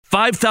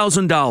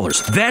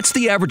$5,000. That's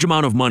the average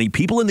amount of money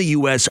people in the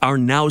U.S. are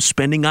now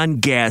spending on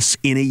gas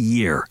in a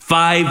year.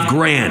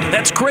 $5,000.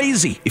 That's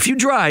crazy. If you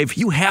drive,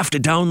 you have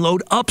to download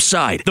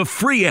Upside, the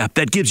free app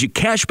that gives you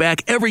cash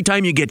back every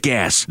time you get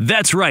gas.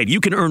 That's right. You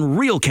can earn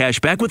real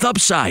cash back with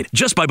Upside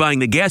just by buying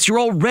the gas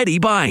you're already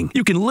buying.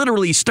 You can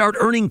literally start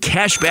earning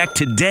cash back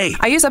today.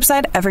 I use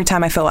Upside every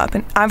time I fill up,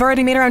 and I've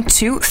already made around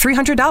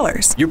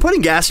 $300. You're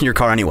putting gas in your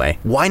car anyway.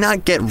 Why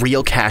not get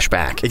real cash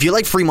back? If you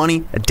like free money,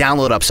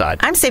 download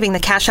Upside. I'm saving the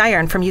cash I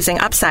earn from using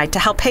Upside to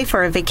help pay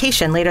for a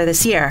vacation later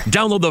this year.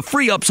 Download the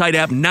free Upside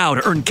app now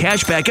to earn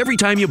cash back every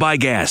time you buy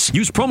gas.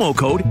 Use promo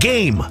code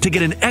GAME to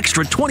get an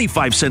extra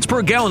 25 cents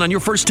per gallon on your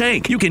first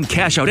tank. You can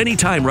cash out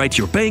anytime right to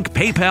your bank,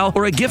 PayPal,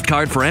 or a gift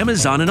card for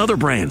Amazon and other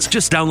brands.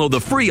 Just download the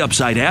free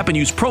Upside app and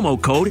use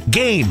promo code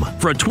GAME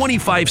for a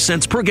 25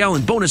 cents per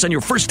gallon bonus on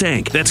your first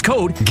tank. That's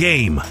code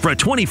GAME for a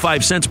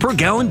 25 cents per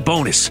gallon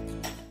bonus.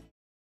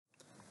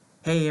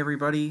 Hey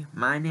everybody,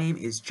 my name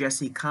is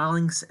Jesse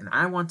Collins, and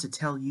I want to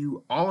tell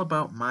you all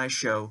about my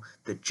show,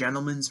 The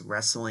Gentleman's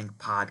Wrestling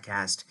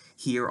Podcast,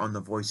 here on the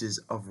Voices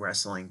of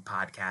Wrestling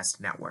Podcast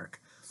Network.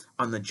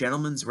 On The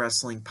Gentleman's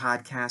Wrestling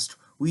Podcast,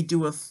 we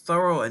do a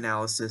thorough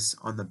analysis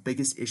on the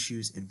biggest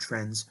issues and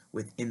trends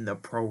within the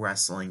pro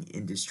wrestling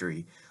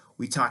industry.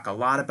 We talk a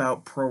lot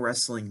about pro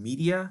wrestling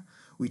media,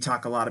 we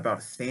talk a lot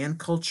about fan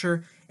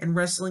culture and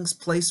wrestling's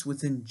place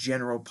within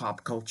general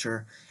pop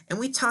culture, and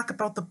we talk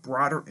about the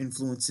broader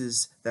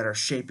influences that are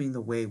shaping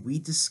the way we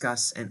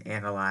discuss and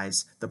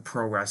analyze the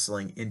pro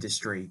wrestling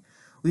industry.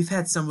 We've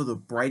had some of the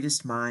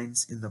brightest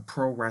minds in the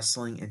pro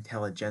wrestling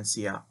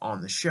intelligentsia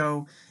on the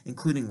show,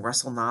 including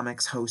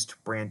WrestleNomics host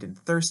Brandon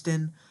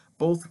Thurston,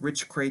 both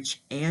Rich Craich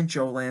and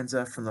Joe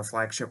Lanza from the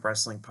Flagship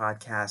Wrestling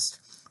Podcast,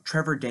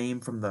 Trevor Dame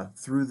from the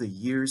Through the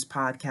Years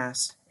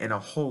podcast, and a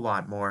whole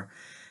lot more.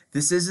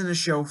 This isn't a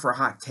show for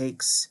hot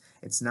takes.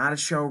 It's not a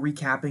show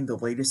recapping the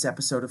latest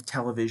episode of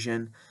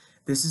television.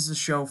 This is a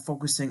show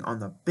focusing on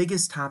the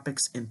biggest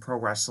topics in pro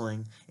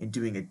wrestling and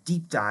doing a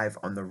deep dive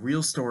on the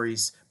real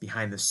stories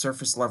behind the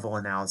surface level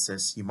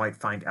analysis you might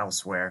find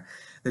elsewhere.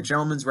 The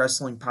Gentleman's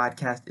Wrestling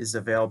Podcast is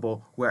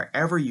available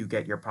wherever you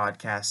get your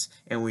podcasts,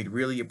 and we'd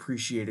really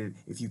appreciate it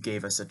if you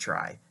gave us a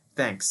try.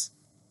 Thanks.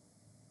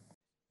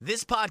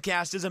 This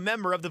podcast is a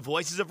member of the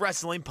Voices of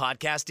Wrestling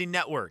Podcasting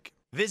Network.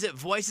 Visit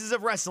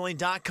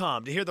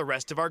voicesofwrestling.com to hear the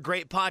rest of our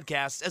great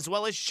podcasts, as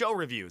well as show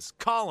reviews,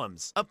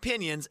 columns,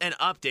 opinions, and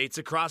updates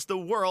across the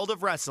world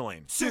of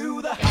wrestling.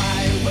 To the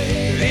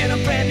highway in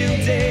a brand new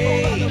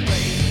day.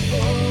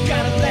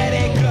 Gotta let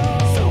it go.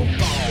 So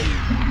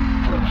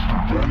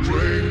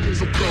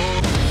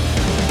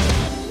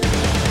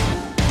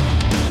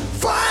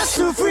fast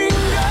to freedom.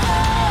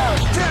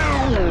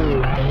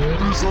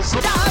 Dance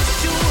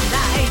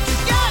tonight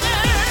together.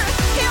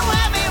 Here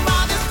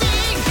everybody's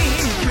singing.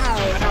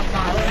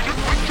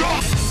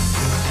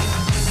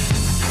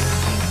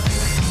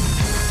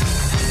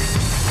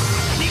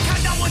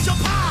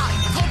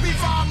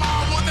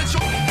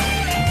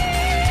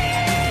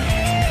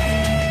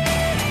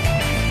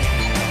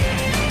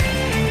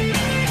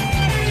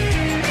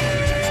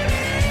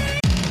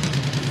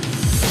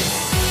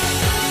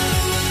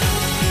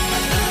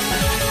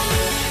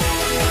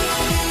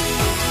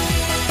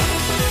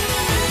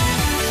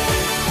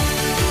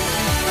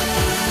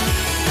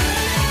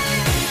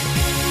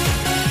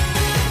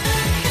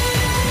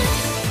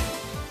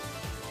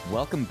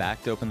 Welcome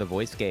back to Open the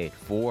Voice Gate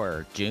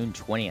for June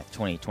 20th,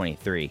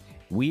 2023.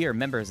 We are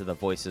members of the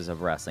Voices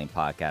of Wrestling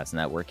Podcast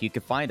Network. You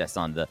can find us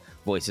on the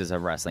Voices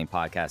of Wrestling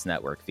Podcast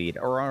Network feed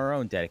or on our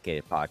own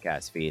dedicated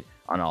podcast feed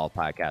on all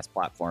podcast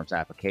platforms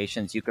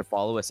applications. You can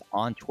follow us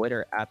on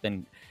Twitter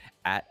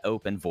at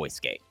Open Voice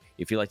Gate.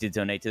 If you'd like to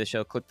donate to the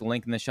show, click the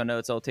link in the show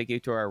notes. It'll take you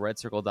to our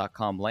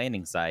redcircle.com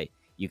landing site.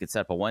 You can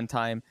set up a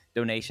one-time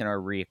donation or a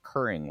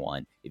recurring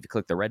one. If you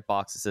click the red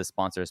box that says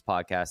sponsor this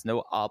podcast,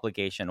 no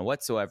obligation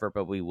whatsoever,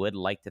 but we would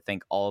like to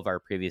thank all of our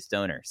previous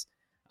donors.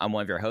 I'm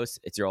one of your hosts.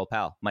 It's your old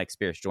pal, Mike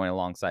Spears, joining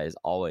alongside, as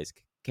always,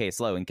 Case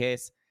Low. In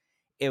case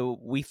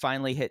we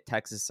finally hit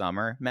Texas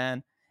summer,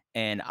 man,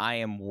 and I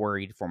am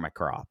worried for my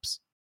crops.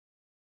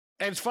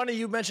 And it's funny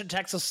you mentioned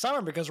Texas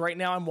summer, because right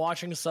now I'm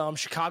watching some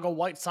Chicago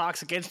White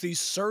Sox against these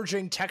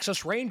surging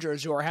Texas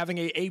Rangers, who are having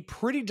a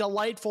pretty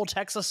delightful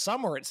Texas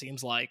summer, it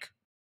seems like.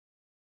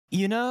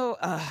 You know,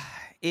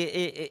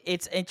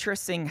 it's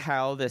interesting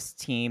how this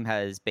team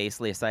has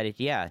basically decided,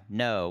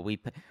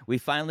 we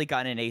finally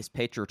got an ace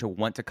pitcher to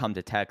want to come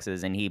to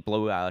Texas, and he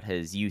blew out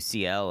his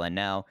UCL, and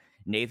now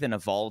Nathan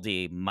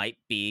Eovaldi might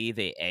be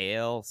the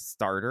AL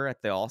starter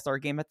at the All-Star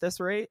game at this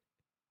rate.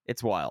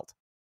 It's wild.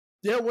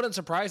 Yeah, it wouldn't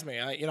surprise me.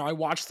 I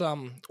watched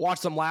them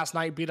last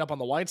night beat up on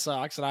the White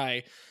Sox, and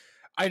I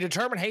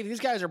determined, hey, these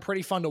guys are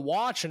pretty fun to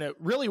watch, and it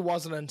really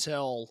wasn't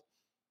until,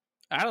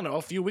 I don't know,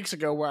 a few weeks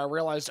ago where I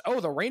realized,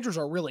 the Rangers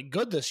are really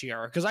good this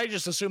year, because I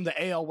just assumed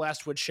the AL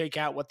West would shake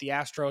out with the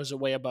Astros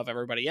way above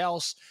everybody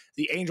else,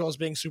 the Angels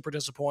being super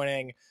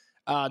disappointing,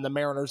 and the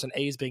Mariners and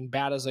A's being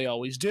bad as they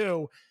always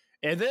do.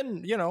 And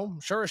then,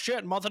 sure as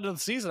shit, month into the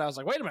season, I was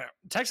like, wait a minute,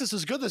 Texas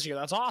is good this year.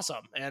 That's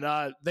awesome. And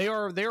they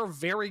are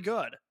very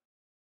good.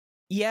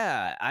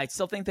 Yeah, I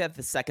still think they have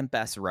the second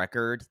best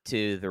record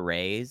to the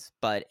Rays,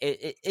 but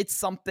it's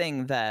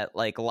something that,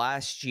 like,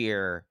 last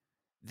year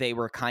they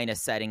were kind of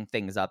setting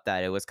things up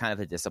that it was kind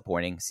of a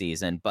disappointing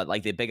season. But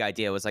like the big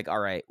idea was like, all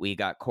right, we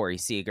got Corey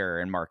Seager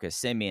and Marcus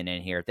Semien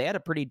in here. They had a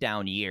pretty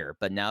down year,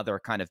 but now they're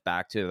kind of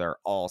back to their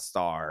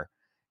all-star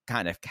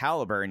kind of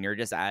caliber, and you're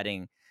just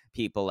adding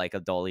people like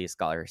Adolis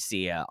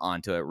Garcia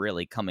onto it,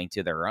 really coming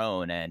to their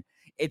own. And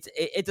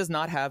it does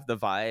not have the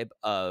vibe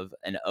of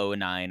an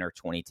 09 or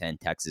 2010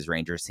 Texas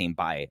Rangers team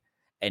by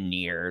a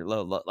near.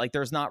 Like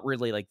there's not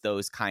really like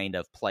those kind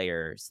of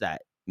players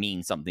that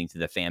mean something to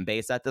the fan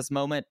base at this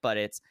moment, but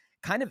it's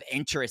kind of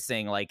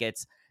interesting. Like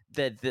it's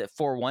the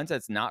for once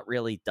it's not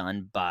really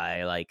done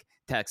by like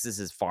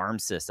Texas's farm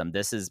system.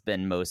 This has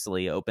been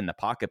mostly open the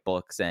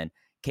pocketbooks. And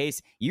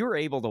Case, you were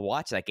able to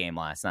watch that game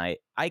last night.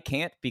 I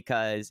can't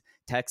because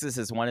Texas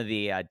is one of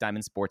the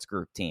Diamond Sports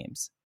Group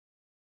teams.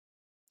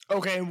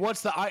 Okay, and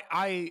what's the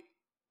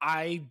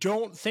I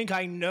don't think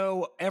I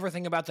know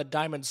everything about the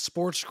Diamond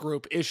Sports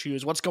Group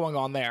issues. What's going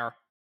on there?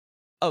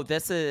 Oh,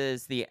 this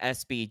is the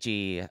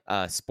SBG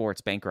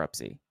sports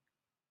bankruptcy.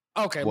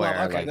 Okay,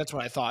 well, okay, like, that's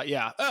what I thought.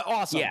 Yeah,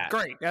 awesome, yeah.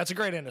 Great. That's a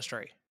great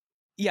industry.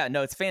 Yeah,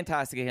 no, it's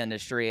fantastic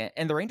industry,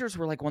 and the Rangers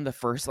were like one of the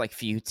first like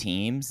few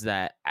teams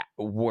that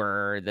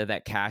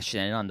cashed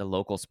in on the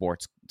local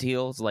sports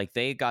deals. Like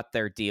they got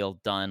their deal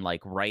done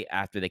like right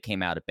after they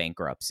came out of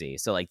bankruptcy.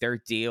 So like their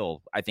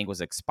deal, I think, was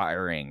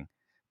expiring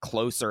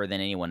closer than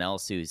anyone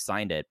else who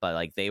signed it. But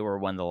like they were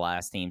one of the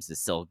last teams to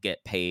still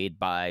get paid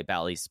by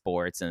Bally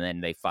Sports, and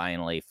then they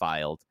finally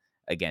filed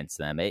against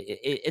them.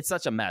 It's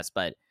such a mess,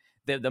 but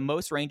the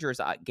most Rangers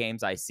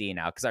games I see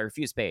now, because I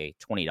refuse to pay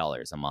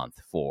 $20 a month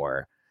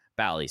for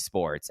Bally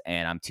Sports,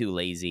 and I'm too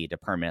lazy to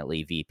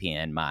permanently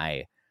VPN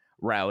my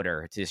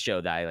router to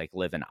show that I like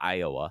live in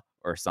Iowa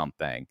or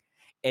something.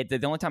 The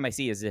only time I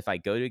see is if I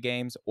go to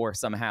games or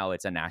somehow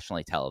it's a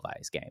nationally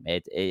televised game.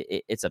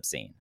 It's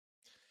obscene.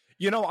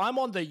 You know, I'm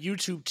on the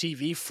YouTube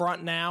TV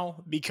front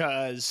now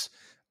because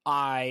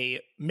I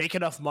make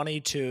enough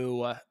money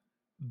to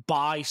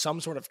buy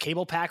some sort of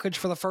cable package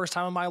for the first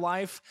time in my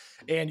life.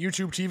 And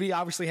YouTube TV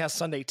obviously has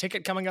Sunday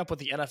Ticket coming up with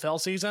the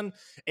NFL season.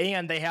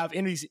 And they have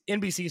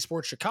NBC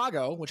Sports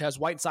Chicago, which has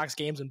White Sox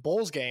games and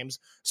Bulls games.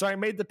 So I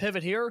made the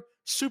pivot here.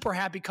 Super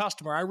happy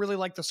customer. I really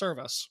like the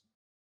service.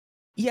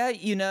 Yeah,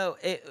 you know,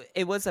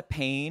 it was a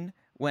pain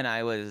when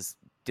I was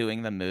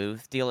doing the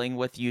move, dealing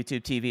with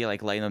YouTube TV,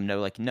 like letting them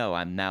know, like, no,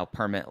 I'm now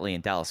permanently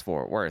in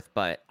Dallas-Fort Worth.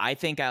 But I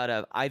think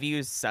I've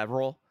used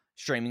several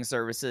streaming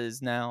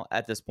services now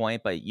at this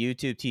point, but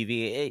YouTube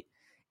TV,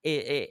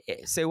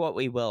 say what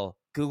we will,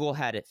 Google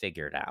had it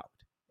figured out,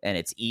 and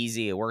it's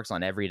easy. It works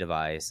on every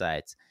device.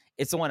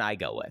 It's the one I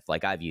go with.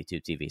 Like I have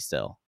YouTube TV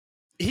still.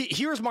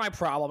 Here's my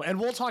problem, and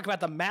we'll talk about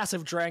the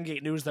massive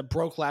Dragongate news that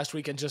broke last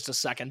week in just a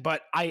second,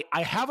 but I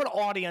have an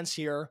audience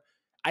here.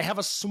 I have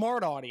a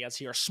smart audience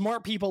here.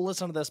 Smart people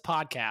listen to this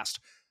podcast.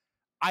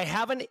 I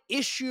have an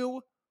issue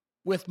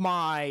with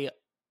my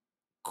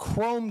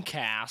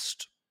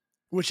Chromecast,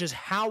 which is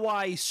how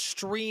I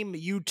stream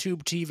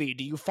YouTube TV.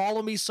 Do you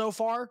follow me so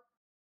far?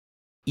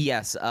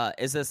 Yes.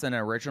 Is this an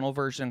original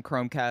version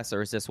Chromecast,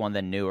 or is this one of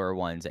the newer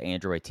ones,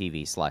 Android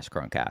TV /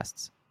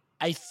 Chromecasts?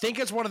 I think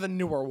it's one of the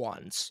newer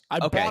ones. I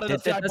bought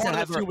it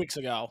a few weeks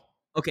ago.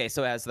 Okay,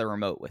 so it has the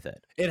remote with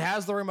it. It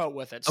has the remote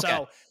with it. Okay,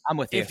 so I'm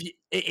with you.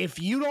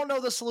 If you don't know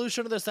the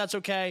solution to this, that's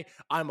okay.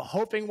 I'm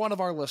hoping one of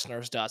our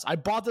listeners does. I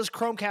bought this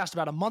Chromecast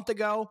about a month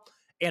ago,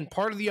 and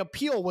part of the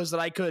appeal was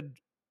that I could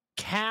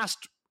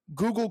cast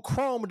Google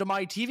Chrome to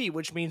my TV,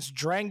 which means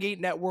Dragongate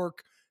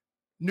Network,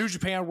 New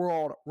Japan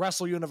World,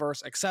 Wrestle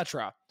Universe,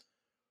 etc.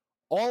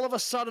 All of a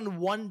sudden,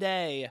 one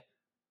day,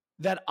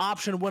 that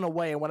option went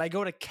away. And when I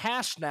go to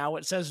cast now,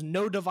 it says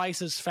no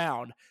devices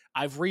found.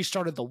 I've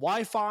restarted the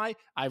Wi-Fi.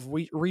 I've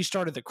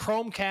restarted the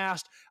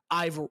Chromecast.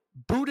 I've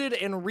booted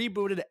and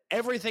rebooted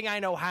everything I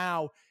know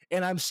how,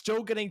 and I'm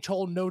still getting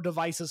told no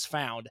devices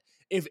found.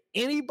 If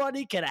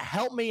anybody can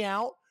help me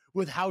out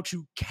with how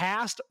to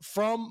cast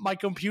from my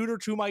computer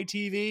to my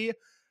TV,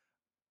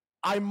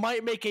 I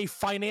might make a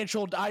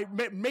financial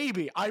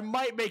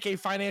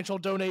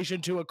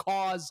donation to a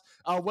cause,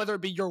 whether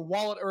it be your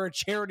wallet or a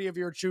charity of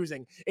your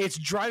choosing. It's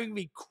driving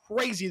me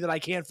crazy that I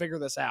can't figure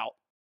this out.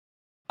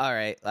 All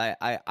right,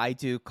 I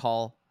do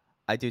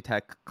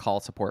tech call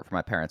support for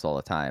my parents all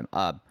the time.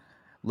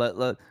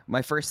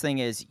 My first thing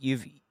is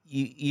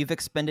you've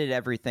expended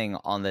everything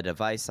on the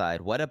device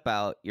side. What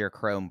about your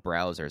Chrome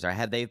browsers? Or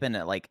have they been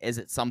like? Is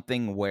it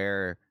something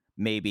where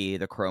maybe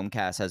the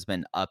Chromecast has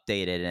been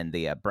updated and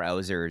the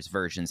browsers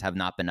versions have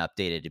not been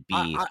updated to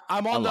be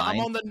I'm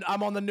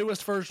on the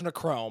newest version of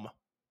Chrome.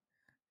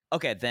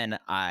 Okay, then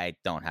I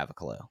don't have a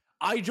clue.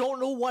 I don't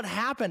know what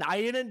happened.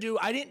 I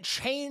didn't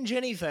change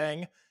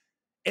anything.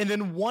 And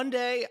then one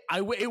day I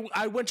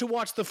went to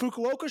watch the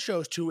Fukuoka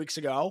shows 2 weeks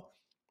ago,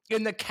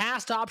 and the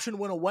cast option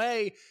went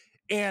away,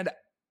 and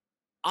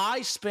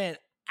I spent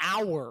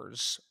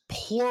hours,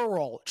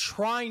 plural,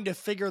 trying to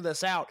figure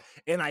this out,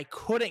 and I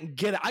couldn't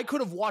get it. I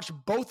could have watched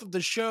both of the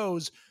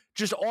shows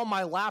just on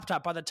my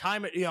laptop by the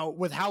time,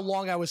 with how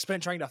long I was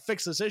spent trying to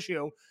fix this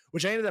issue,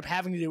 which I ended up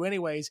having to do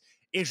anyways.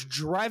 It's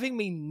driving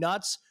me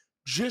nuts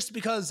just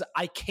because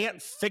I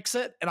can't fix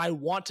it and I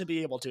want to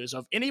be able to. So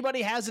if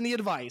anybody has any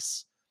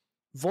advice,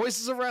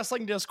 Voices of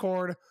Wrestling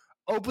Discord,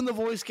 open the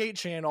VoiceGate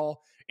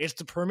channel. It's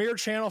the premier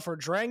channel for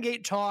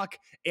Dragongate talk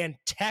and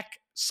tech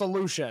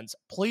solutions.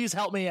 Please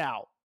help me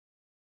out.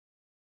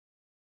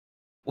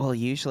 Well,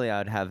 usually I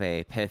would have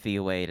a pithy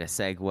way to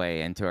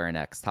segue into our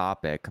next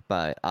topic,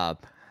 but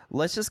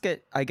let's just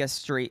get, I guess,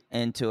 straight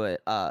into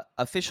it.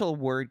 Official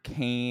word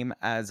came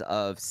as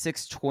of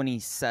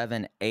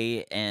 6:27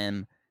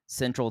 a.m.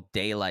 Central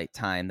Daylight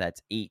Time.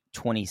 That's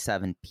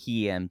 8:27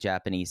 p.m.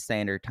 Japanese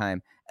Standard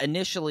Time.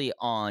 Initially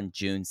on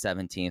June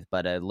 17th,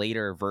 but a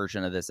later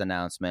version of this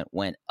announcement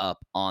went up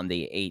on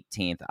the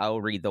 18th.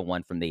 I'll read the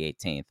one from the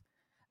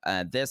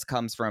 18th. This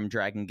comes from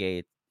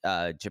Dragongate,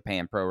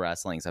 Japan Pro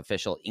Wrestling's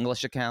official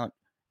English account,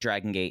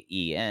 Dragongate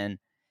EN.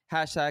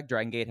 Hashtag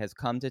Dragongate has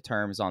come to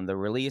terms on the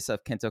release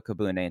of Kento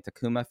Kobune and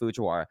Takuma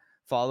Fujiwara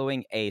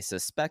following a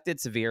suspected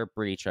severe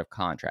breach of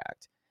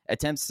contract.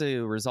 Attempts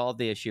to resolve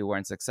the issue were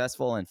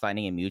unsuccessful in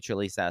finding a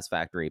mutually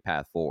satisfactory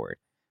path forward.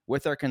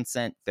 With their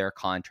consent, their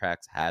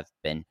contracts have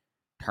been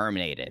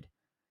terminated.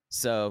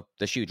 So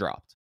the shoe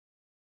dropped.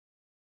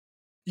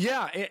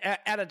 Yeah,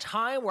 at a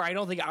time where I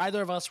don't think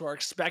either of us were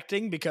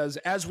expecting, because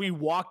as we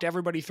walked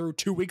everybody through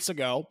 2 weeks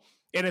ago,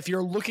 and if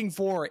you're looking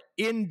for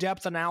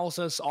in-depth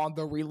analysis on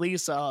the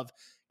release of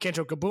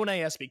Kento Kobune,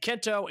 SB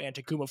Kento, and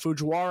Takuma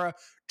Fujiwara,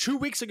 2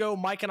 weeks ago,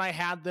 Mike and I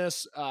had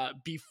this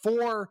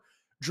before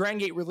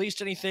Dragongate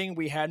released anything.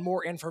 We had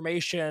more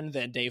information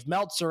than Dave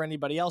Meltzer or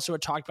anybody else who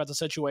had talked about the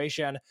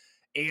situation,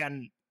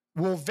 and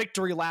we'll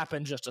victory lap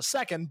in just a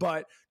second,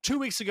 but 2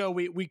 weeks ago,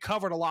 we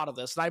covered a lot of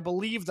this, and I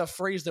believe the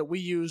phrase that we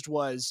used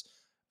was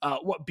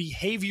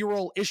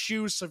behavioral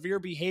issues, severe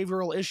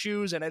behavioral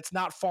issues, and it's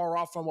not far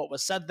off from what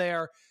was said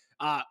there.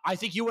 I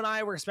think you and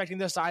I were expecting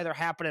this to either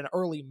happen in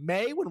early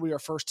May when we were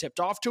first tipped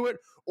off to it,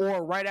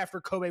 or right after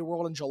Kobe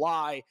World in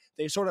July.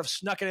 They sort of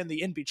snuck it in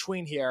the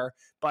in-between here,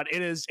 but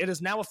it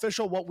is now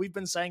official, what we've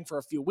been saying for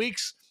a few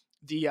weeks.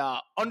 The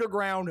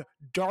underground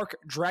dark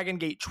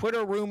Dragongate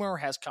Twitter rumor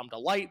has come to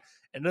light,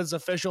 and it is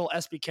official.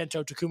 SB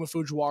Kento, Takuma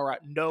Fujiwara,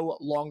 no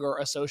longer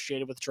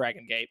associated with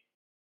Dragongate.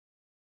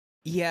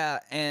 Yeah,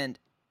 and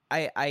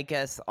I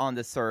guess on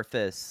the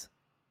surface,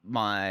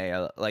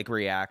 my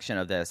reaction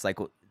of this,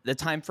 the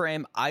time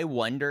frame, I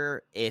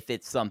wonder if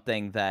it's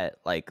something that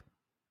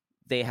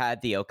they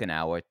had the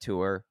Okinawa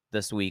tour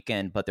this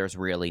weekend, but there's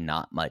really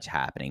not much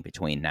happening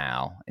between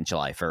now and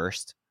July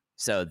 1st.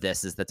 So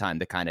this is the time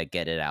to kind of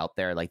get it out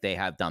there. They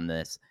have done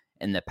this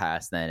in the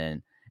past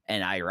then.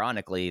 And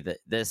ironically,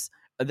 these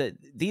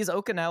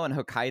Okinawa and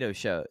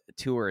Hokkaido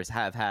tours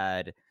have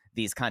had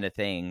these kind of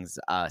things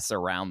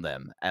surround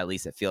them. At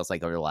least it feels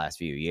like over the last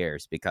few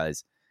years,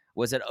 because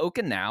was it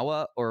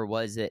Okinawa or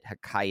was it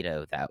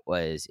Hokkaido that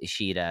was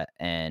Ishida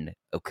and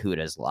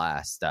Okuda's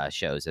last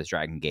shows as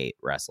Dragongate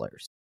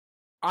wrestlers?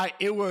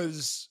 It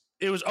was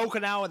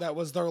Okinawa that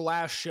was their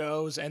last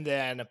shows, and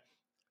then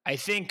I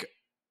think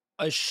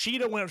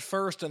Ishida went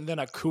first, and then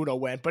Okuda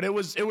went. But it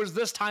was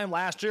this time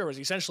last year. It was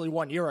essentially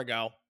 1 year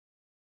ago.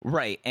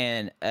 Right,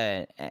 and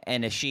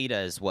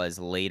Ishida's was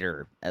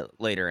later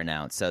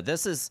announced. So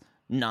this is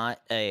not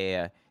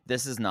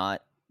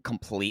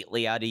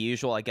completely out of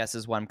usual, I guess,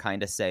 is what I'm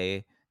trying to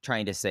say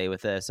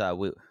with this.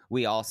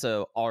 We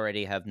also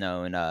already have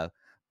known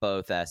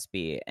both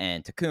SB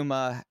and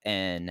Takuma,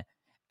 and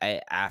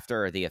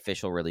after the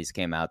official release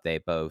came out, they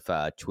both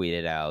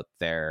tweeted out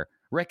their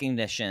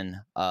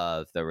recognition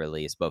of the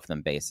release, both of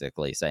them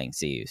basically saying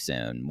 "see you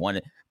soon."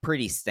 One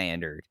pretty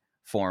standard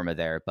form of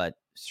there, but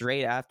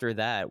straight after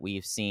that,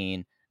 we've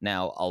seen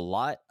now a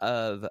lot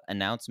of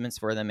announcements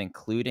for them,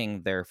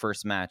 including their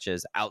first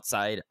matches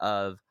outside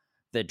of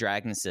the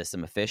Dragon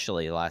system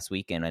officially last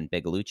weekend in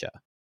Big Lucha.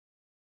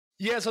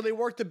 Yeah, so they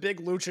worked the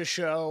Big Lucha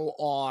show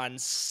on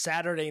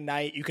Saturday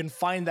night. You can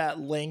find that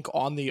link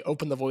on the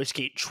Open the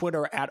VoiceGate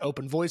Twitter at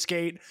Open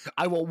VoiceGate.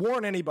 I will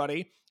warn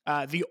anybody,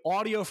 the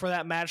audio for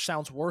that match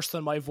sounds worse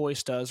than my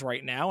voice does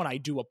right now, and I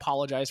do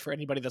apologize for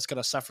anybody that's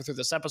going to suffer through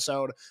this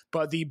episode.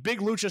 But the Big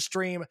Lucha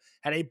stream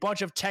had a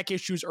bunch of tech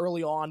issues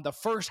early on. The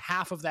first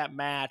half of that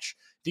match,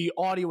 the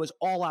audio was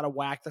all out of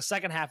whack. The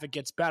second half, it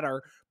gets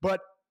better. But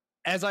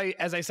as I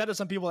said to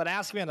some people that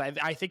asked me, and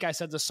I think I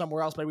said this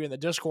somewhere else, maybe in the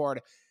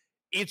Discord,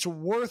 it's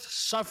worth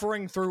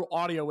suffering through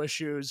audio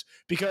issues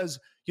because,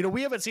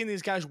 we haven't seen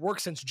these guys work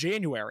since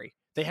January.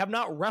 They have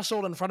not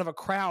wrestled in front of a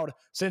crowd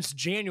since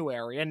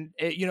January. And,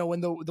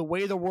 when the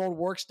way the world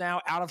works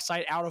now, out of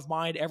sight, out of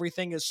mind,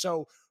 everything is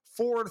so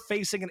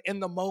forward-facing and in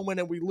the moment,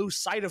 and we lose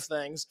sight of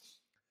things.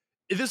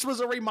 This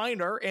was a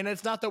reminder, and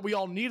it's not that we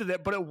all needed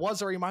it, but it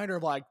was a reminder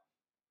of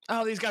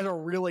oh, these guys are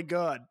really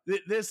good.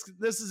 This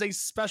is a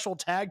special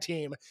tag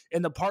team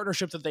in the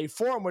partnership that they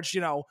form, which,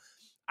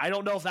 I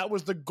don't know if that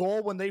was the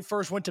goal when they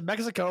first went to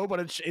Mexico, but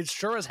it's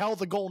sure as hell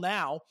the goal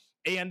now.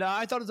 And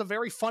I thought it was a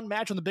very fun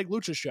match on the Big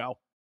Lucha show.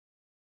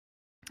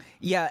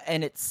 Yeah,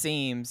 and it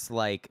seems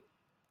like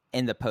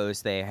in the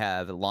post, they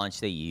have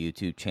launched a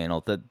YouTube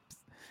channel.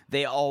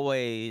 They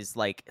always,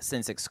 like,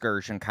 since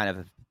Excursion, kind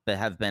of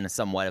have been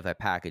somewhat of a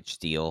package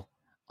deal,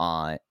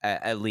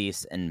 at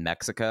least in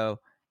Mexico,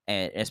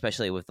 and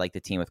especially with, like,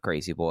 the team with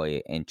Crazy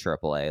Boy in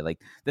AAA. Like,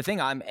 the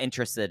thing I'm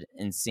interested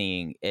in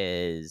seeing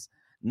is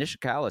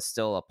Nishikawa is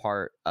still a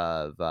part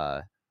of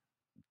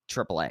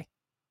AAA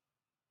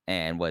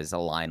and was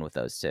aligned with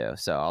those two.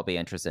 So I'll be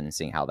interested in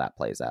seeing how that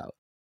plays out.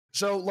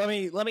 So let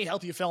me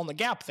help you fill in the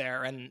gap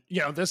there. And,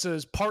 this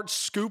is part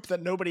scoop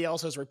that nobody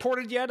else has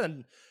reported yet.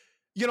 And,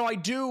 I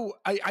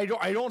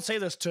don't say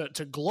this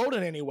to gloat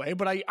in any way,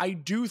 but I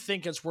do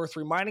think it's worth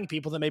reminding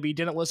people that maybe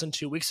didn't listen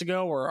 2 weeks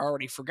ago or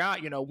already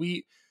forgot.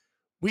 We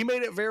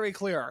made it very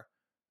clear.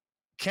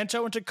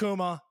 Kento and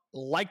Takuma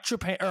like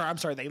Japan, or I'm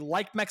sorry, they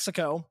like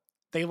Mexico.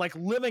 They like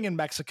living in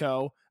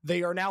Mexico.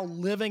 They are now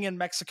living in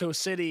Mexico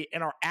City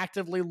and are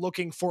actively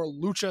looking for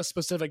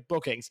lucha-specific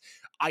bookings.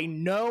 I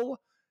know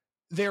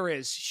there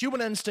is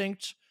human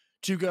instinct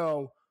to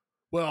go,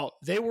 well,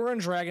 they were in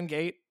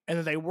Dragongate, and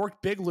then they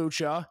worked Big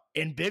Lucha,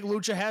 and Big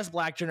Lucha has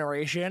Black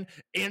Generation,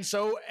 and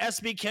so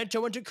SB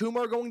Kento and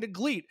Takuma are going to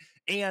GLEAT.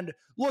 And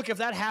look, if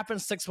that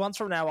happens 6 months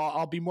from now,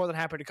 I'll be more than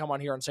happy to come on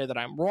here and say that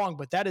I'm wrong,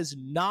 but that is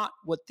not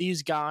what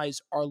these guys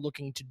are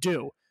looking to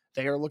do.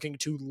 They are looking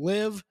to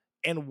live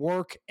and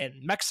work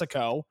in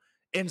Mexico,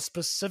 and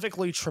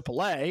specifically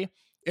AAA.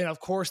 And of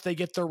course, they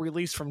get their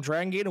release from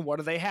Dragongate, and what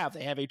do they have?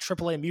 They have a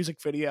AAA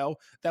music video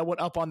that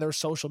went up on their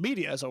social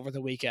medias over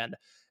the weekend.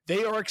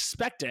 They are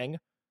expecting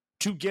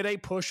to get a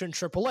push in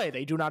AAA.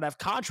 They do not have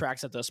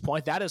contracts at this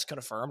point. That is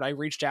confirmed. I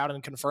reached out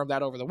and confirmed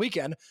that over the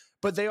weekend,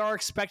 but they are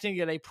expecting to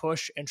get a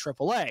push in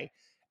AAA.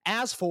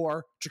 As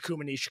for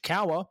Takuma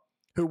Nishikawa,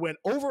 who went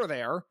over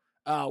there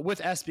with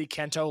SB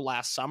Kento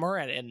last summer,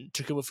 and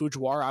Takuma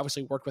Fujiwara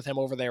obviously worked with him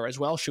over there as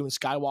well. Shun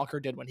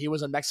Skywalker did when he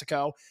was in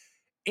Mexico.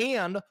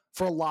 And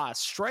for La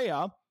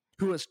Estrella,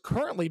 who is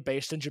currently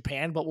based in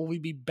Japan, but will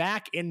be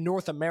back in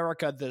North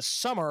America this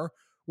summer,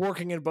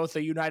 working in both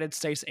the United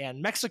States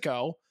and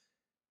Mexico,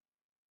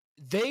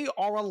 they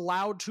are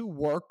allowed to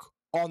work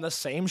on the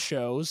same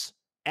shows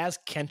as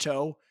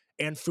Kento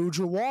and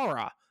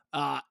Fujiwara.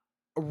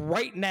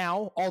 Right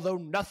now, although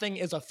nothing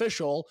is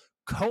official,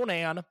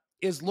 Conan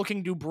is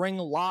looking to bring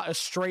La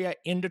Estrella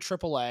into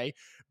AAA.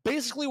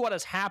 Basically, what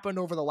has happened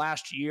over the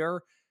last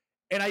year,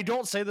 and I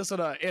don't say this in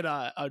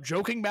a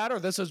joking matter,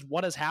 this is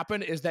what has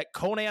happened, is that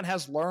Conan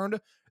has learned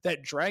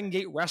that Dragon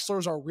Gate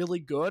wrestlers are really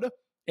good.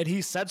 And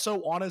he said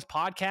so on his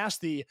podcast,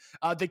 the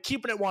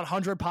Keeping It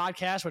 100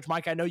 podcast, which,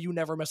 Mike, I know you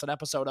never miss an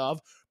episode of.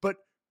 But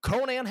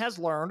Conan has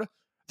learned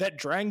that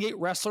Dragon Gate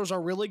wrestlers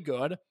are really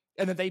good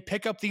and that they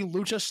pick up the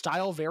lucha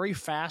style very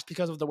fast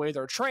because of the way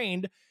they're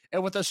trained.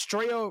 And with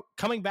Estrella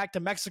coming back to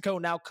Mexico,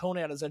 now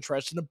Conan is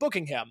interested in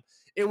booking him.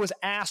 It was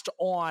asked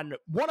on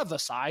one of the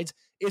sides,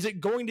 is it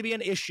going to be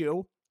an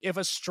issue if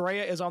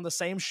Estrella is on the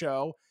same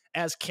show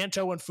as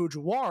Kento and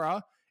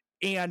Fujiwara?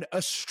 And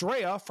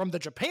Estrella from the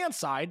Japan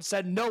side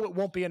said, no, it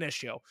won't be an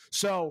issue.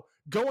 So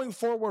going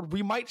forward,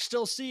 we might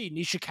still see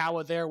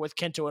Nishikawa there with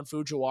Kento and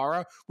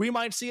Fujiwara. We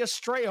might see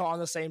Estrella on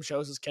the same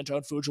shows as Kento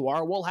and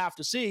Fujiwara. We'll have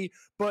to see.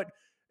 But,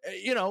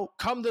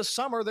 come this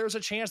summer, there's a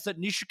chance that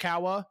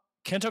Nishikawa,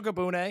 Kento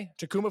Kobune,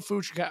 Takuma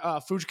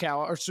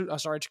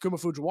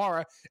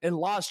Fujiwara, and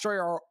La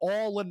Estrella are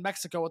all in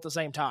Mexico at the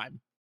same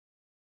time.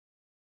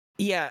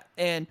 Yeah,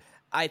 and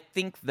I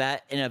think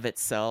that in of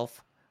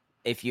itself,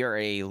 if you're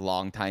a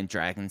longtime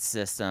Dragon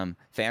System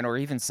fan, or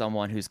even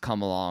someone who's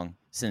come along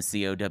since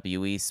the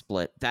OWE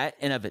split, that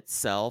in of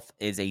itself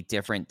is a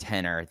different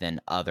tenor than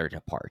other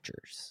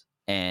departures.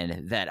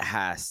 And that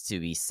has to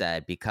be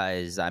said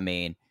because,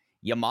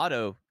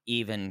 Yamato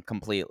even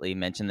completely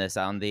mentioned this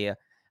on the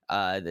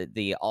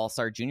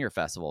All-Star Junior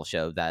Festival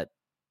show, that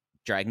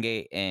Dragon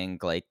Gate and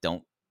GLEAT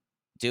don't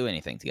do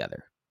anything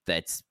together.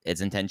 It's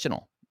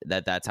intentional.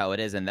 That's how it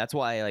is. And that's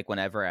why, like,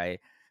 whenever I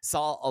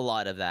saw a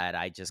lot of that,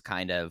 I just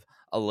kind of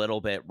a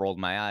little bit rolled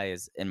my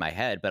eyes in my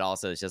head, but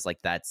also it's just like,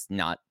 that's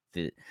not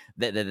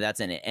that's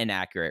an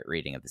inaccurate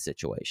reading of the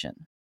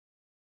situation.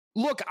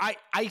 Look, I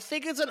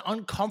think it's an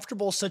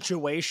uncomfortable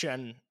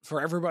situation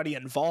for everybody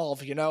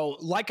involved.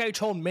 Like I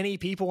told many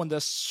people when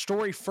this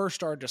story first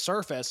started to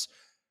surface,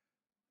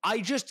 I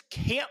just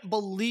can't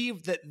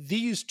believe that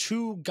these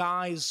two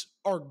guys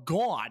are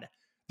gone.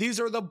 These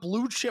are the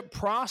blue chip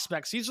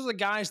prospects. These are the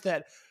guys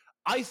that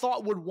I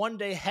thought would one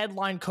day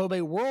headline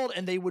Kobe World,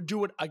 and they would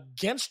do it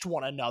against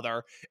one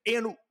another.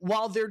 And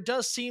while there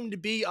does seem to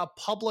be a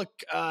public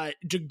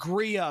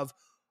degree of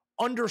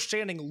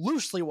understanding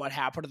loosely what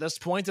happened at this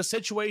point, the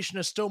situation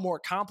is still more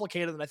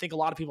complicated than I think a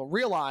lot of people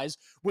realize,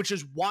 which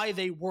is why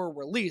they were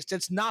released.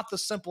 It's not the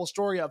simple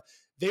story of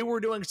they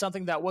were doing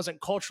something that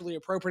wasn't culturally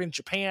appropriate in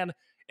Japan,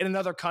 in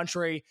another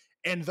country,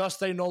 and thus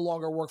they no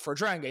longer work for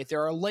Dragon Gate.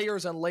 There are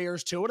layers and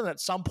layers to it, and at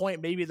some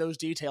point maybe those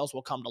details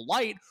will come to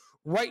light.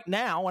 Right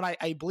now, and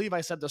I believe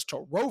I said this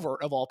to Rovert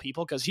of all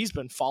people, because he's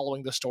been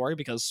following the story,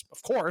 because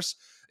of course,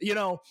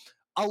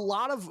 a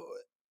lot of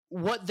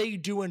what they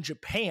do in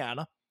Japan,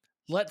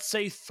 let's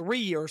say 3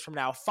 years from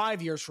now,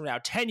 5 years from now,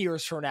 10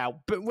 years from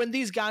now, but when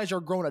these guys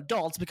are grown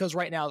adults, because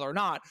right now they're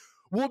not,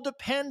 will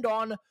depend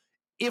on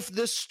if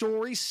this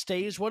story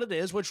stays what it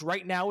is, which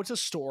right now it's a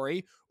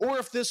story, or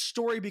if this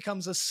story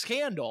becomes a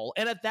scandal.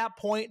 And at that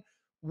point,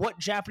 what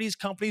Japanese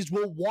companies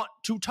will want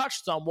to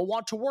touch them, will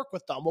want to work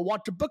with them, will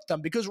want to book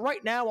them. Because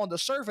right now on the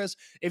surface,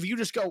 if you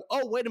just go,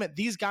 oh, wait a minute,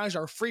 these guys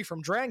are free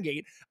from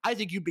Dragongate, I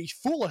think you'd be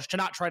foolish to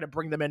not try to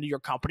bring them into your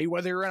company,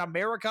 whether you're in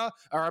America,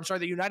 or I'm sorry,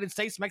 the United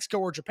States, Mexico,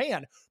 or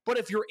Japan. But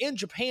if you're in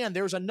Japan,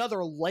 there's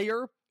another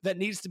layer that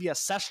needs to be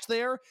assessed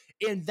there,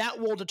 and that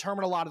will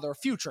determine a lot of their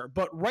future.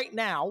 But right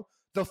now,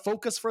 the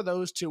focus for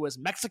those two is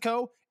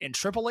Mexico and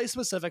AAA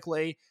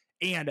specifically,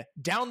 and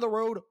down the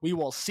road, we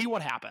will see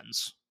what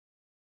happens.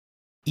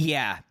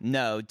 Yeah,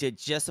 no,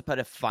 just to put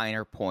a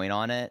finer point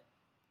on it,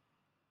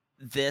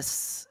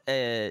 this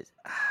is,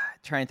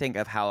 trying to think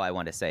of how I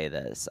want to say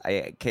this.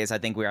 Case, I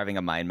think we're having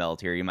a mind meld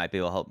here. You might be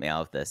able to help me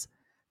out with this.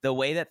 The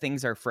way that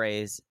things are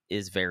phrased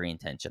is very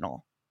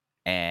intentional,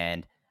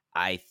 and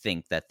I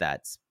think that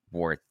that's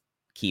worth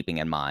keeping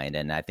in mind.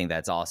 And I think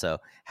that's also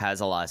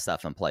has a lot of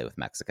stuff in play with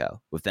Mexico,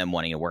 with them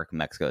wanting to work in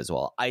Mexico as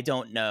well. I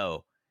don't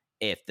know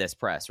if this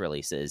press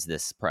release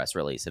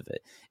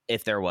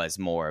if there was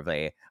more of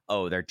a,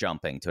 oh, they're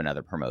jumping to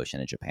another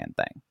promotion in Japan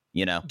thing,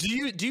 you know? Do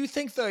you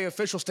think the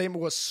official statement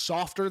was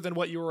softer than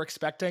what you were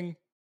expecting?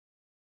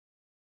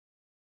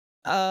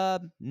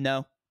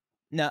 No.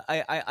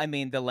 I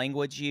mean, the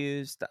language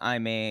used, I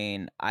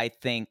mean, I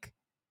think,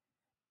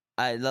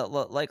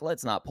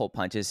 let's not pull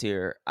punches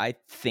here. I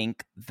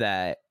think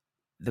that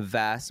the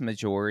vast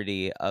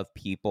majority of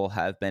people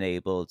have been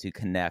able to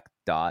connect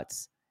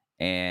dots,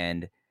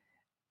 and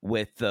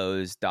with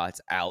those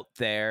dots out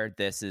there,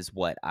 this is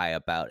what I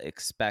about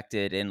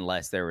expected,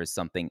 unless there was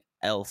something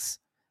else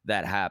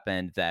that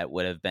happened that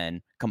would have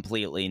been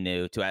completely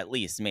new to at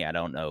least me. I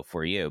don't know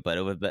for you, but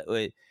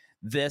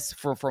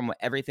from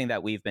everything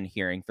that we've been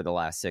hearing for the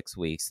last 6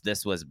 weeks,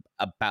 this was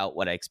about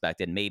what I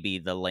expected. Maybe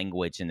the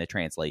language and the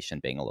translation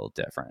being a little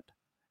different.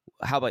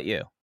 How about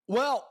you?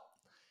 Well,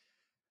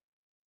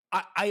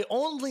 I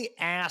only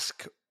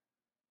ask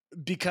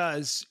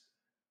because,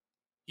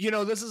 you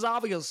know, this is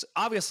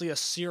obviously a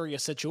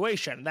serious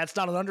situation. That's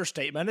not an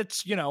understatement.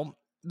 It's, you know,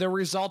 the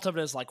result of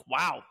it is like,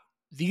 wow,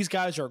 these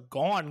guys are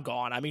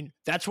gone. I mean,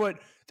 that's what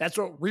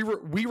we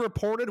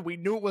reported. We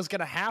knew it was going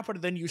to happen.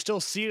 And then you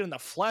still see it in the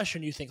flesh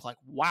and you think like,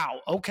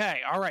 wow, okay,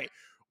 all right.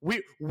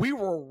 We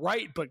were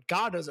right, but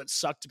God, does it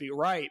suck to be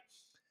right.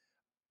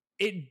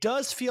 It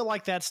does feel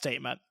like that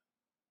statement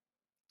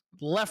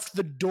left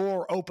the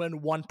door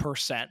open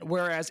 1%.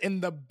 Whereas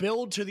in the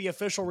build to the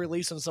official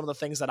release and some of the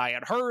things that I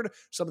had heard,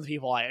 some of the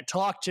people I had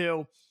talked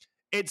to,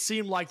 it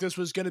seemed like this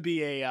was going to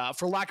be a,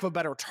 for lack of a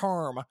better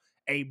term,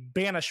 a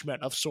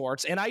banishment of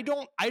sorts. And I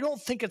don't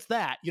think it's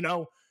that. You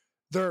know,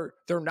 they're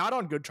not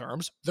on good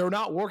terms. They're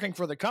not working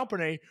for the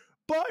company.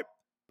 But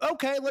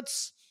okay,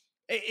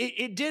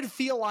 it did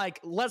feel like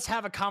let's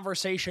have a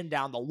conversation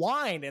down the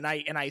line. And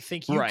I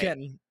think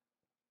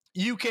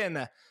you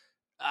can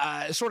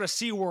sort of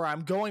see where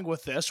I'm going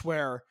with this,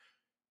 where,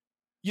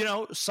 you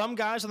know, some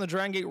guys on the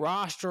Dragongate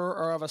roster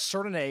are of a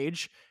certain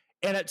age,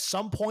 and at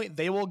some point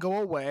they will go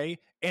away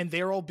and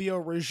there will be a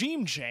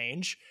regime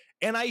change.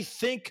 And I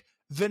think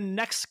the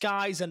next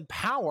guys in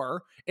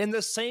power, in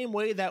the same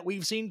way that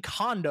we've seen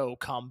Kondo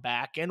come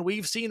back, and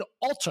we've seen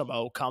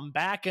Ultimo come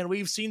back, and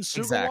we've seen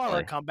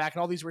Fujiwara come back,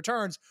 and all these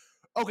returns.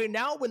 Okay,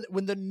 now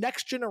when the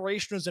next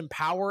generation is in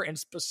power, and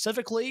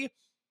specifically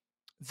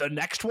the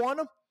next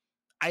one,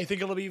 I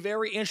think it'll be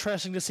very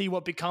interesting to see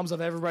what becomes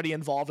of everybody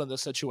involved in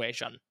this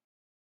situation.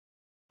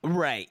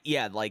 Right.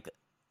 Yeah. Like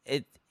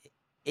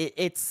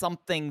it's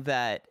something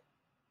that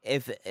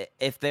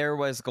if there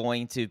was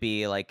going to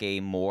be like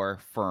a more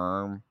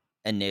firm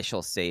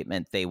initial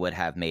statement, they would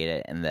have made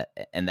it,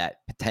 and that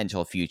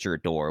potential future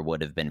door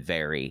would have been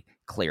very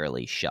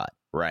clearly shut.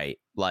 Right.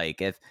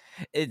 Like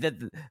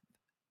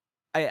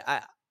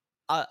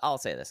I'll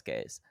say this,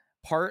 case,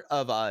 part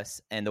of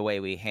us and the way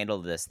we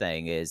handled this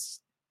thing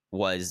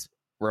was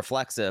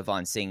reflexive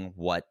on seeing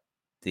what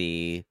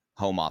the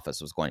home office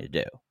was going to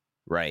do,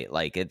 right?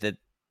 Like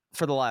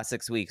for the last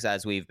 6 weeks,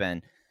 as we've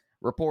been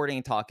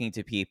reporting, talking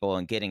to people,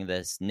 and getting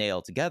this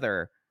nailed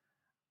together,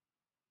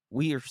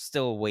 we are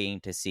still waiting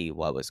to see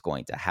what was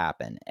going to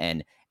happen.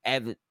 And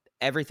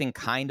everything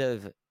kind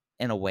of,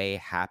 in a way,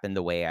 happened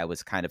the way I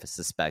was kind of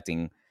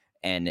suspecting,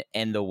 and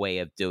in the way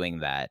of doing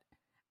that.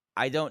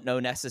 I don't know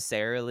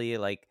necessarily,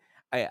 like,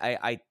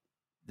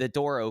 the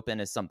door open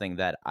is something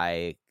that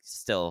I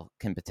still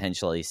can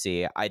potentially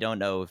see. I don't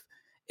know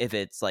if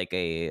it's like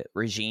a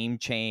regime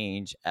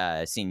change,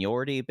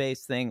 seniority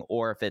based thing,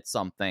 or if it's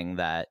something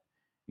that,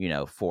 you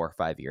know, 4 or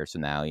 5 years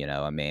from now, you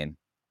know, I mean,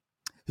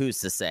 who's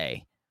to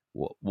say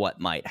what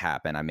might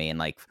happen? I mean,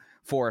 like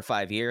 4 or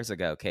 5 years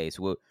ago, Case,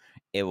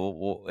 if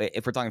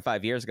we're talking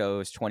 5 years ago, it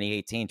was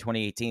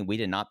 2018, we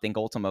did not think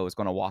Ultimo was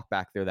going to walk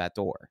back through that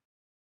door.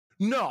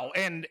 No,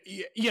 and,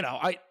 you know,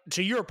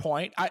 to your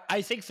point,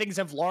 I think things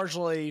have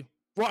largely,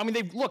 well, I mean,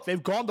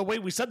 they've gone the way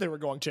we said they were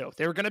going to.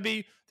 They were going to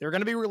be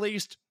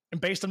released. and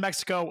based in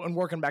Mexico and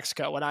work in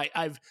Mexico. And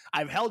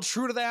I've held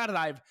true to that, and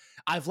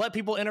I've let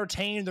people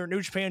entertain their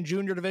New Japan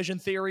Junior Division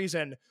theories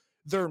and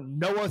their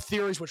Noah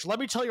theories, which let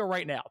me tell you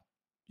right now,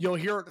 you'll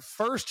hear it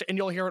first and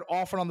you'll hear it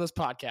often on this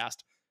podcast.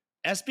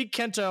 SB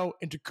Kento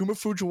and Takuma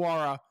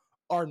Fujiwara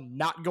are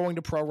not going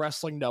to Pro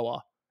Wrestling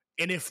Noah.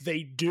 And if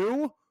they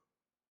do,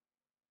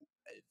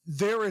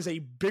 there is a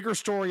bigger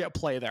story at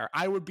play there.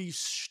 I would be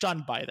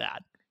stunned by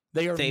that.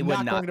 They are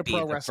not going to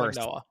Pro Wrestling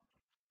Noah.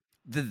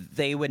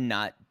 They would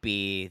not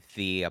be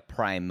the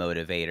prime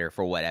motivator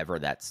for whatever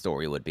that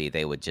story would be.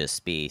 They would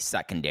just be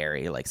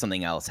secondary, like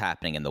something else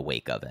happening in the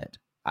wake of it,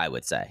 I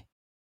would say.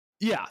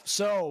 Yeah,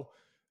 so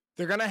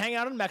they're going to hang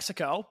out in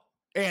Mexico,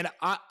 and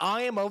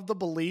I am of the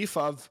belief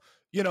of,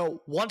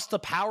 once the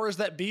powers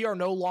that be are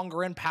no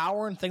longer in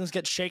power and things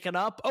get shaken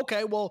up,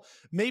 okay, well,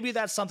 maybe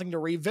that's something to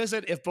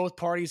revisit if both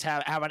parties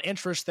have an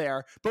interest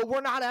there. But we're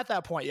not at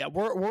that point yet.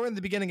 We're in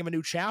the beginning of a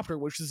new chapter,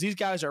 which is these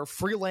guys are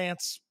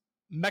freelance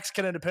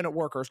Mexican independent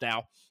workers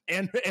now,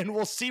 and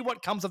we'll see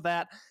what comes of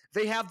that.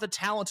 They have the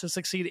talent to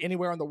succeed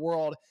anywhere in the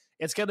world.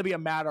 It's going to be a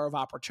matter of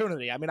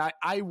opportunity. I mean,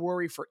 I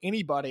worry for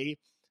anybody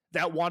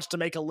that wants to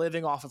make a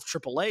living off of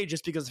AAA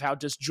just because of how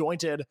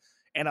disjointed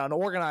and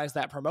unorganized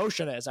that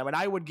promotion is. I mean,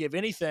 I would give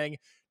anything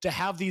to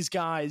have these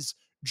guys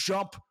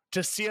jump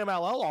to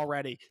CMLL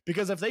already,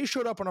 because if they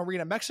showed up in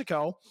Arena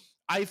Mexico,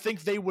 I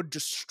think they would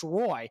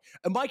destroy.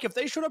 And Mike, if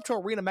they showed up to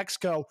Arena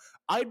Mexico,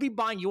 I'd be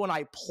buying you and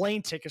I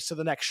plane tickets to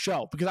the next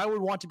show because I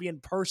would want to be in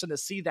person to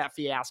see that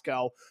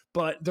fiasco.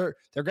 But they're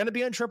going to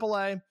be in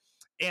AAA,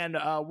 and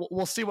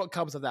we'll see what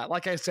comes of that.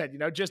 Like I said,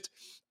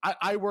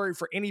 I worry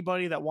for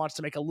anybody that wants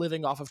to make a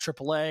living off of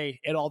AAA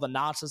and all the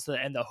nonsense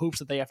and the hoops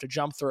that they have to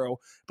jump through.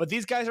 But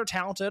these guys are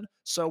talented,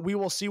 so we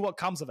will see what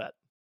comes of it.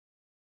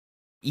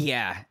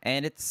 Yeah,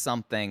 and it's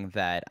something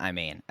that, I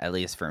mean, at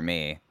least for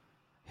me,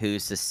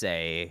 who's to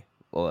say,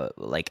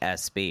 like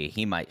SB,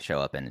 he might show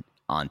up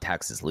on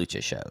Texas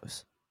Lucha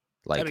shows.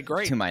 Like, that'd be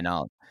great. To my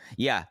knowledge.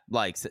 Yeah,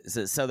 like,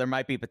 so there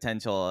might be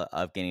potential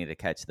of getting to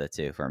catch the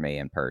two for me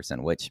in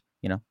person, which,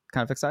 kind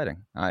of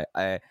exciting.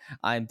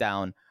 I'm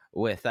down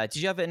with that.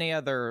 Did you have any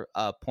other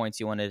points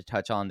you wanted to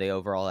touch on the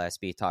overall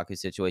SB Taku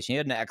situation? You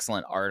had an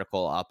excellent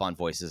article up on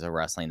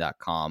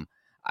voicesofwrestling.com.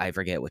 I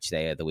forget which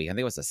day of the week. I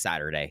think it was a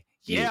Saturday.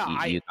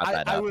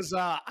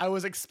 I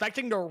was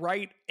expecting to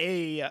write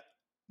a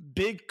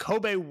big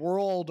Kobe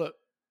World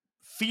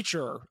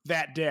feature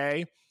that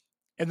day,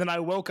 and then I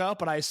woke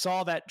up and I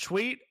saw that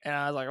tweet, and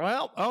I was like,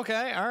 well,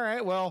 okay, all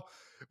right, well,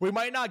 we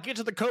might not get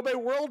to the Kobe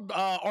World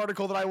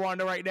article that I wanted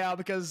to write now,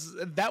 because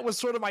that was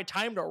sort of my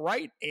time to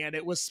write, and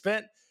it was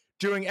spent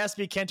doing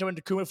SB Kento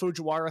and Takuma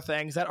Fujiwara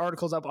things. That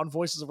article's up on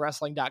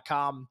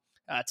voicesofwrestling.com.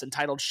 It's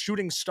entitled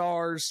Shooting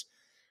Stars.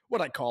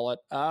 What'd I call it?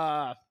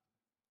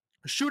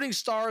 Shooting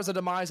Stars, the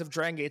demise of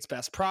Dragongate's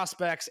best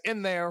prospects.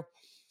 In there,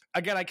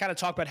 again, I kind of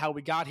talked about how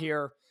we got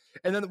here.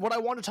 And then what I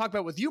wanted to talk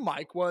about with you,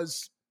 Mike,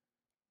 was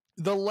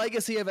the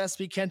legacy of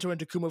SB Kento and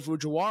Takuma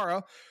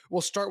Fujiwara.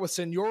 We'll start with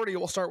seniority.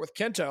 We'll start with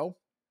Kento.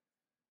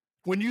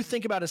 When you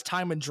think about his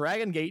time in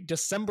Dragongate,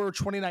 December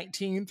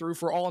 2019 through,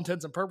 for all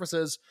intents and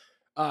purposes,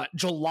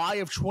 July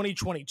of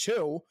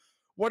 2022,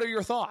 what are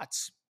your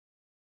thoughts?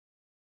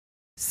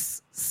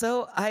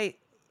 So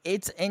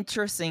it's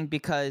interesting,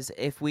 because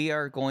if we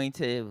are going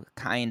to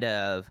kind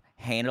of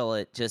handle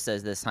it just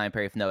as this time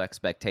period with no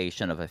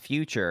expectation of a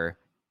future,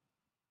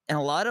 in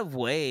a lot of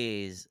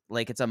ways,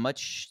 like, it's a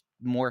much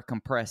more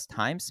compressed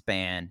time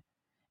span,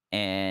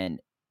 and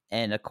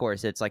of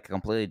course it's like a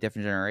completely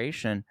different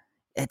generation.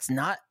 It's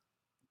not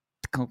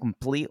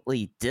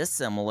completely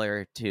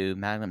dissimilar to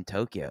Magnum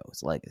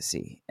Tokyo's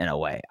legacy in a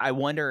way. I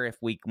wonder if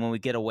when we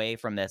get away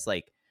from this,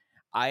 like,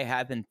 I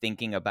have been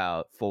thinking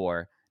about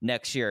for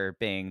next year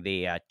being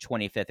the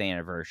 25th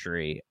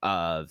anniversary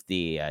of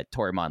the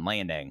Torimon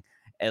landing,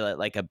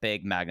 like a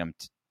big Magnum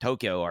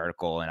Tokyo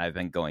article, and I've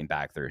been going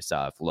back through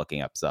stuff,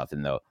 looking up stuff,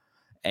 and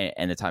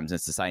the time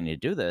since deciding to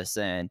do this,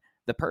 and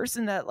the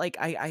person that, like,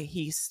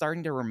 he's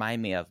starting to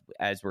remind me of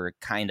as we're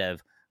kind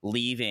of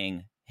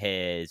leaving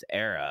his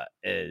era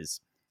is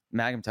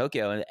Magnum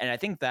Tokyo, and I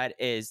think that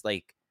is,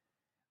 like,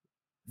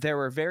 there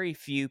were very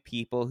few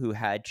people who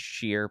had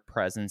sheer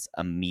presence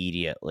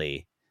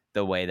immediately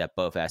the way that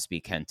both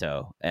SB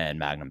Kento and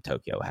Magnum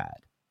Tokyo had,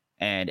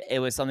 and it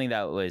was something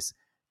that was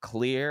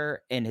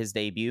clear in his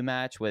debut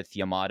match with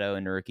Yamato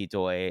and Naruki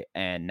Doi,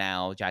 and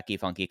now Jackie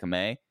Funky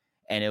Kamei,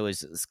 and it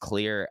was as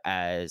clear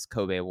as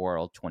Kobe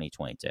World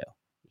 2022.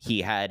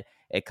 He had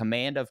a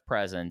command of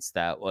presence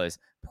that was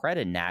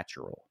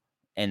preternatural,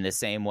 in the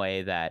same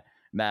way that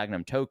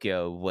Magnum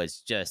Tokyo was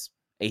just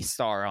a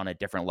star on a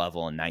different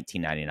level in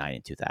 1999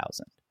 and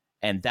 2000.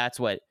 And that's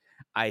what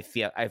I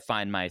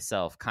find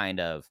myself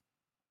kind of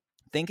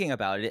thinking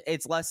about it.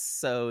 It's less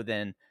so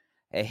than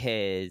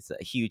his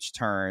huge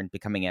turn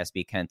becoming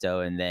SB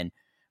Kento and then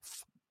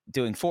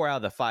doing 4 out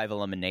of the 5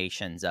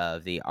 eliminations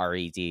of the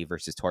RED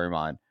versus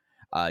Torimon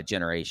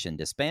generation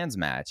disbands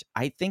match.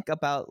 I think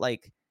about,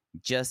 like,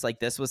 just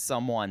like this was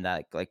someone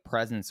that, like,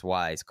 presence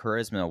wise,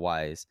 charisma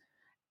wise,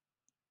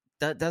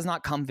 that does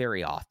not come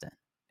very often.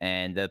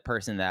 And the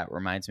person that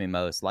reminds me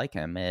most like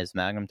him is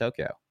Magnum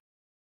Tokyo.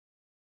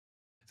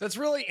 That's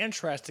really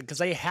interesting because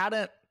I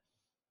hadn't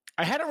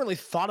really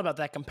thought about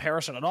that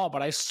comparison at all,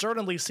 but I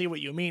certainly see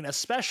what you mean,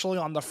 especially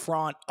on the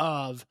front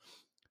of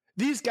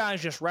these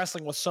guys just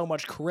wrestling with so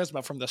much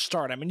charisma from the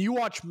start. I mean, you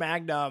watch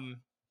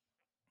Magnum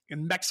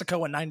in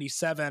Mexico in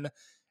 97,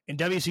 in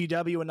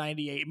WCW in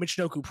 98,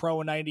 Michinoku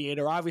Pro in 98,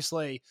 or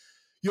obviously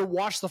you'll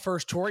watch the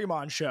first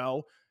Toryumon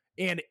show,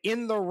 and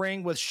in the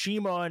ring with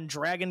Shima and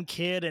Dragon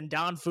Kid and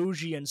Don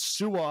Fuji and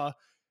Suwa,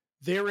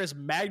 there is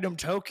Magnum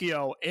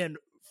Tokyo. And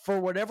for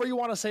whatever you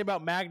want to say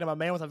about Magnum, a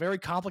man with a very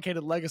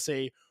complicated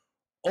legacy,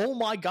 oh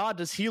my God,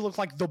 does he look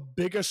like the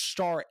biggest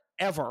star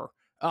ever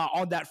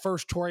on that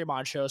first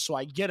Toryumon show. So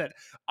I get it.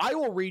 I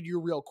will read you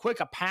real quick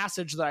a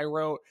passage that I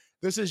wrote.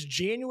 This is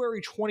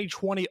January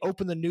 2020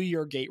 Open the New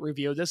Year Gate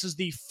review. This is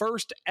the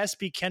first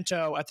SB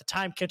Kento, at the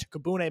time Kento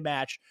Kobune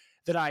match,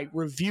 that I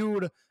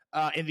reviewed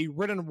in the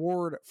written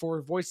word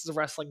for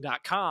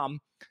voicesofwrestling.com.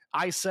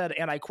 I said,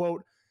 and I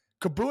quote,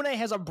 "Kobune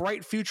has a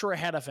bright future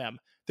ahead of him.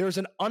 There's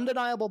an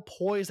undeniable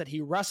poise that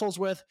he wrestles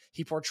with.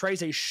 He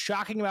portrays a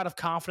shocking amount of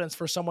confidence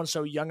for someone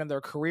so young in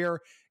their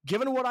career.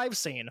 Given what I've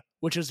seen,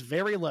 which is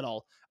very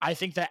little, I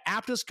think the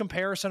aptest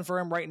comparison for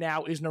him right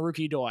now is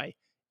Naruki Doi.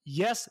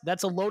 Yes,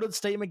 that's a loaded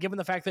statement given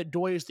the fact that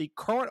Doi is the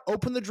current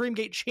Open the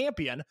Dreamgate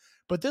champion,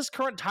 but this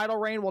current title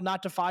reign will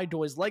not defy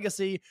Doi's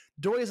legacy.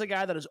 Doi is a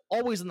guy that is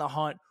always in the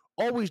hunt,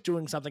 always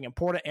doing something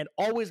important, and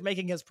always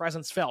making his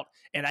presence felt.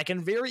 And I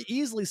can very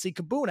easily see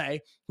Kobune,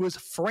 who is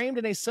framed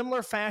in a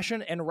similar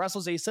fashion and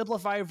wrestles a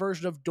simplified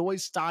version of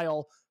Doi's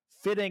style,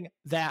 fitting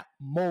that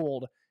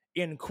mold,"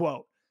 end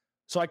quote.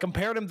 So I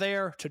compared him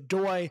there to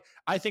Doi.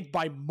 I think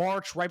by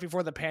March, right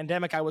before the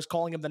pandemic, I was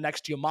calling him the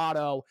next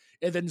Yamato.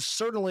 And then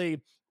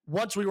certainly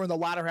once we were in the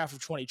latter half of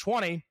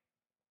 2020,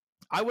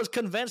 I was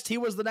convinced he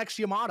was the next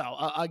Yamato,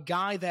 a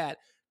guy that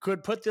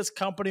could put this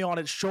company on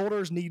its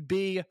shoulders need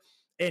be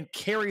and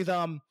carry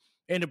them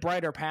into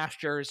brighter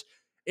pastures.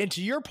 And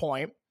to your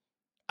point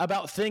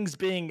about things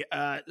being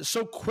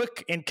so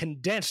quick and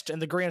condensed in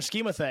the grand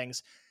scheme of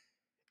things,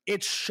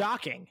 it's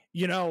shocking.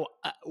 You know,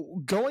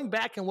 going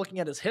back and looking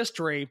at his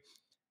history,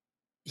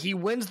 he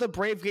wins the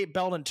Bravegate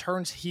belt and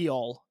turns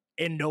heel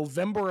in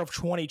November of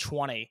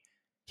 2020.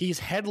 He's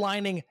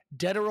headlining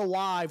Dead or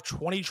Alive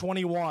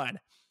 2021.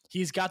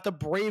 He's got the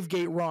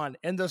Bravegate run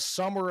in the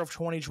summer of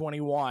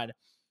 2021.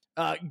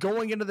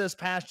 Going into this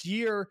past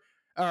year,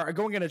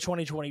 going into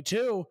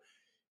 2022,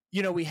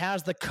 you know, he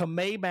has the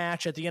Kamei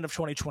match at the end of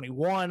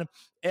 2021,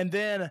 and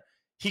then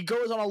he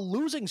goes on a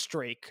losing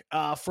streak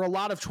for a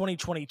lot of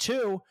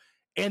 2022,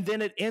 and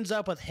then it ends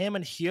up with him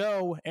and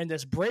Hyo and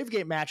this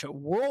Bravegate match at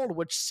World,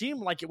 which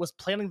seemed like it was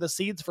planting the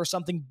seeds for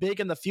something big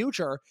in the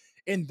future.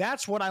 And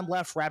that's what I'm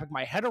left wrapping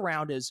my head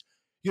around is,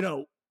 you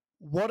know,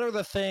 what are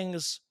the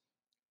things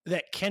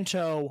that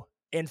Kento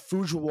and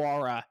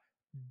Fujiwara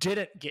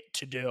didn't get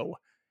to do?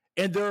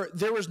 And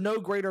there was no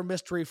greater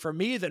mystery for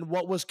me than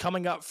what was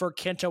coming up for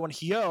Kento and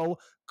Hyo.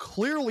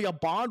 Clearly a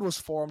bond was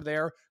formed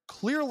there.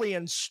 Clearly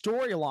in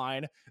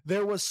storyline,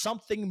 there was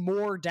something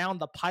more down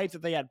the pipe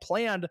that they had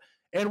planned,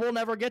 and we'll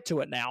never get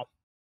to it now.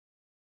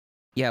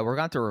 Yeah, we're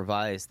going to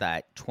revise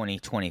that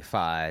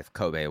 2025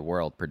 Kobe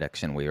World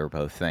prediction we were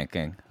both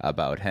thinking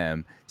about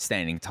him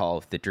standing tall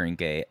with the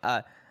Dreamgate.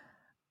 Takuma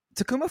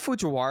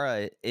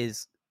Fujiwara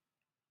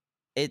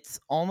it's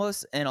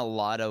almost in a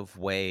lot of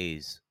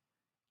ways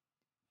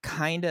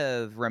kind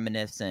of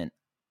reminiscent,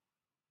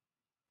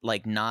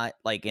 like not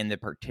like in the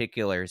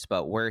particulars,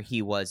 but where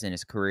he was in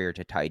his career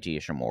to Taiji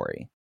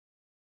Ishimori.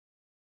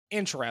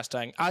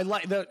 Interesting. I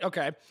like that.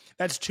 Okay.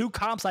 That's two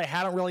comps I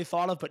hadn't really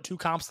thought of, but two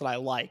comps that I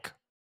like.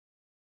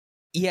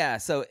 Yeah.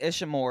 So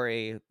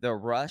Ishimori, the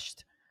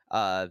rushed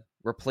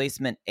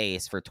replacement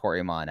ace for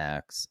Toryumon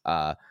X,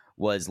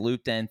 was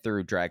looped in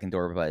through Dragon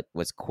Door, but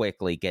was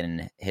quickly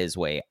getting his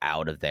way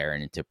out of there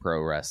and into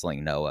Pro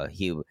Wrestling Noah.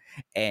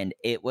 And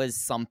it was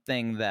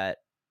something that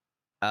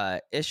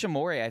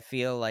Ishimori, I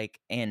feel like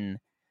in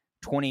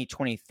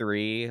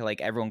 2023,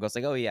 like everyone goes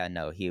like, oh yeah,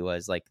 no, he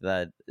was like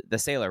the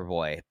Sailor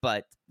Boy,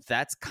 but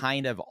that's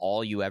kind of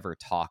all you ever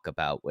talk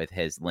about with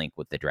his link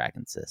with the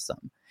Dragon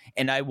System.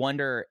 And I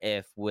wonder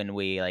if when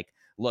we like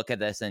look at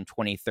this in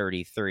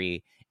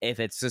 2033, if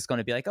it's just going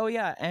to be like, oh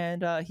yeah,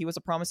 and he was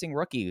a promising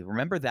rookie.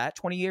 Remember that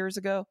 20 years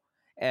ago?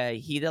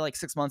 He did like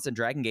 6 months in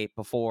Dragongate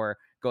before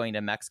going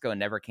to Mexico and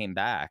never came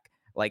back.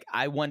 Like,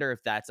 I wonder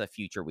if that's a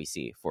future we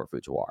see for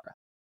Fujiwara.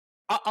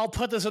 I'll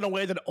put this in a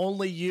way that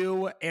only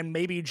you and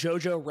maybe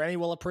Jojo Rennie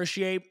will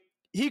appreciate.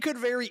 He could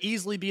very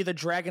easily be the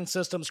Dragon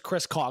System's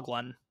Chris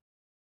Coughlin.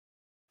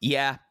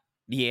 Yeah.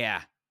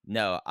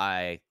 No,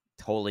 I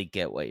totally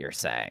get what you're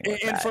saying.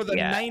 And for the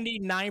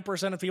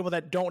 99% of people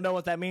that don't know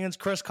what that means,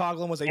 Chris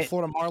Coughlin was a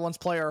Florida Marlins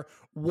player,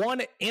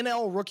 won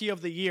NL Rookie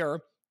of the Year,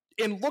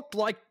 and looked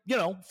like, you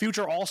know,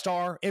 future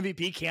All-Star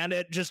MVP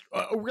candidate, just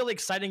a really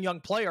exciting young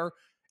player,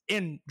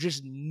 and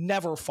just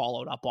never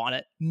followed up on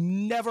it.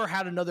 Never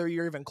had another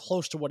year even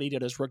close to what he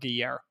did his rookie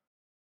year.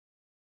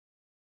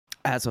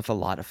 As with a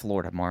lot of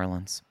Florida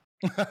Marlins.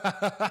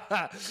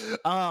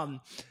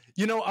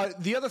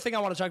 The other thing I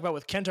want to talk about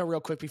with Kento real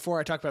quick before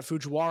I talk about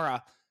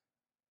Fujiwara,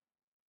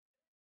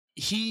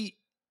 he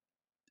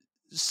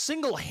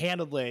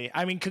single-handedly,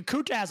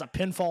 Kakuta has a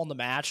pinfall in the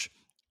match.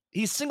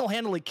 He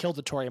single-handedly killed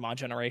the Toriyama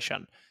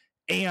generation.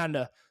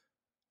 And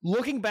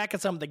looking back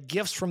at some of the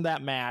gifts from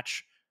that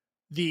match,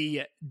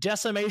 the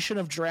decimation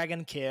of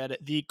Dragon Kid,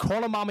 the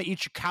Konomama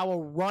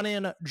Ichikawa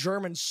run-in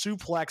German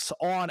suplex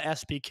on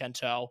SB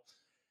Kento,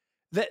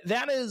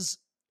 that is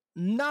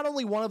not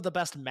only one of the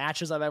best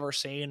matches I've ever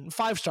seen,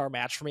 5-star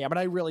match for me.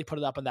 I really put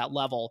it up on that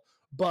level,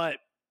 but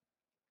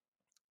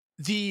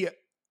the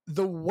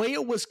way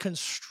it was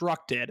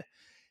constructed,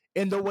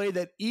 in the way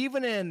that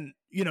even in,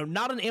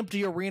 not an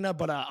empty arena,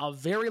 but a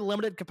very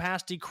limited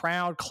capacity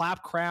crowd,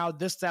 clap crowd,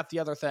 this, that, the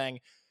other thing.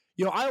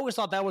 I always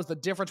thought that was the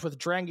difference with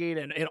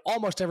Dragongate and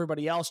almost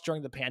everybody else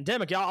during the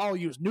pandemic. I'll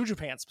use New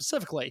Japan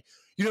specifically.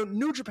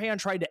 New Japan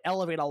tried to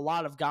elevate a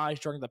lot of guys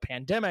during the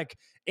pandemic,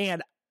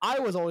 and I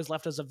was always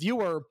left as a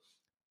viewer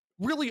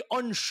really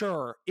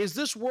unsure. Is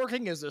this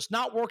working? Is this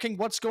not working?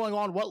 What's going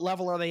on? What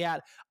level are they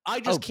at?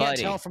 I just can't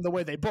tell from the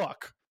way they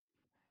book.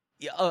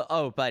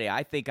 Yeah, buddy,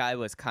 I think I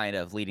was kind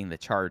of leading the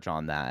charge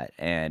on that,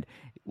 and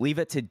leave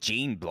it to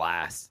Gene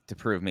Blast to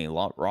prove me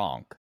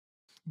wrong.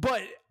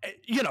 But,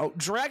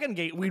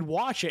 Dragongate, we'd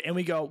watch it and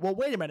we go, well,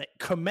 wait a minute.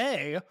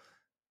 Kamei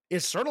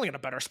is certainly in a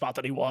better spot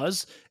than he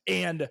was.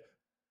 And,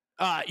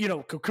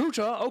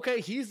 Kakuta, okay,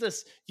 he's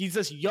this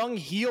young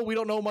heel. We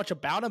don't know much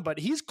about him, but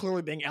he's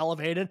clearly being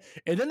elevated.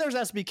 And then there's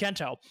SB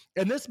Kento.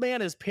 And this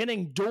man is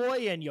pinning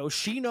Doi and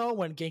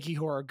Yoshino and Genki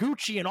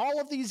Horiguchi and all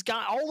of these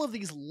guys, all of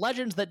these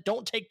legends that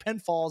don't take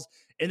pinfalls,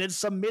 and then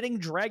submitting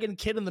Dragon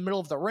Kid in the middle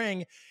of the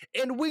ring.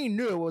 And we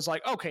knew it was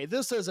like, okay,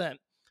 this isn't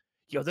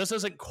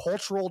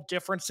cultural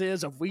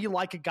differences of we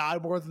like a guy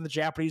more than the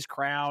Japanese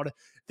crowd.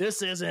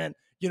 This isn't,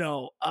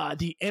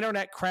 the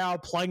internet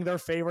crowd playing their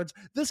favorites.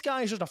 This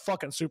guy is just a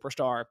fucking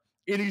superstar,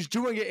 and he's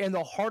doing it in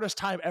the hardest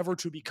time ever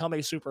to become a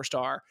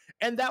superstar.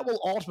 And that will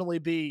ultimately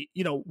be,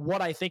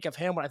 what I think of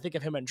him when I think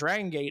of him in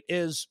Dragongate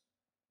is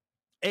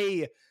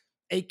a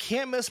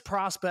can't miss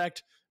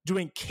prospect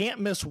doing can't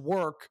miss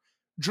work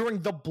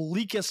during the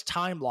bleakest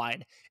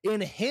timeline,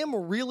 in him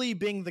really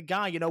being the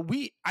guy.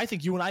 I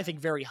think you and I think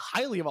very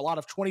highly of a lot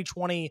of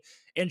 2020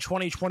 and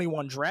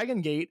 2021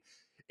 Dragongate,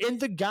 and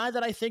the guy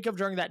that I think of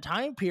during that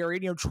time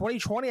period,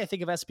 2020, I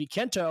think of SB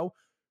Kento.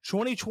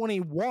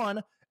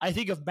 2021, I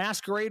think of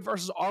Masquerade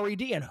versus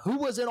RED, and who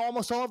was in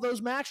almost all of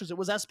those matches? It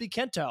was SB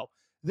Kento.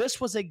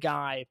 This was a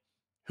guy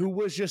who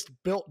was just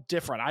built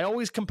different. I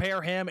always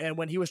compare him, and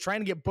when he was trying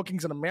to get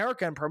bookings in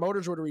America and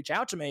promoters would reach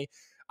out to me,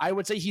 I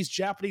would say he's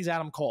Japanese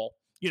Adam Cole.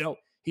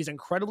 He's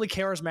incredibly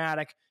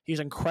charismatic.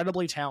 He's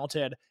incredibly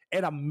talented.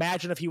 And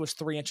imagine if he was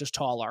 3 inches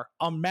taller.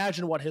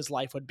 Imagine what his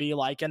life would be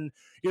like. And,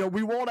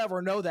 we won't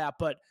ever know that,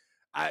 but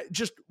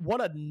just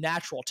what a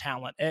natural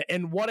talent,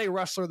 and what a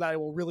wrestler that I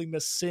will really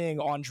miss seeing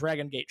on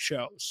Dragongate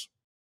shows.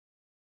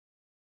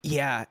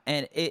 Yeah,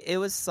 and it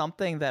was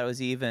something that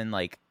was even,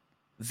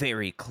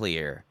 very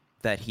clear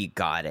that he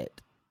got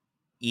it.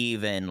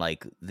 Even,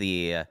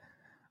 the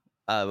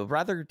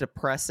rather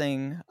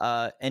depressing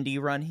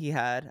indie run he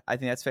had. I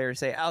think that's fair to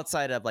say,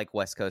 outside of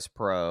West Coast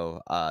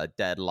Pro,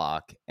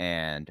 Deadlock,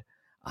 and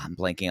I'm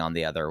blanking on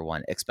the other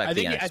one. Expect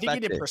the Unexpected. I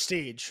think he did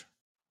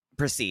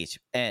Prestige,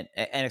 and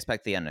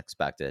Expect the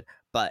Unexpected.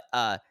 But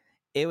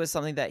it was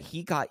something that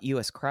he got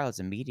U.S. crowds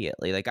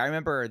immediately. I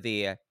remember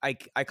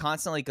I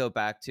constantly go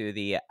back to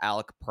the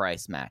Alec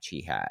Price match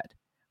he had,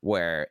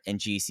 where in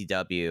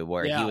GCW,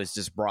 where he was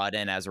just brought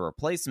in as a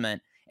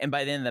replacement. And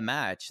by the end of the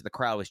match, the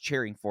crowd was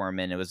cheering for him,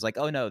 and it was like,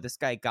 oh no, this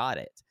guy got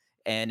it.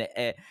 And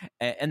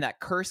that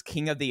cursed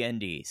King of the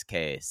Indies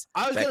case.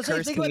 I was going to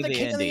say, think about the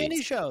King of the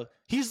Indies show.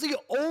 He's the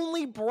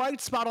only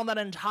bright spot on that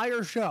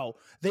entire show.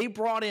 They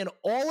brought in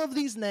all of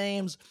these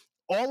names,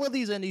 all of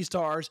these indie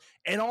stars,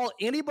 and all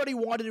anybody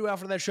wanted to do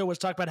after that show was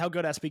talk about how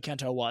good SB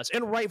Kento was,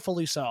 and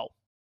rightfully so.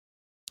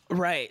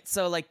 Right.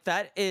 So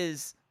that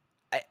is,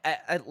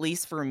 at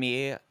least for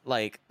me,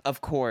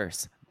 of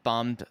course,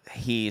 bummed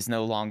he's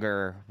no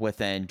longer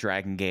within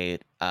Dragongate,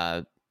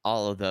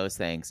 all of those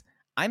things.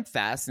 I'm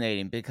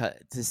fascinated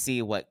to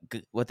see what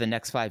the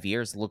next 5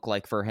 years look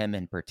like for him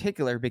in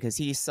particular, because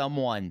he's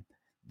someone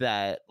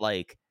that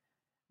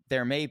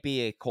there may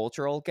be a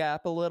cultural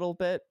gap a little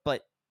bit,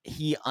 but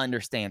he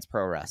understands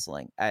pro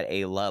wrestling at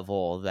a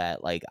level that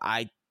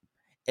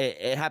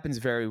it happens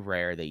very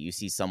rare that you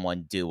see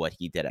someone do what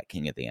he did at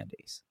King of the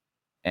Indies,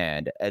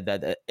 and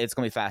that it's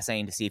going to be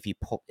fascinating to see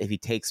if he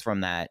takes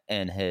from that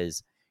in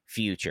his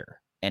future.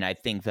 And I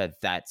think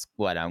that's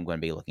what I'm going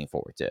to be looking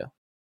forward to.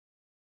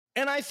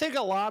 And I think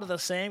a lot of the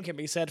same can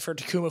be said for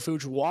Takuma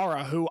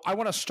Fujiwara, who I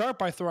want to start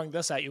by throwing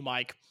this at you,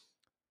 Mike.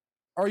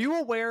 Are you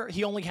aware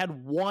he only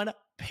had one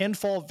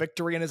pinfall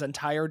victory in his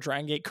entire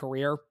Dragongate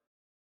career?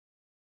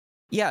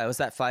 Yeah, it was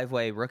that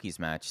 5-way rookies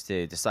match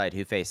to decide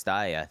who faced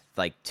Aya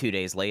 2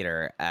 days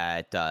later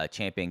at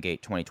Champion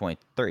Gate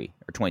 2023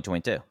 or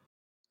 2022.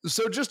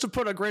 So just to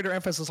put a greater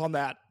emphasis on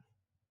that,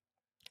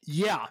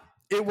 yeah,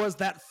 it was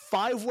that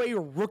 5-way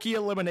rookie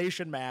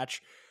elimination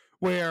match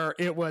where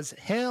it was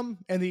him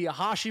and the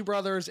Hashi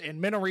brothers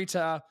and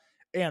Minorita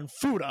and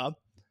Fuda.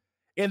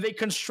 And they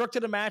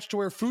constructed a match to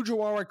where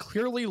Fujiwara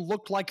clearly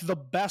looked like the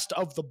best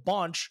of the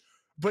bunch,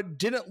 but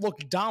didn't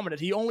look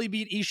dominant. He only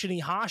beat Ishin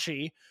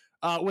Hashi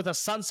with a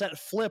sunset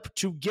flip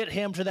to get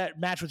him to that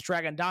match with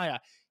Dragon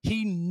Dia.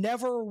 He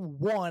never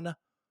won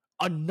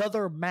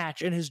another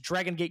match in his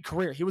Dragon Gate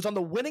career. He was on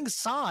the winning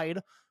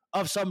side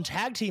of some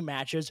tag team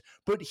matches,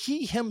 but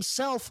he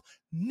himself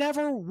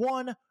never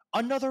won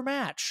another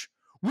match,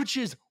 which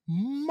is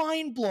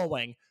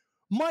mind-blowing.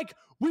 Mike,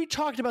 we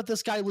talked about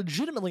this guy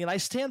legitimately, and I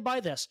stand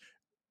by this.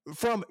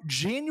 From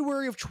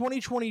January of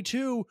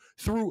 2022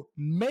 through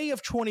May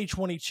of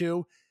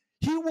 2022,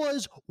 he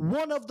was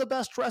one of the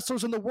best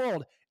wrestlers in the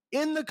world,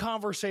 in the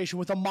conversation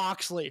with a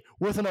Moxley,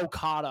 with an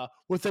Okada,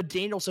 with a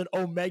Danielson,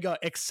 Omega,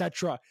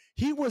 etc.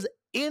 He was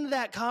in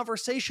that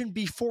conversation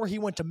before he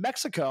went to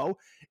Mexico,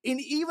 and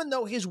even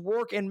though his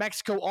work in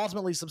Mexico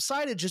ultimately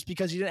subsided just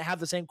because he didn't have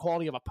the same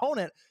quality of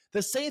opponent,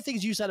 the same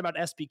things you said about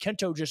SB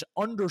Kento, just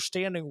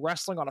understanding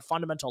wrestling on a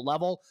fundamental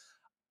level,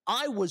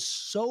 I was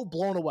so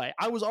blown away.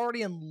 I was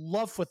already in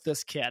love with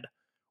this kid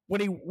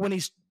when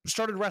he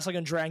started wrestling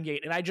in Dragon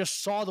Gate, and I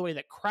just saw the way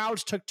that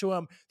crowds took to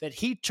him, that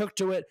he took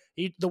to it,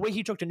 the way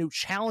he took to new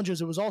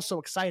challenges. It was all so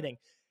exciting.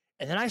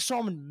 And then I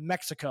saw him in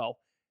Mexico,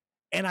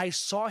 and I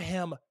saw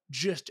him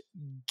just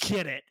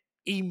get it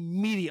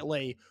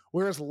immediately,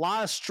 whereas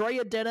La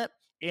Estrella didn't,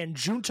 and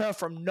Junta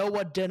from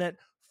Noah didn't.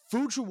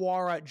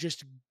 Fujiwara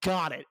just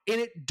got it.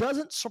 And it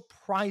doesn't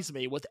surprise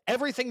me with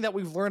everything that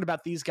we've learned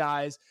about these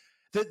guys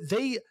that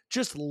they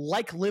just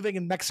like living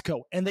in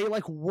Mexico, and they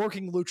like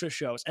working lucha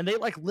shows, and they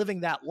like living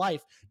that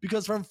life,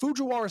 because from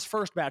Fujiwara's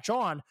first match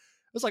on,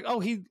 it was like, oh,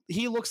 he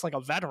looks like a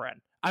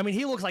veteran. I mean,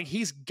 he looks like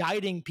he's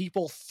guiding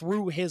people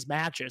through his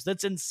matches.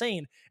 That's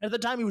insane. And at the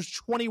time, he was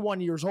 21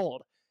 years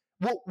old.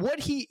 What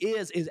he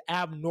is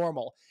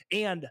abnormal.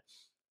 And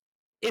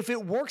if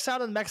it works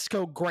out in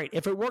Mexico, great.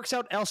 If it works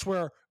out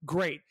elsewhere,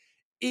 great.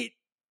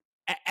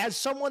 As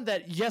someone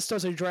that, yes,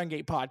 does a Dragon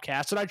Gate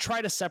podcast, and I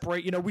try to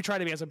separate, we try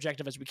to be as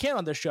objective as we can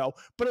on this show,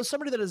 but as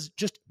somebody that is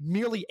just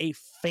merely a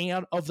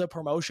fan of the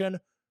promotion,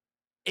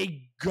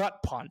 a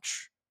gut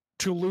punch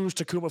to lose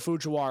Takuma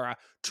Fujiwara.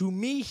 To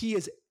me, he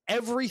is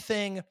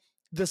everything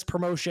this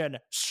promotion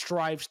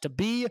strives to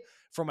be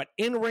from an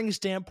in-ring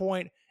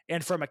standpoint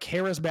and from a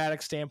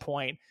charismatic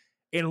standpoint.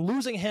 In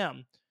losing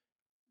him,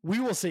 we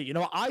will see.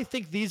 I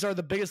think these are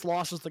the biggest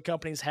losses the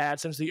company's had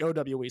since the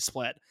OWE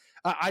split.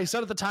 I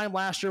said at the time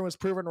last year was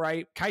proven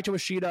right. Kaito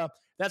Ishida,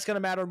 that's going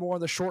to matter more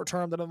in the short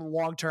term than in the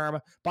long term.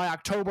 By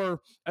October,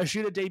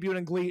 Ishida debuted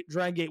in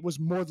Dragon Gate was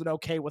more than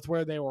okay with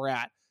where they were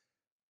at.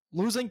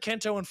 Losing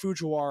Kento and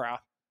Fujiwara,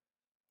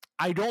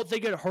 I don't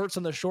think it hurts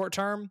in the short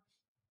term.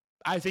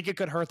 I think it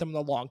could hurt them in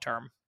the long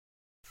term.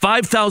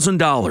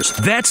 $5,000.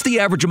 That's the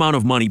average amount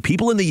of money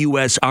people in the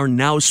U.S. are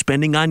now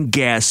spending on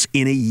gas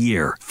in a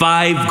year.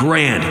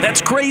 $5,000.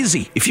 That's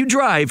crazy. If you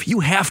drive,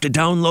 you have to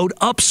download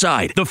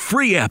Upside, the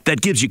free app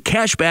that gives you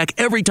cash back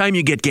every time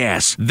you get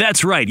gas.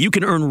 That's right. You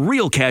can earn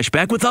real cash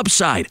back with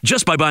Upside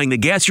just by buying the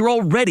gas you're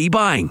already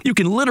buying. You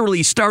can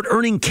literally start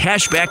earning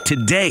cash back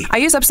today. I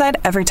use Upside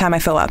every time I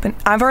fill up, and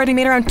I've already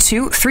made around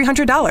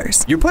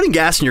 $200-$300. You're putting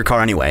gas in your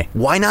car anyway.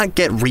 Why not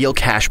get real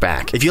cash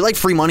back? If you like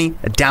free money,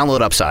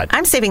 download Upside.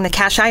 I'm saving the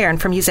cash I earn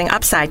from using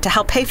Upside to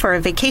help pay for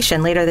a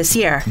vacation later this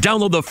year.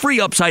 Download the free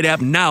Upside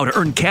app now to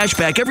earn cash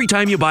back every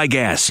time you buy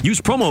gas.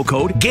 Use promo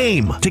code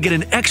GAME to get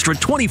an extra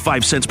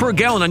 25 cents per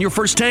gallon on your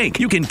first tank.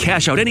 You can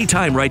cash out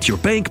anytime right to your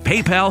bank,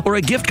 PayPal, or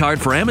a gift card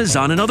for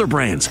Amazon and other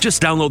brands.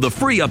 Just download the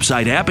free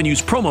Upside app and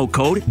use promo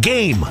code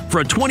GAME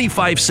for a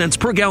 25 cents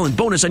per gallon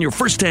bonus on your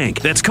first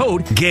tank. That's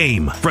code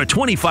GAME for a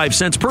 25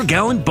 cents per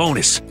gallon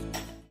bonus.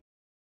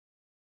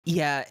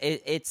 Yeah,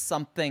 it's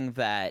something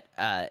that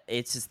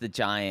it's just the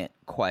giant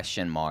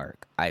question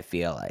mark, I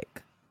feel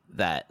like.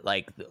 That,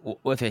 like,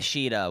 with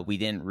Ishida, we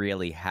didn't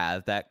really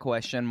have that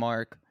question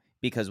mark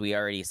because we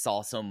already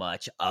saw so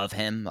much of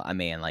him. I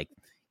mean, like,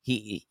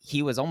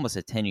 he was almost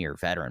a 10-year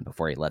veteran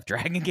before he left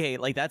Dragon Gate.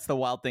 Like, that's the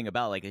wild thing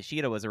about, like,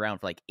 Ishida was around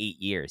for, like, 8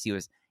 years. He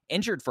was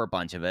injured for a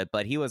bunch of it,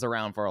 but he was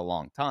around for a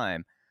long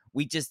time.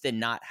 We just did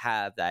not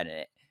have that in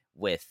it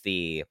with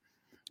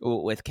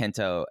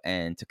Kento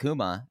and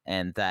Takuma,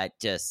 and that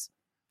just,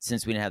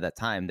 since we didn't have that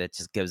time, that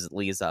just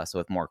leaves us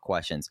with more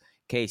questions.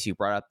 Case, you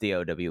brought up the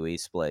OWE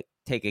split.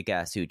 Take a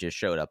guess who just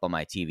showed up on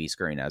my TV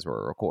screen as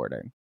we're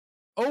recording.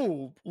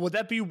 Oh, would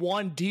that be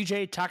one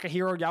DJ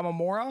Takahiro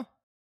Yamamura?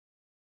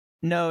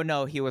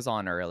 No, he was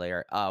on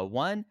earlier.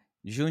 One,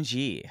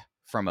 Junji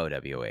from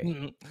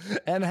OWE.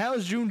 And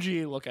how's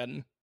Junji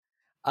looking?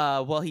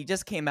 Well, he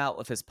just came out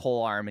with his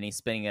pole arm and he's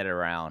spinning it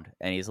around,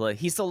 and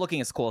he's still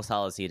looking as cool as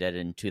hell as he did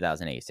in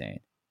 2018.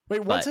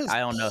 Wait, what's his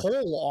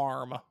pole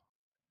arm?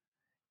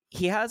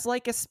 He has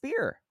like a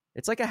spear.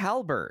 It's like a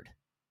halberd.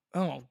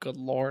 Oh, good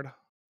lord.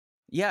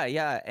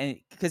 Yeah, and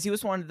because he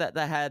was one that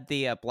had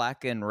the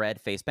black and red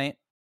face paint.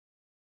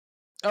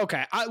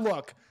 Okay,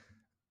 look.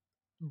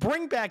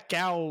 Bring back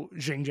Gao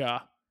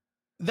Jinja.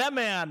 That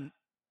man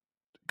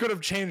could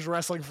have changed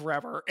wrestling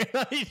forever.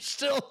 And I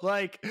still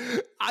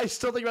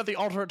think about the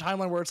alternate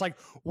timeline where it's like,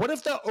 what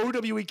if the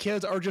OWE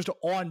kids are just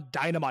on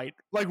Dynamite?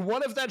 Like,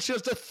 what if that's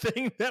just a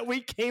thing that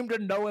we came to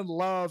know and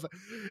love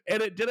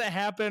and it didn't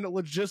happen?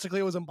 Logistically,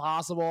 it was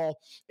impossible.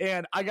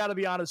 And I got to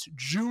be honest,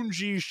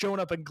 Junji showing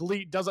up in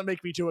Glee doesn't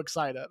make me too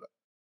excited.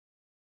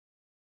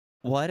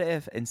 What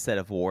if instead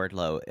of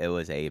Wardlow, it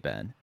was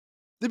Aben?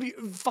 That'd be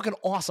fucking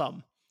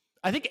awesome.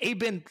 I think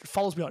Aben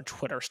follows me on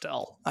Twitter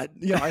still. I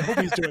hope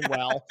he's doing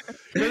well.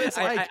 It's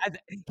like,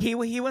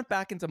 he went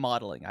back into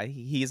modeling.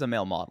 He's a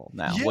male model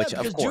now. Yeah, which of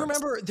course. Do you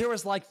remember there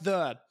was like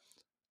God,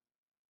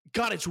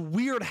 it's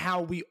weird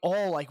how we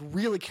all like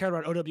really cared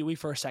about OWE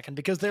for a second,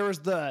 because there was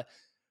the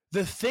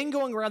thing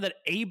going around that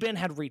Aben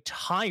had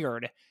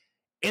retired,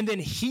 and then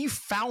he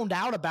found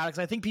out about it because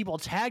I think people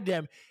tagged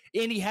him,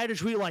 and he had to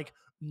tweet like,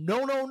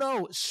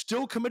 no,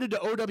 still committed to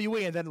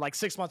OWE, and then like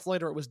 6 months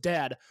later it was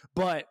dead.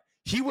 But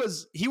he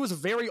was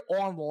very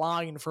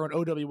online for an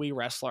OWE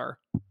wrestler.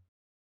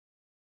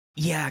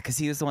 Yeah, because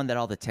he was the one that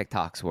all the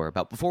TikToks were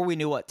about before we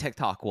knew what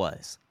TikTok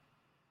was.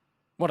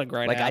 What a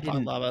great app. I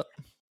love it.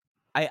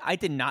 I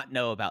did not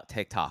know about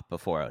TikTok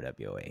before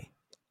OWE.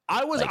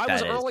 I was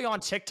early on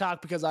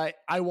TikTok because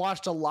I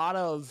watched a lot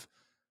of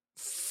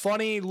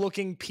funny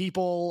looking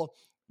people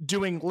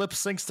doing lip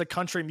syncs to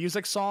country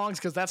music songs,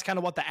 because that's kind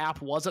of what the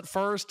app was at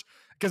first,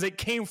 because it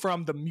came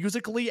from the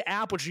Musical.ly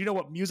app, which you know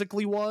what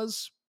Musical.ly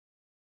was?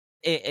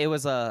 It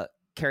was a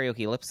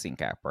karaoke lip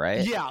sync app,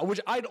 right? Yeah, which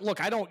I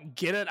don't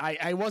get it.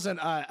 I wasn't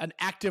an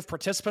active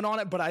participant on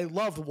it, but I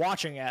loved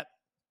watching it.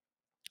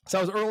 So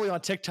I was early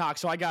on TikTok,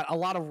 so I got a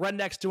lot of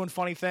rednecks doing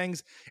funny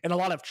things and a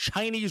lot of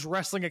Chinese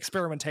wrestling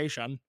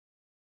experimentation.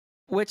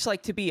 Which,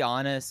 like, to be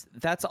honest,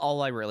 that's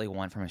all I really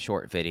want from a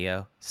short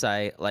video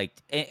site. Like,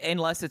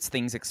 unless it's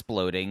things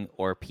exploding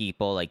or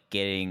people, like,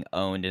 getting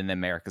owned in the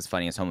America's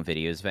Funniest Home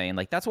Videos vein.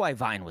 Like, that's why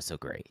Vine was so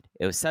great.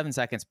 It was 7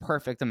 seconds,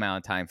 perfect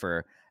amount of time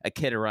for a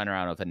kid to run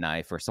around with a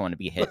knife or someone to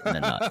be hit in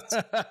the nuts.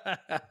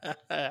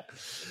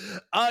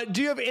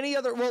 Do you have any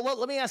other... Well,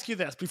 let me ask you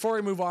this before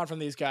we move on from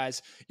these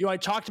guys. I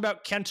talked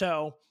about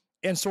Kento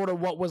and sort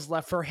of what was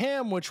left for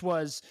him, which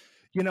was...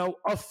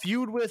 a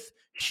feud with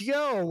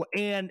Hyo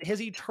and his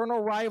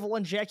eternal rival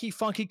and Jackie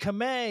Funky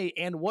Kamei,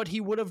 and what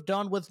he would have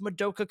done with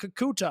Madoka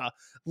Kakuta,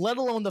 let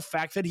alone the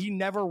fact that he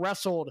never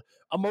wrestled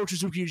a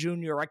Mochizuki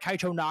Jr., a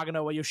Kaito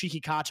Nagano, a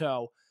Yoshiki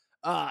Kato.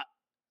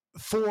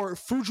 For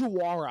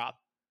Fujiwara,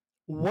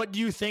 what do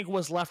you think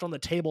was left on the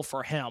table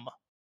for him?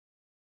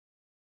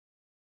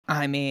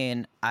 I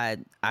mean, I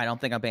don't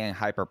think I'm being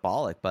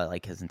hyperbolic, but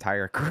like his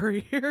entire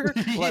career.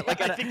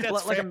 I think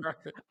that's fair.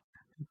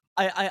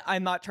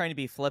 I'm not trying to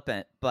be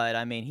flippant, but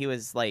I mean, he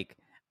was like,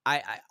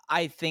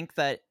 I think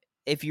that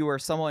if you were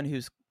someone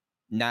who's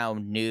now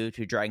new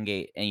to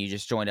Dragongate and you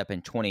just joined up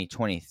in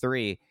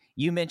 2023,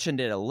 you mentioned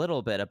it a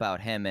little bit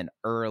about him in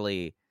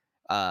early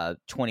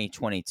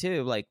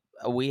 2022. Like,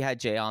 we had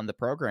Jay on the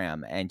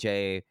program, and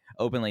Jay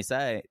openly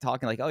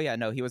talking like, oh yeah,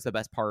 no, he was the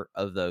best part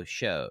of those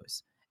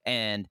shows.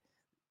 And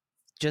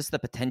just the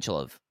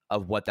potential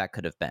of what that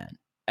could have been,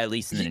 at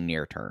least in the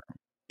near term.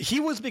 He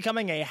was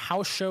becoming a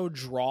house show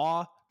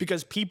draw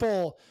because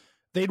people,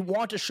 they'd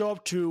want to show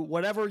up to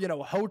whatever,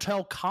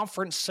 hotel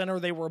conference center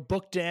they were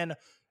booked in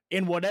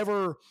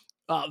whatever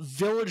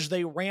village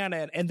they ran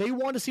in, and they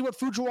wanted to see what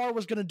Fujiwara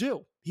was going to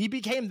do. He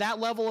became that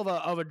level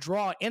of a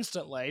draw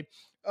instantly.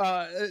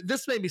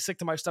 This made me sick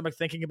to my stomach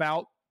thinking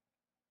about,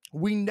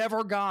 we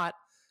never got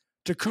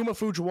Takuma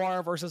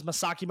Fujiwara versus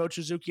Masaki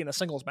Mochizuki in a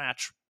singles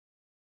match.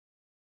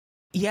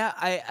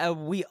 Yeah,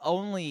 we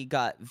only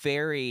got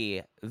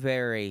very,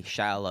 very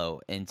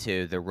shallow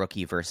into the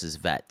rookie versus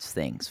vets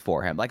things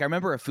for him. Like, I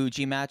remember a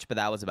Fuji match, but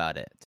that was about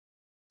it.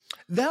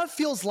 That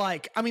feels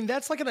like,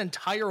 that's like an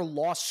entire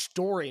lost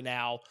story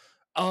now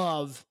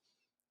of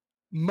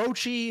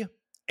Mochi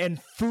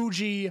and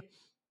Fuji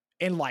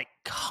and like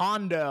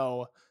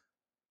Kondo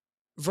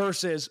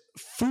versus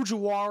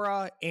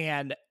Fujiwara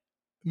and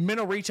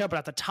Minorita, but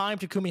at the time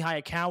Takumi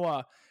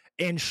Hayakawa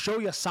and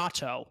Shoya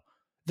Sato.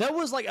 That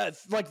was like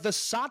the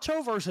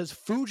Sato versus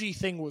Fuji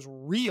thing was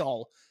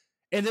real.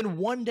 And then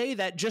one day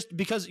that just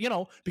because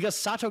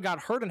Sato got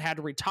hurt and had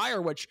to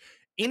retire, which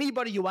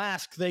anybody you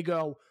ask, they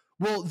go,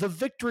 well, the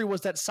victory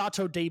was that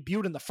Sato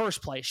debuted in the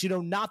first place.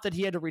 Not that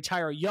he had to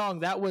retire young.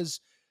 That was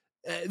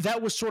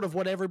sort of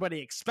what everybody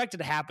expected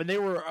to happen. They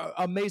were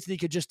amazed that he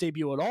could just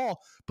debut at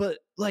all. But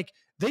like,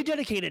 they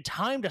dedicated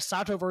time to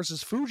Sato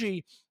versus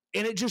Fuji,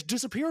 and it just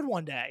disappeared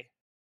one day.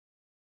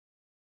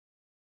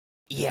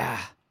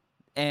 Yeah.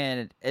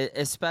 And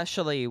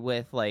especially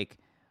with like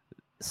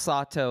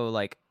Sato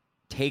like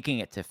taking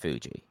it to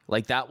Fuji,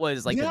 like that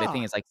was like the big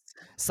thing is like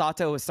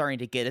Sato was starting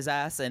to get his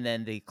ass, and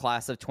then the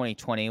class of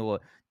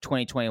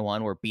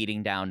 2021 were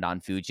beating down on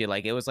Fuji.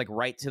 Like, it was like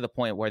right to the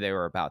point where they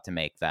were about to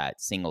make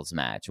that singles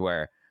match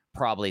where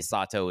probably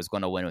Sato was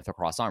going to win with a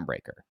cross arm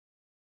breaker.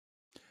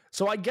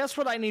 So I guess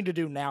what I need to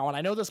do now, and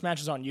I know this match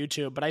is on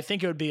YouTube, but I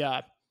think it would be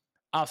a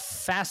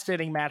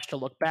fascinating match to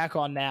look back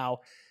on now,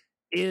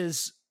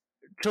 is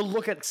to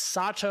look at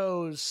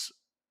Sato's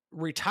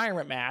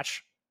retirement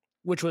match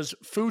which was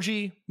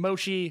Fuji,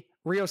 Mochi,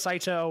 Ryo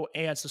Saito,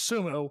 and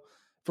Susumu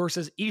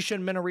versus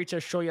Ishin, Minorita,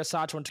 Shoya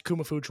Sato, and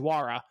Takuma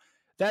Fujiwara.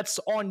 That's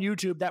on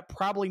YouTube. That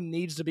probably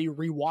needs to be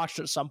rewatched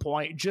at some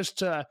point just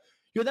to,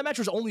 that match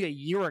was only a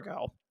year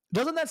ago.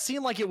 Doesn't that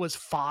seem like it was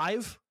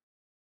 5?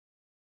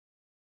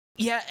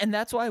 Yeah, and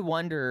that's why I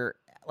wonder,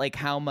 like,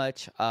 how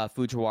much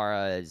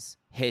Fujiwara's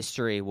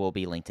history will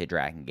be linked to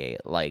Dragongate,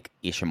 like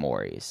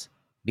Ishimori's.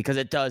 Because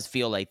it does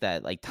feel like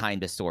that, like, time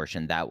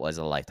distortion, that was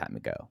a lifetime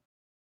ago.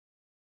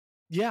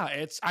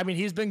 Yeah,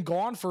 he's been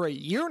gone for a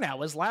year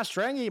now. His last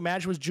Dragongate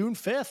match was June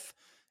 5th.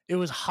 It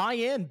was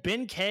high-end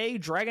Ben K,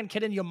 Dragon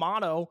Kid, and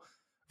Yamato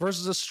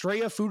versus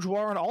Estrella,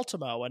 Fujiwara, and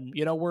Ultimo. And,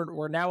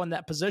 we're now in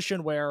that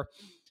position where,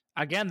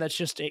 again, that's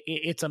just,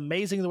 it's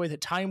amazing the way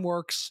that time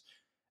works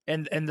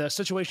and the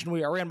situation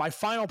we are in. My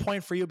final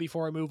point for you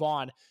before I move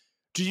on,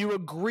 do you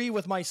agree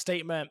with my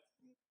statement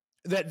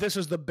that this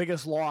is the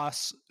biggest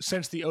loss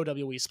since the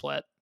OWE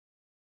split?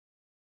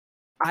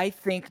 I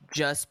think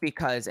just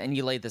because, and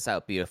you laid this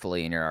out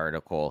beautifully in your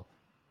article,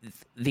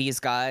 these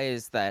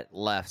guys that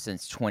left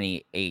since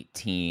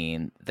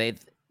 2018,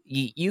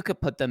 you could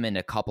put them in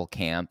a couple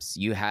camps.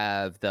 You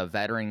have the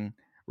veteran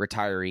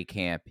retiree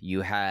camp,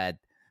 you had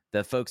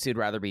the folks who'd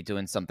rather be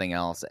doing something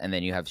else, and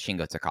then you have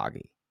Shingo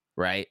Takagi,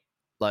 right?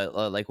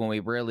 Like when we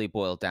really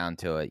boil down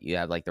to it, you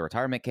have like the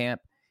retirement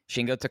camp,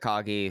 Shingo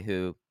Takagi,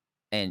 who,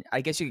 and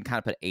I guess you can kind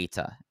of put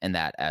Eita in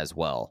that as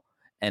well.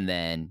 And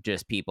then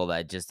just people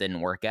that just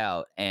didn't work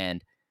out.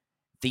 And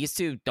these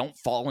two don't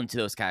fall into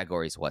those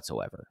categories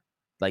whatsoever.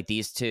 Like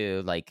these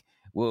two, like,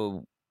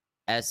 well,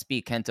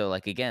 SB Kento,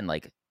 like, again,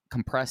 like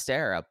compressed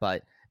era,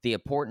 but the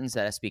importance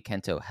that SB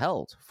Kento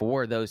held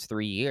for those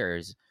 3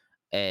 years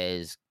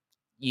is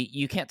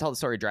you can't tell the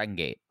story of Dragon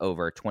Gate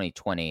over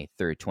 2020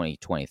 through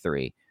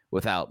 2023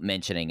 without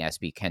mentioning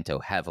SB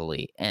Kento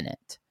heavily in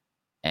it.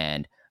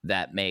 And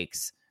that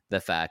makes the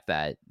fact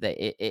that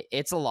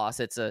it's a loss.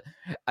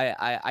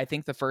 I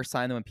think the first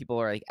time when people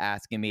are like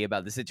asking me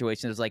about the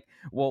situation is like,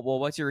 well,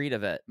 what's your read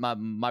of it?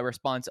 My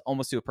response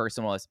almost to a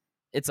person was,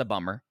 it's a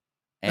bummer.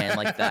 And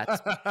like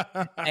that's,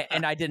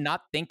 and I did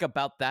not think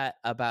about that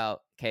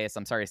about KS.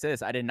 I'm sorry to say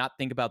this. I did not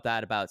think about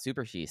that about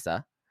Super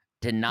Shisa.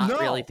 Did not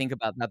really think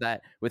about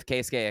that with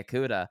Keisuke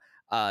Ikuda.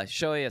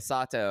 Shoya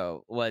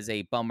Sato was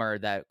a bummer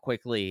that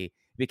quickly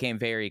became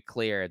very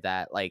clear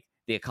that like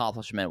the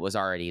accomplishment was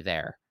already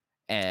there.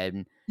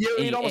 And yeah,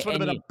 it almost would have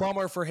been a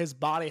bummer for his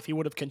body if he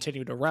would have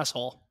continued to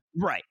wrestle.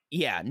 Right.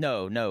 Yeah,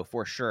 no,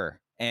 for sure.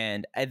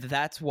 And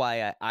that's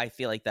why I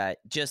feel like that,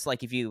 just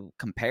like if you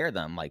compare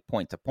them like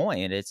point to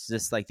point, it's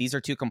just like these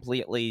are two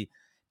completely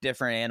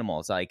different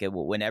animals. Like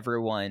when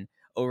everyone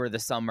over the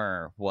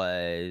summer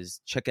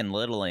was chicken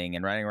littling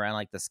and running around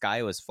like the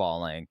sky was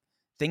falling,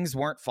 things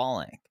weren't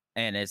falling.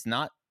 And it's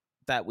not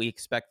that we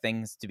expect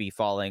things to be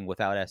falling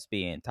without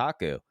SB and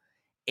Taku.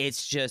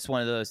 It's just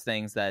one of those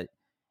things that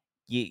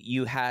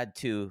you had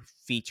to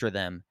feature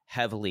them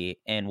heavily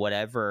in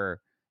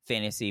whatever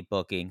fantasy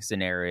booking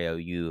scenario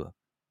you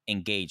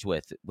engage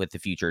with the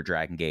future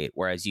Dragon Gate,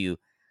 whereas you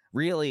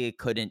really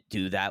couldn't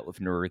do that with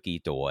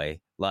Naruki Doi.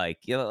 Like,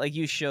 like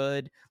you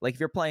should, like if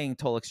you're playing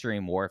Total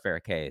Extreme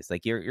Warfare case,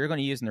 like you're going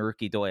to use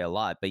Naruki Doi a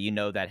lot, but you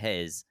know that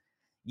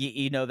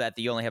you know that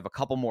you only have a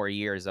couple more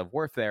years of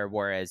warfare,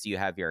 whereas you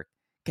have your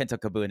Kento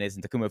Kobunes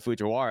and Takuma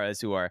Fujiwaras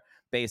who are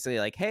basically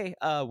like, hey,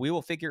 we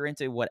will figure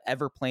into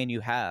whatever plan you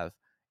have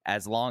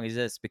as long as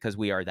this, because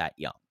we are that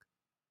young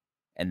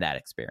and that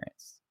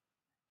experienced.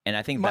 And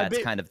I think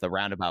that's kind of the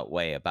roundabout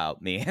way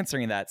about me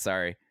answering that.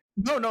 Sorry.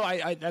 No,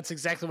 I that's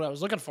exactly what I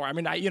was looking for. I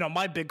mean,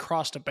 my big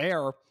cross to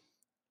bear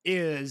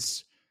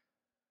is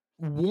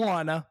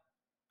one,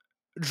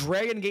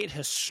 Dragon Gate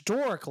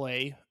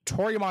historically,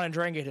 Toryumon and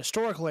Dragon Gate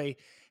historically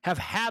have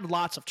had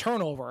lots of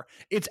turnover.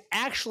 It's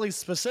actually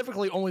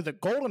specifically only the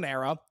golden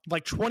era,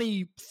 like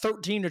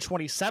 2013 to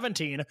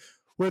 2017,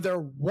 where there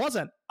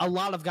wasn't a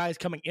lot of guys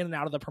coming in and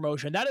out of the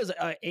promotion. That is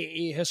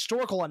a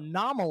historical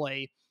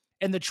anomaly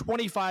in the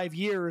 25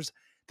 years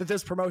that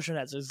this promotion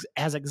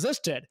has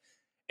existed.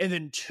 And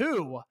then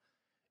two,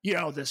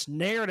 this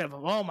narrative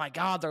of, oh my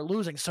God, they're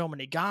losing so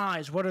many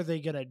guys. What are they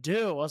going to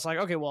do? It's like,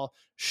 okay, well,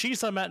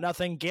 Shisa meant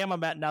nothing. Gamma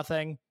meant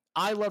nothing.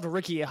 I loved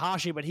Riki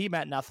Ihashi, but he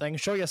meant nothing.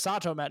 Shoya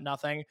Sato meant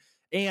nothing.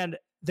 And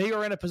they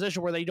are in a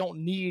position where they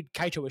don't need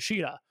Kaito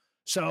Ishida.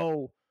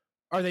 So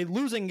are they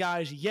losing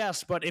guys?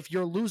 Yes, but if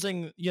you're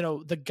losing,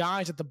 the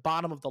guys at the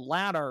bottom of the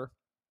ladder,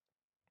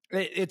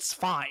 it's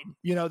fine.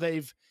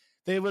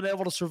 They've been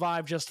able to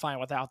survive just fine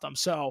without them.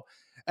 So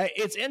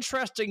it's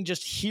interesting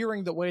just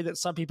hearing the way that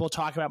some people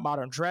talk about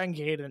modern Dragon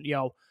Gate and,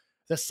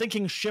 the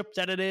sinking ship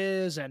that it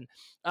is and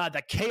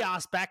the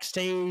chaos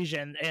backstage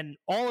and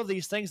all of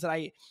these things that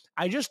I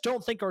just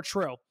don't think are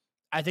true.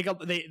 I think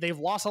they've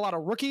lost a lot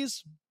of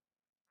rookies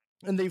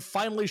and they've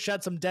finally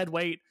shed some dead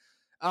weight.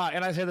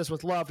 And I say this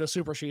with love to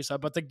Super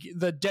Shisa, but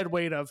the dead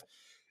weight of,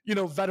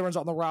 veterans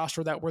on the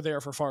roster that were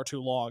there for far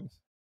too long.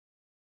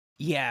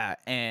 Yeah,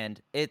 and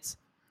it's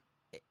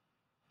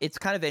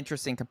kind of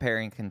interesting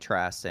comparing and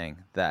contrasting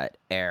that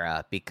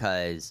era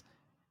because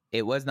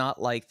it was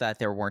not like that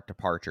there weren't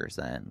departures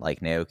then.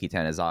 Like Naoki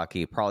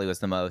Tanizaki probably was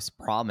the most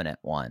prominent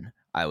one,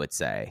 I would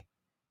say.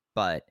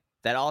 But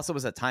that also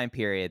was a time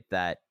period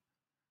that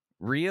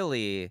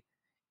really,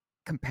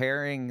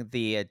 comparing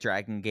the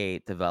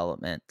Dragongate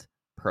development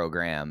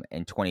program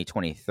in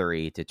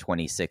 2023 to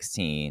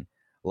 2016,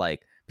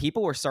 like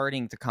people were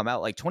starting to come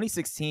out. Like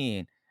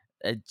 2016,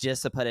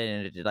 just to put it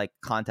into like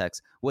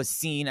context, was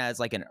seen as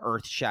like an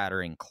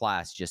earth-shattering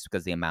class just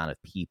because the amount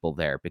of people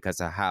there, because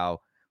of how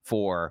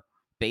for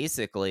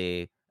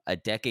basically a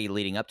decade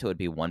leading up to it would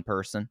be one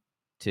person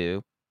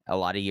to a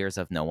lot of years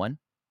of no one.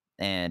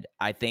 And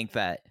I think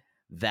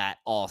that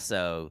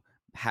also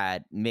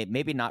had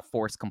maybe not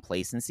forced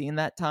complacency in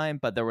that time,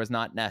 but there was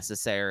not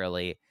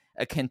necessarily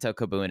a Kento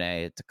Kobune,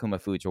 a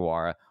Takuma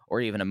Fujiwara, or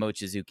even a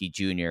Mochizuki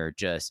Jr.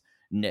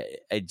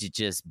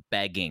 just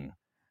begging,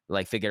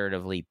 like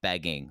figuratively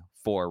begging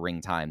for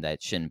ring time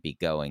that shouldn't be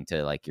going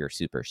to like your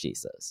Super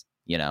Shisas,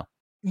 you know?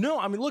 No,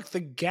 I mean, look, the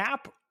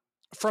gap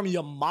from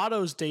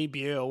Yamato's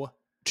debut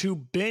to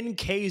Ben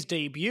K's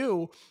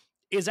debut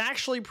is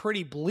actually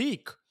pretty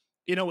bleak.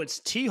 You know, it's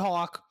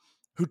T-Hawk,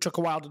 who took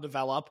a while to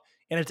develop,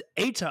 and it's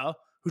Eita,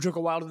 who took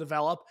a while to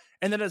develop,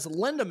 and then it's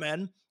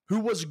Lindemann, who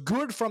was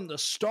good from the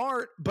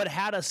start, but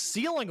had a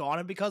ceiling on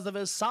him because of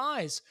his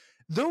size.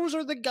 Those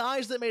are the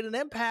guys that made an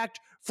impact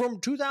from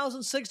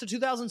 2006 to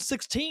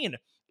 2016.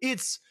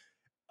 It's,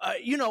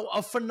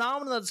 a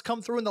phenomenon that's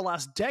come through in the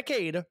last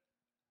decade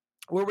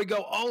where we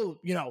go, oh,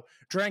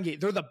 Dragongate,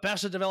 they're the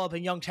best at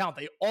developing young talent.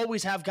 They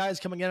always have guys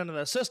coming into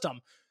the system.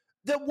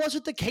 That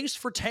wasn't the case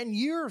for 10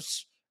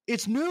 years.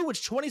 It's new.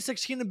 It's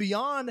 2016 and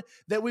beyond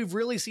that we've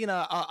really seen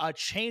a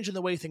change in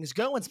the way things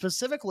go, and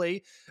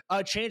specifically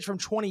a change from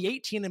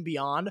 2018 and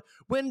beyond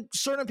when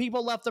certain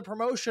people left the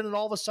promotion and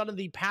all of a sudden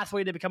the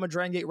pathway to become a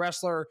Dragongate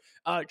wrestler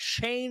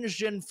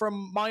changed, and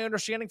from my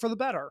understanding, for the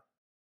better.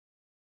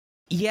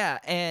 Yeah,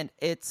 and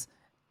it's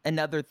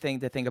another thing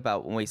to think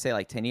about when we say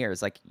like 10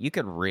 years. Like, you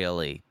could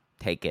really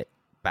take it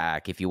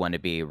back if you want to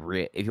be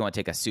if you want to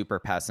take a super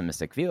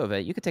pessimistic view of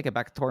it. You could take it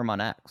back to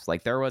Torimon X.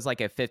 Like, there was like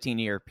a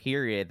 15-year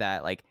period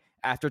that, like,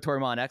 after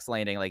Torimon X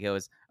landing, like, it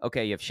was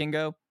okay, you have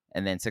Shingo,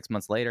 and then 6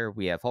 months later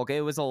we have Hulk.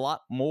 It was a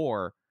lot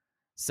more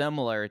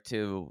similar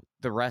to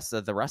the rest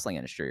of the wrestling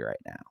industry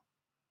right now,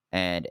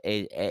 and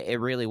it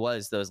really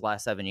was those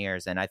last 7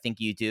 years. And I think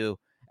you do,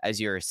 as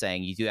you're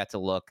saying, you do have to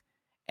look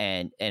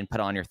and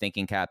put on your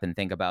thinking cap and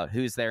think about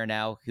who's there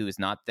now, who's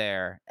not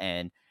there,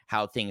 and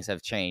how things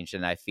have changed.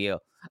 And I feel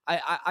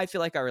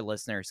like our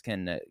listeners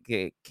can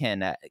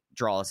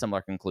draw a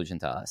similar conclusion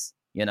to us,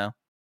 you know?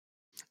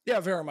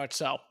 Yeah, very much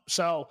so.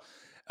 So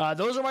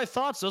those are my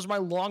thoughts. Those are my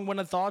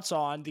long-winded thoughts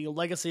on the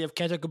legacy of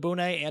Kento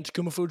Kobune and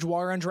Takuma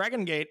Fujiwara and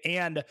Dragongate.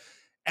 And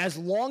as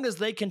long as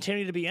they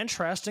continue to be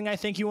interesting, I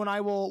think you and I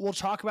will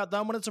talk about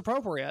them when it's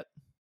appropriate.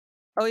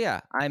 Oh,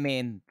 yeah. I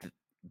mean,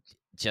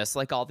 just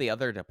like all the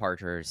other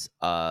departures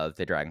of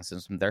the Dragon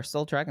System, they're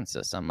still Dragon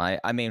System. I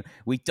mean,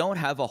 we don't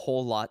have a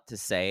whole lot to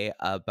say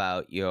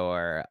about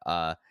your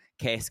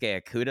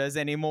Keisuke Ikutas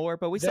anymore,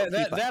 but we still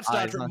that's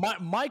not true.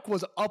 Mike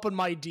was up in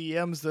my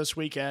DMs this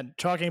weekend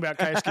talking about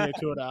Keisuke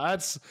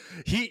Ikuta.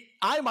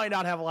 I might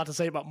not have a lot to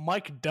say, but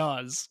Mike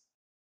does.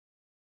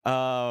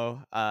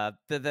 Oh,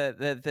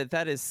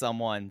 that is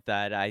someone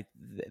that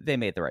they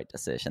made the right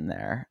decision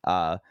there.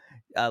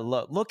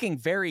 Looking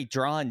very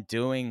drawn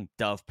doing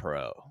Dove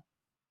Pro.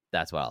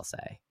 That's what I'll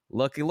say.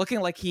 Looking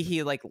like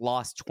he like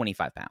lost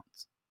 25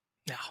 pounds.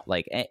 No.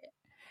 Like,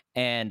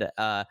 and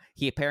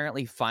he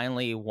apparently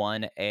finally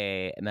won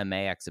a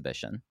MMA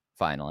exhibition.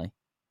 Finally.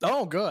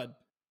 Oh, good.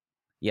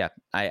 Yeah,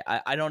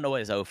 I don't know what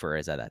his offer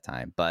is at that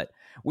time, but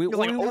he's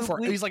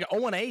like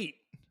 0-8.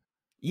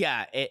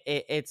 Yeah,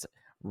 it's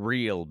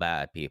real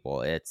bad,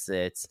 people. It's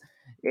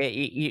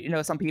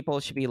some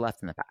people should be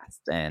left in the past,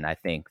 and I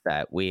think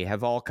that we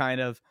have all kind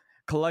of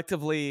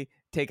collectively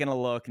taken a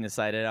look and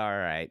decided, all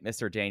right,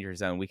 Mr. Danger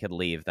Zone, we could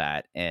leave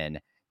that in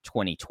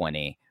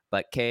 2020.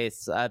 But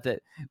case that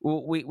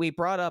we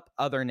brought up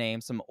other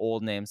names, some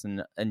old names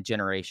and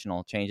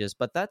generational changes,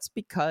 but that's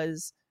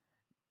because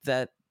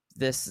that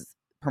this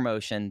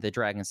promotion, the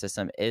Dragon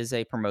System, is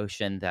a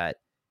promotion that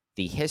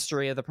the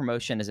history of the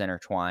promotion is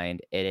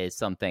intertwined. It is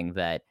something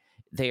that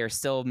they are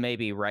still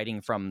maybe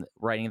writing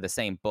the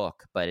same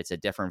book, but it's a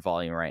different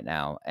volume right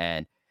now.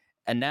 And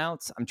I'm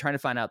trying to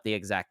find out the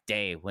exact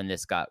day when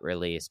this got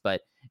released,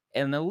 but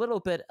in a little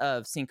bit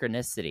of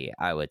synchronicity,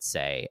 I would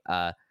say,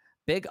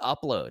 big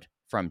upload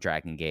from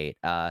Dragongate,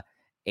 a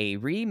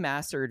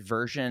remastered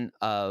version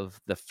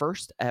of the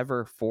first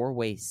ever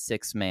 4-way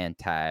 6-man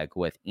tag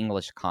with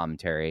English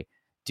commentary,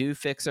 Do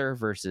Fixer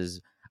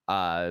versus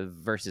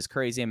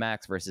Crazy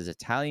Max versus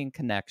Italian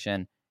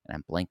Connection, and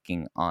I'm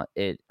blanking on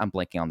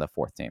the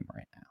fourth team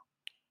right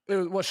now.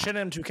 It was Shin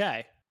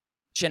M2K.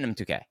 Shin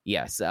M2K,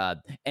 yes. And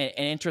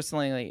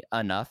interestingly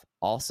enough,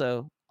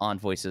 also on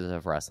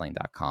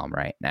voicesofwrestling.com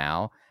right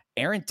now,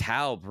 Aaron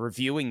Taub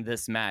reviewing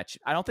this match.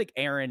 I don't think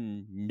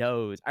Aaron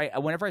knows.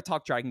 Whenever I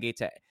talk Dragongate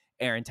to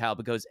Aaron Taub,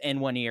 it goes in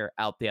one ear,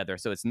 out the other,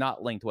 so it's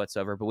not linked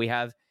whatsoever. But we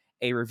have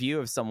a review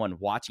of someone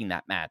watching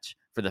that match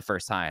for the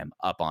first time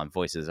up on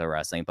Voices of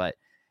Wrestling. But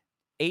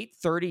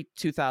 8/30,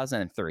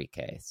 2003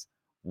 case.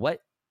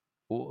 What,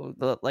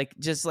 like,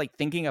 just like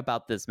thinking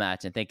about this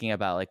match and thinking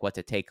about like what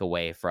to take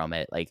away from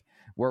it. Like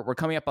we're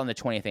coming up on the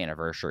 20th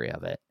anniversary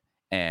of it.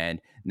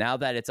 And now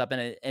that it's up,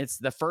 and it's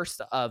the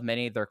first of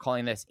many, they're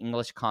calling this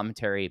English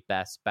commentary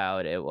best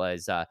bout. It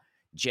was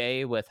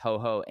Jay with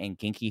Ho-Ho and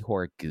Genki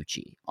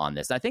Horiguchi on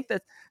this. I think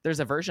that there's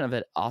a version of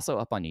it also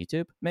up on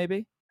YouTube,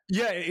 maybe?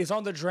 Yeah, it's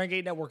on the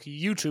Dragongate Network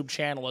YouTube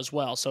channel as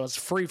well, so it's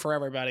free for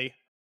everybody.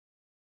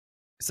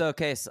 So,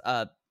 okay,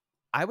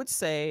 I would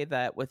say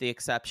that with the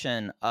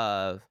exception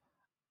of,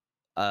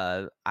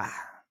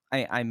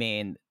 I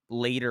mean,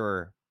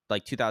 later,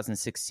 like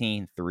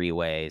 2016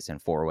 3-ways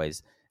and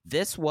 4-ways,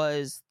 this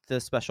was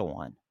the special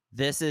one.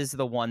 This is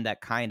the one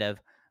that kind of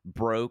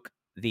broke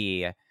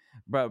the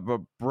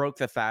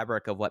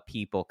fabric of what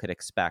people could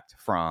expect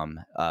from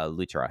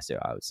Lucha Wrestling,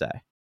 I would say.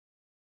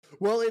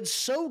 Well, it's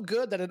so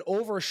good that it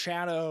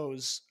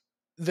overshadows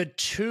the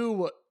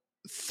 2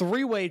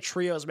 3-way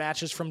trios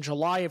matches from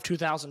July of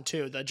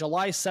 2002, the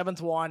July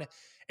 7th one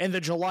and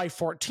the July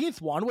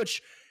 14th one,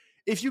 which,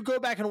 if you go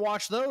back and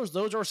watch those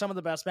are some of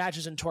the best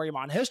matches in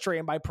Toryumon history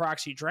and by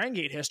proxy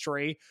Dragongate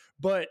history,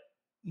 but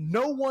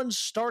no one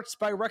starts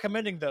by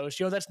recommending those.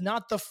 You know, that's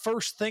not the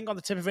first thing on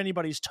the tip of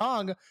anybody's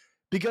tongue,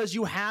 because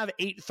you have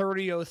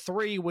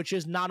 8/30/03, which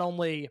is not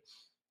only,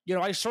 you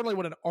know, I certainly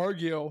wouldn't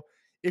argue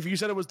if you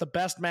said it was the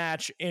best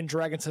match in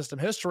Dragon System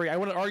history. I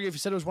wouldn't argue if you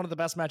said it was one of the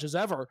best matches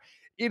ever.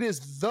 It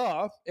is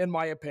in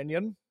my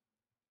opinion,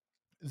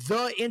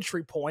 the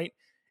entry point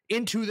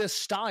into this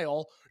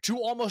style to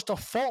almost a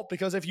fault,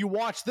 because if you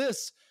watch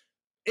this,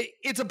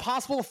 it's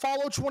impossible to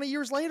follow 20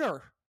 years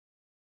later.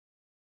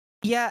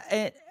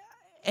 Yeah,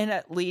 and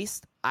at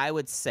least I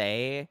would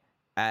say,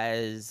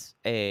 as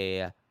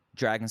a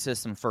Dragon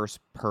System first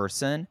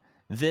person,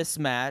 this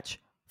match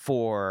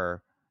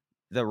for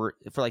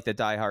like the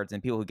diehards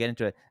and people who get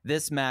into it,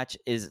 this match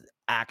is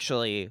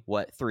actually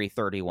what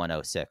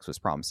 3/30/106 was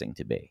promising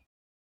to be.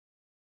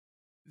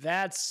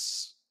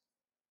 That's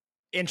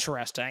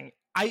interesting.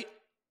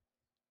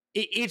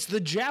 It's the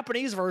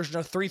Japanese version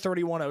of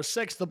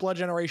 3/30/106, the Blood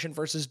Generation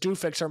versus Do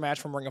Fixer match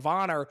from Ring of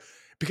Honor,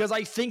 because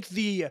I think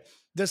the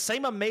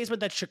same amazement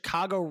that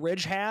Chicago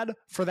Ridge had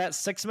for that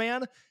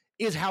 6-man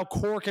is how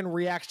Korakuen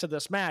reacts to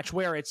this match,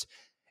 where it's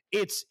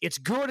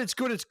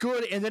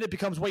good, and then it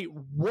becomes, wait,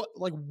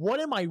 what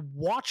am I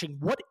watching?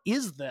 What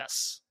is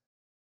this?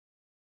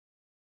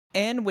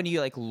 And when you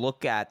like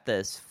look at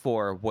this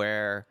for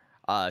where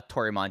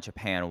Toryumon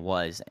Japan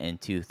was in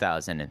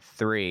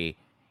 2003,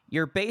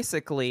 you're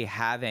basically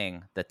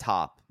having the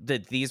top.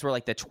 These were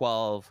like the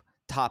 12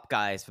 top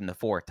guys from the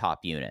 4 top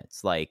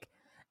units. Like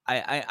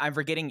I'm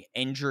forgetting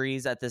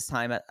injuries at this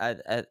time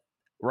at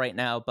right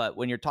now, but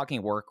when you're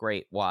talking work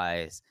rate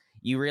wise,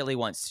 you really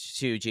want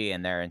Shuji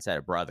in there instead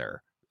of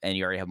Brother, and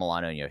you already have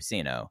Milano and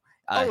Yoshino.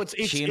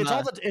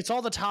 It's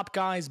all the top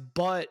guys,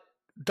 but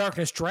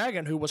Darkness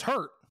Dragon, who was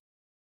hurt.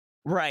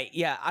 Right.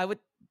 Yeah, I would.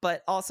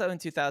 But also in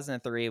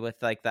 2003 with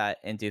like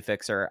that Indu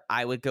Fixer,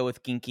 I would go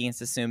with Genki and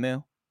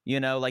Susumu. You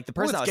know, like the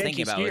person I was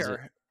thinking about was,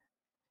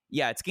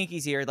 yeah, it's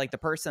Genki's year. Like the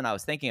person I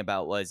was thinking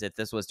about was if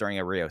this was during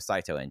a Ryo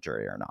Saito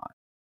injury or not.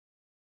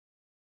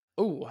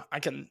 Ooh,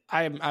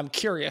 I'm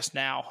curious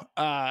now.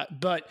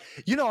 But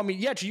you know, I mean,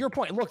 yeah, to your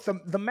point, look,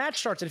 the match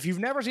starts, and if you've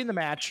never seen the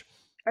match,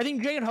 I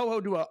think Jay and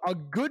Ho-Ho do a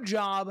good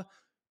job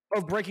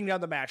of breaking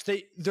down the match.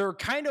 They're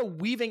kind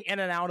of weaving in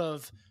and out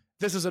of,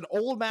 this is an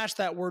old match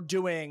that we're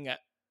doing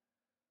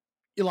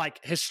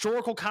like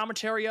historical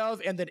commentary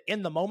of, and then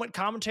in the moment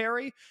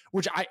commentary,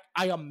 which I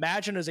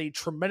imagine is a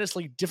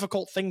tremendously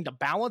difficult thing to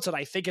balance. And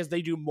I think as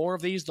they do more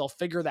of these, they'll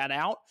figure that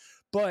out.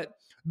 But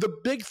the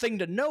big thing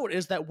to note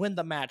is that when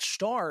the match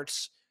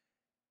starts,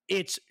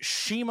 it's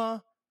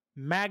Shima,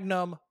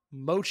 Magnum,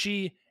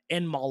 Mochi,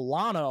 and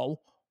Milano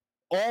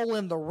all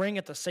in the ring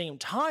at the same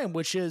time,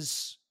 which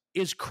is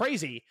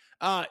crazy.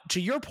 To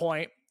your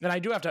point, and I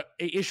do have to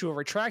issue a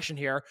retraction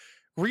here,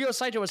 Ryo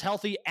Saito is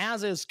healthy,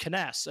 as is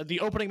Kness. The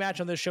opening match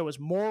on this show is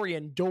Mori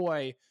and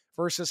Doi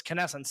versus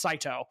Kness and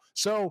Saito.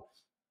 So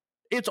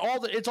it's all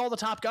the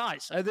top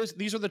guys.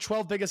 These are the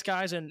 12 biggest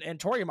guys in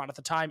Toryumon at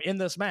the time in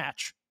this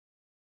match.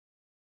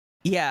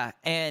 Yeah,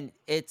 and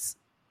it's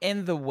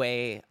in the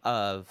way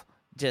of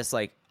just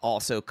like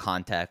also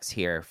context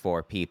here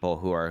for people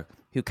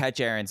who catch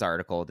Aaron's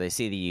article. They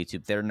see the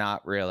YouTube. They're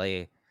not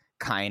really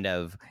kind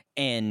of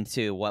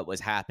into what was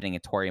happening in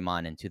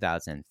Toryumon in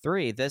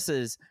 2003. This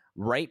is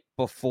right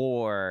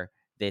before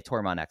the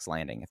Toryumon X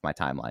landing, if my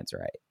timeline's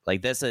right.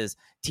 Like this is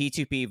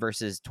T2P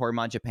versus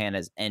Toryumon Japan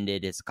has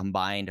ended its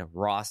combined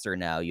roster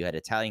now. You had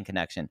Italian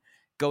Connection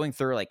going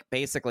through like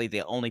basically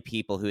the only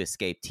people who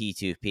escaped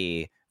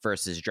T2P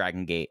versus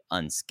Dragongate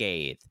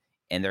unscathed.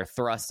 And they're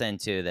thrust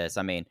into this.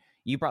 I mean,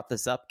 you brought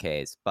this up,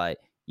 Kaze, but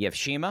you have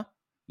Shima,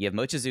 you have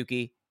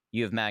Mochizuki,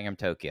 you have Magnum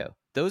Tokyo.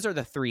 Those are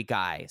the 3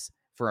 guys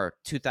for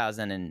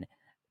 2000 and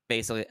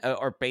basically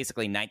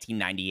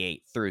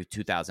 1998 through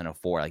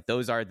 2004. Like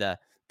those are the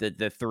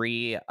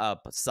 3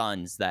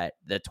 sons that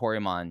the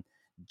Toryumon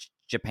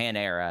Japan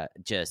era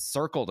just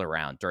circled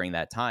around during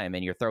that time,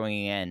 and you're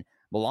throwing in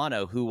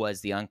Milano, who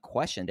was the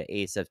unquestioned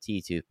ace of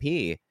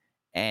T2P,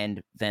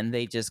 and then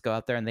they just go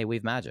out there and they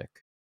weave magic.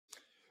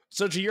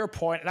 So to your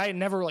point, and I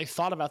never really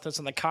thought about this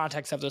in the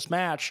context of this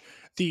match,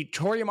 the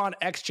Toryumon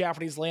X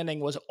Japanese landing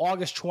was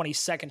August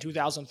 22nd,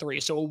 2003,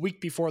 so a week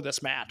before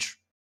this match.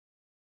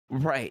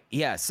 Right,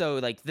 yeah, so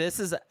like this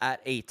is at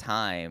a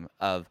time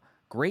of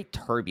great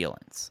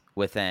turbulence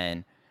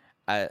within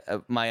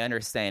my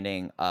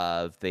understanding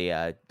of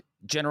the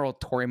general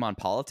Toryumon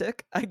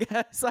politic, I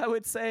guess I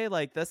would say.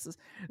 Like this is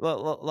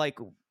like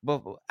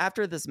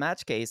after this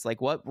match case,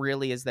 like what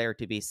really is there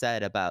to be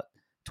said about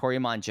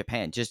Toryumon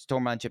Japan, just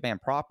Toryumon Japan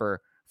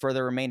proper for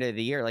the remainder of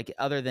the year? Like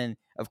other than,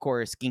 of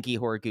course, Genki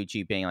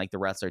Horiguchi being like the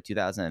wrestler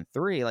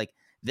 2003, like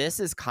this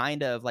is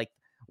kind of like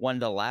one of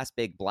the last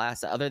big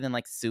blasts other than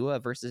like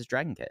Suwa versus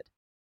Dragongate.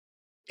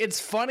 It's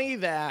funny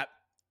that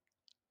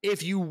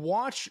if you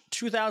watch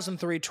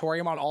 2003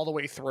 Toryumon all the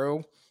way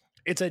through,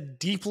 it's a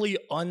deeply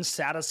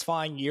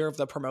unsatisfying year of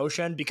the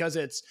promotion because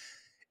it's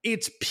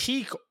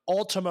peak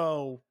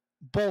Ultimo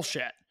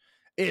bullshit.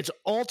 It's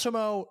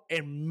Ultimo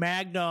and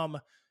Magnum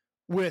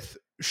with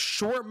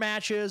short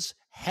matches,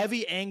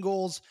 heavy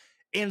angles,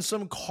 and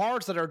some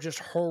cards that are just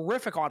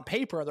horrific on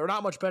paper. They're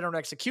not much better in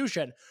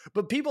execution.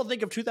 But people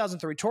think of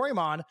 2003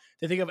 Toryumon,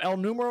 they think of El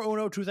Numero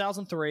Uno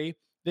 2003,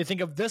 they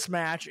think of this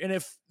match, and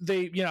if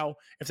they know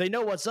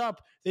what's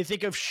up, they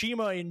think of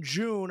Shima in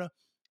June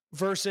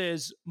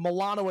versus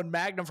Milano and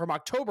Magnum from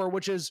October,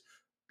 which is,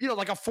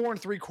 like a 4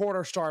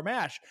 3/4 star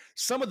match.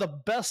 Some of the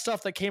best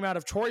stuff that came out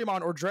of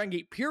Toryumon or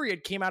Dragongate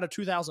period came out of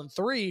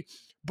 2003,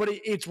 but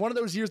it's one of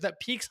those years that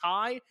peaks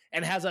high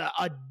and has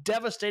a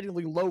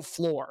devastatingly low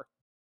floor.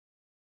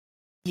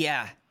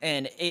 Yeah,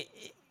 and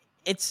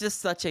it's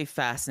just such a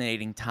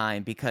fascinating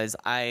time because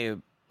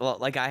you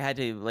had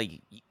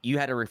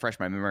to refresh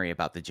my memory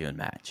about the June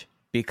match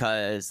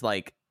because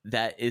like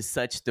that is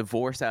such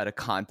divorce out of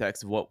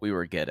context of what we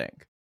were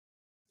getting.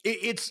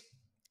 It's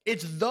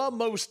the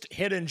most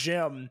hidden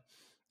gem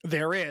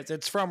there is.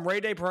 It's from Rey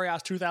de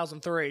Parias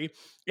 2003,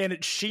 and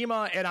it's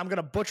Shima, and I'm going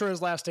to butcher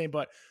his last name,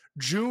 but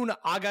Jun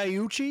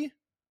Agayuchi?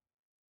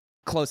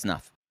 Close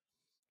enough.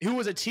 Who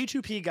was a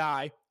T2P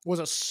guy, was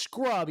a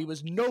scrub, he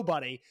was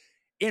nobody,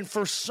 and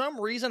for some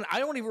reason, I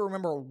don't even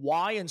remember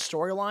why in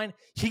storyline,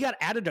 he got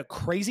added to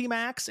Crazy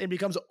Max and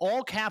becomes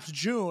all caps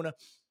June,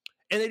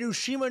 and they do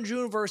Shima and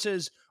June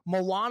versus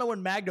Milano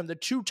and Magnum, the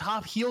two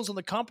top heels in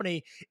the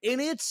company, and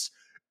it's,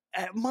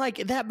 Mike,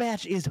 that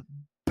match is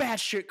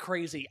batshit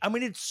crazy. I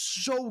mean, it's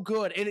so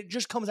good, and it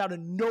just comes out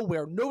of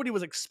nowhere. Nobody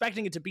was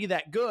expecting it to be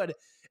that good,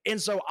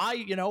 and so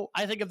I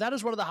think of that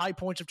as one of the high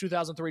points of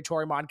 2003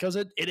 Toryumon, because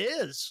it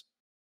is.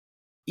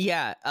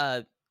 Yeah,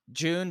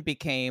 June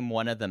became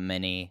one of the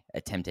many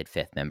attempted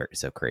fifth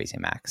members of Crazy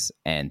Max,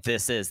 and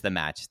this is the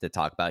match to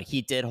talk about.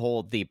 He did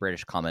hold the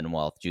British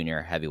Commonwealth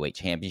Junior Heavyweight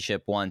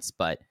Championship once,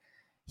 but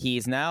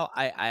he's now,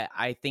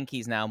 I think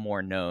he's now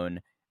more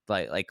known,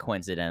 like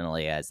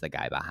coincidentally, as the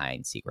guy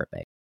behind Secret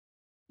Base.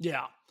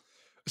 Yeah.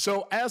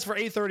 So as for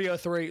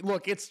 830-03,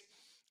 look,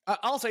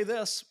 I'll say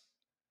this.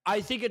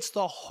 I think it's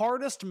the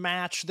hardest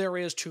match there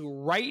is to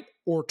write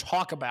or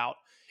talk about.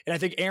 And I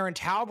think Aaron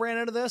Taub ran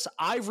into this.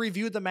 I've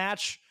reviewed the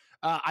match,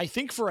 I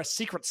think for a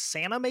Secret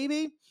Santa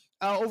maybe,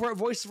 over at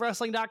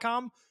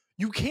voicesofwrestling.com.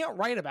 You can't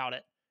write about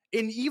it.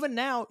 And even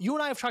now, you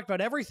and I have talked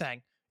about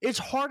everything. It's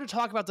hard to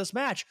talk about this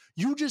match.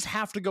 You just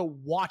have to go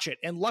watch it.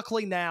 And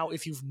luckily now,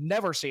 if you've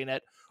never seen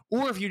it,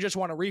 or if you just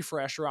want a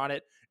refresher on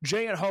it,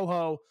 Jay and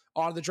Ho-Ho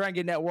on the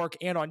Dragongate Network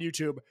and on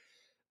YouTube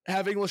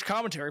have English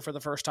commentary for the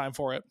first time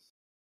for it.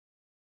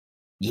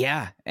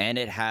 Yeah, and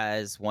it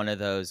has one of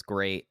those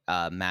great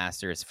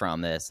masters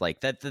from this.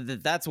 Like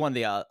that's one of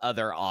the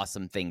other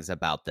awesome things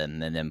about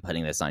them and them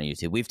putting this on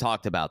YouTube. We've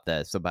talked about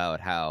this, about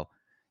how,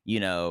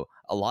 a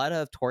lot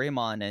of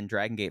Toryumon and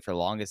Dragongate for the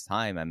longest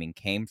time, I mean,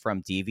 came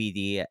from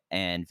DVD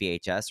and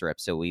VHS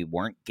rips, so we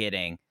weren't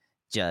getting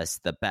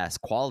just the best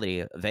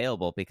quality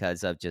available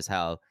because of just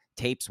how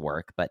tapes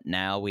work. But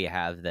now we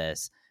have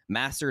this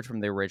mastered from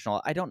the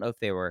original. I don't know if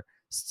they were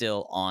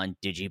still on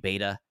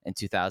Digibeta in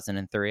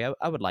 2003.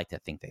 I would like to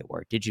think they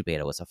were.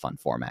 Digibeta was a fun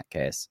format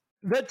case.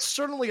 That's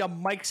certainly a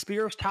Mike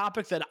Spears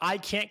topic that I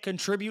can't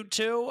contribute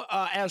to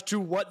as to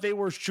what they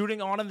were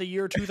shooting on in the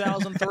year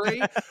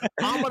 2003.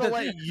 I'm going to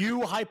let you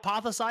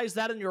hypothesize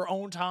that in your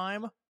own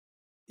time.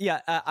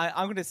 Yeah,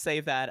 I'm going to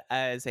save that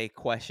as a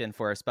question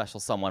for a special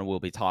someone we'll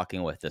be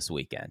talking with this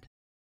weekend.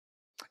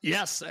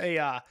 Yes,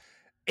 a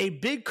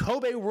big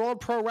Kobe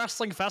World Pro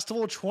Wrestling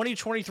Festival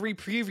 2023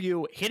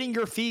 preview hitting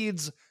your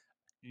feeds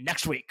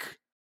next week.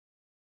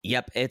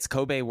 Yep, it's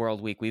Kobe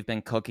World Week. We've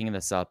been cooking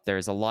this up.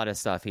 There's a lot of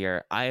stuff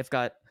here. I've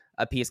got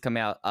a piece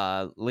coming out.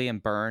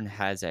 Liam Byrne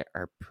has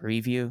our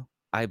preview,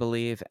 I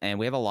believe, and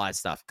we have a lot of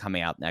stuff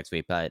coming out next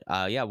week. But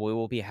yeah, we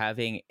will be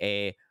having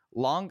a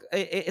long,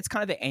 it's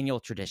kind of the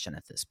annual tradition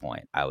at this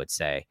point, I would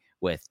say,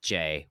 with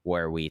Jay,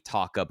 where we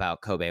talk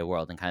about Kobe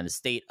World and kind of the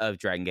state of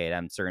Dragongate.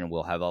 I'm certain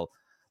we'll have a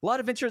lot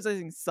of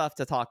interesting stuff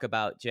to talk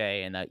about,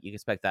 Jay, and that you can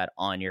expect that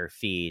on your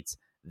feeds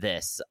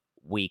this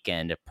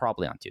weekend,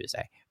 probably on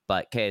Tuesday.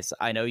 But Case,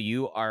 I know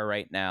you are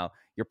right now.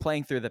 You're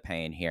playing through the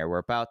pain here. We're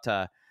about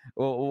to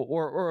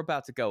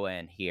go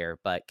in here,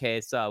 but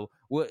Case,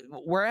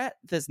 we're at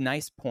this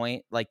nice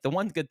point. Like, the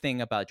one good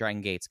thing about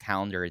Dragon Gate's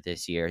calendar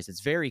this year is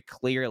it's very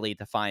clearly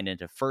defined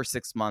into first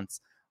 6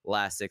 months,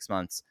 last 6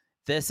 months.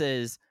 This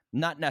is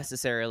not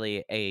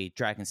necessarily a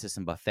Dragon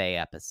System buffet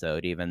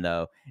episode, even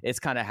though it's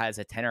kind of has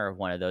a tenor of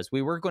one of those.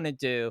 We were going to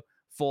do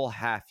full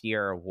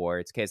half-year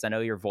awards, Case. I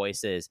know your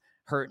voice is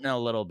hurting a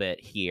little bit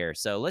here,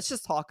 so let's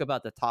just talk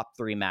about the top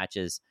 3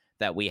 matches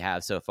that we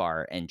have so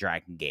far in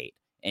Dragon Gate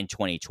in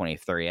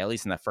 2023, at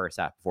least in the first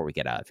half before we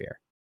get out of here.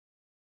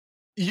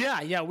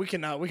 Yeah, we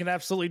can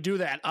absolutely do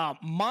that.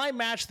 My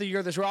match of the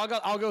year this year,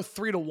 I'll go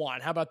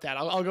 3-1. How about that?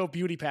 I'll go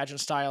beauty pageant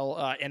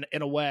style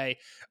in a way.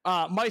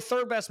 My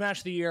third best match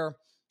of the year,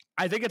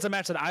 I think it's a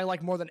match that I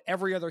like more than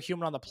every other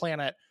human on the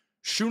planet.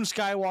 Shun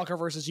Skywalker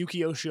versus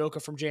Yuki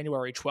Yoshioka from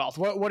January 12th.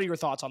 What are your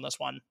thoughts on this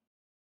one?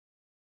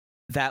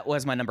 That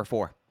was my number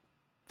 4.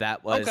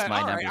 That was okay,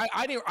 my all number. Right.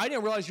 I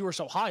didn't realize you were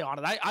so high on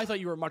it. I thought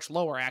you were much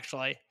lower,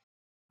 actually.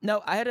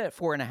 No, I had it at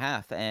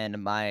 4.5,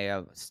 and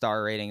my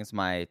star ratings,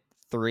 my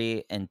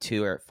 3 and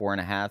 2 are at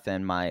 4.5,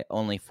 and my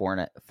only 4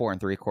 and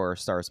 3/4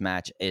 stars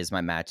match is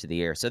my match of the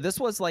year. So this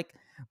was like,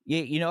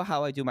 you know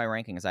how I do my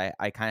rankings. I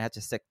kind of have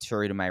to stick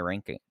true to my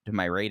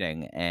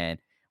rating, and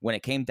when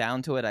it came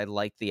down to it, I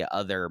liked the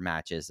other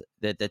matches,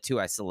 the 2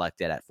 I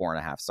selected at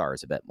 4.5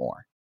 stars a bit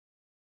more.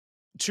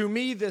 To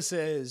me, this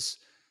is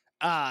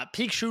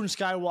peak Shun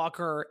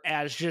Skywalker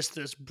as just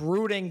this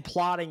brooding,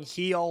 plotting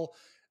heel.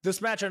 This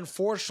match,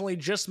 unfortunately,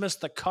 just missed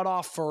the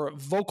cutoff for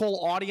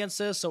vocal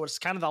audiences, so it's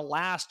kind of the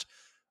last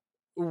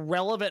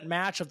relevant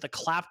match of the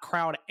clap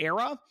crowd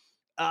era.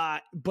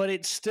 But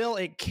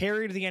it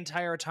carried the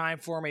entire time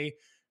for me.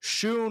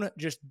 Shun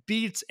just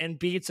beats and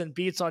beats and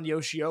beats on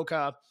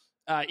Yoshioka.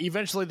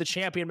 Eventually, the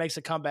champion makes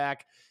a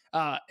comeback,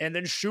 and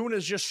then Shun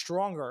is just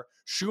stronger.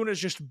 Shun is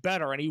just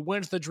better, and he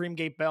wins the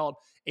Dreamgate belt.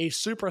 A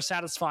super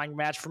satisfying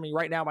match for me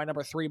right now, my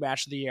number 3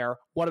 match of the year.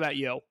 What about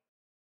you?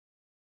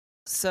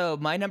 So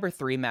my number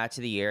 3 match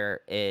of the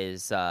year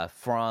is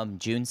from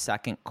June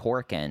 2nd,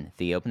 Korakuen,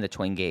 the Open the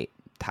Twin Gate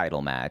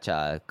title match.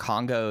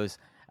 Kongo's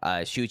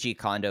Shuji,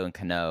 Kondo, and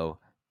Kano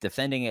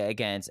defending it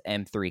against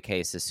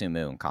M3K,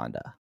 Susumu, and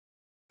Kanda.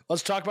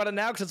 Let's talk about it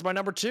now because it's my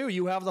number 2.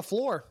 You have the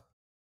floor.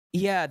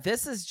 Yeah,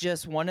 this is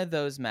just one of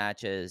those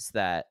matches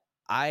that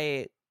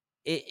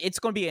it's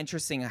going to be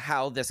interesting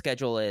how the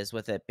schedule is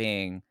with it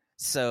being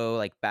so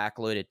like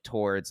backloaded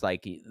towards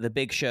like the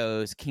big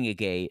shows, King of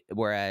Gate,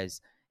 whereas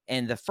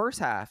in the first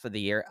half of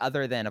the year,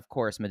 other than, of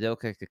course,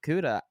 Madoka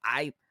Kakuta,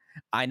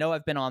 I know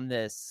I've been on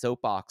this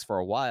soapbox for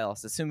a while.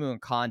 Susumu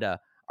and Kanda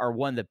are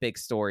one of the big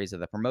stories of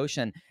the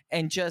promotion.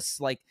 And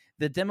just like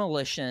the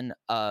demolition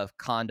of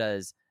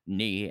Kanda's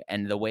knee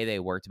and the way they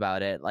worked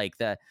about it, like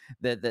the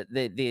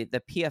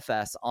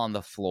PFS on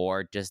the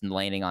floor just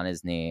landing on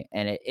his knee.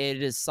 And it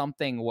is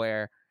something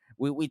where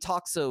we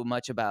talk so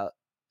much about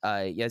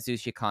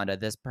Yasushi Kanda,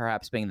 this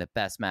perhaps being the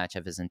best match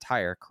of his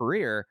entire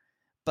career,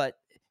 but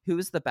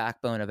who's the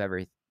backbone of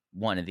every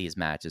one of these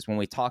matches? When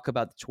we talk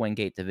about the Twin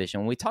Gate division,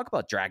 when we talk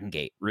about Dragon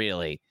Gate,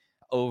 really,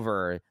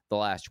 over the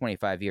last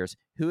 25 years,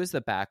 who is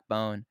the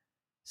backbone?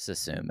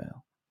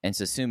 Susumu. And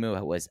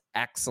Susumu was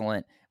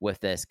excellent with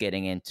this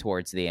getting in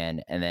towards the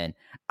end. And then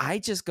I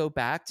just go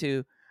back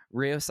to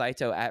Ryo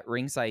Saito at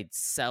ringside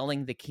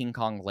selling the King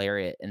Kong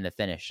Lariat in the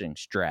finishing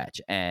stretch.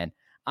 And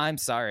I'm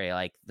sorry,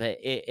 like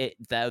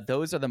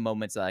those are the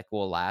moments that like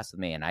will last with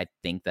me. And I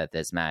think that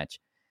this match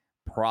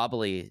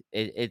probably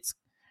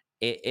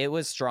it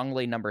was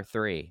strongly number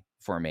 3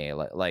 for me.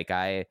 Like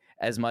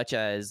as much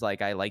as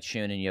like I like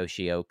Shun and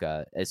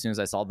Yoshioka, as soon as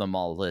I saw them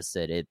all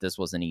listed, this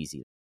wasn't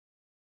easy.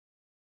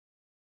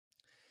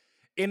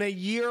 In a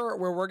year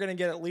where we're going to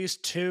get at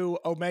least 2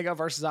 Omega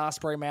versus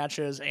Ospreay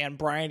matches and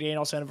Bryan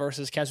Danielson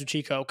versus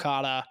Kazuchika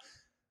Okada,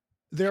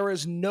 there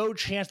is no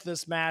chance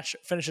this match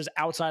finishes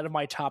outside of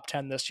my top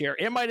 10 this year.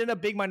 It might end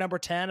up being my number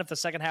 10 if the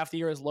second half of the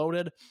year is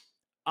loaded.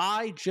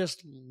 I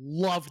just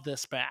loved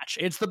this match.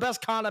 It's the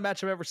best Kanda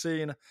match I've ever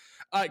seen.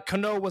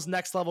 Kano was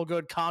next level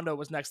good. Kondo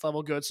was next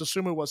level good.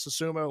 Susumu was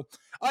Susumu.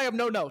 I have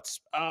no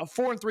notes.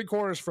 4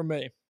 3/4 from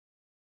me.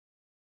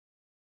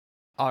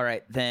 All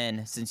right,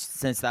 then,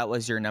 since that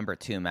was your number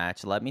 2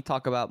 match, let me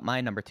talk about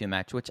my number 2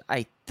 match, which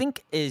I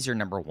think is your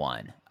number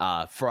 1.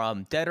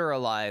 From Dead or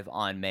Alive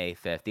on May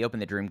 5th, the Open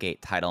the Dreamgate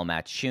title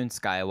match, Shun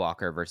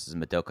Skywalker versus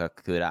Madoka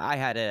Kakuta. I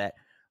had it at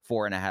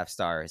 4.5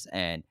 stars,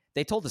 and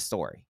they told the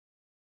story.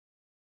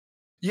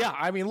 Yeah,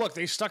 I mean, look,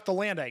 they stuck the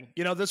landing.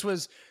 You know, this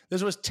was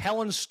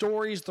telling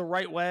stories the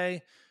right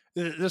way.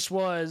 This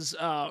was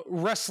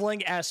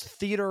wrestling as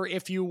theater,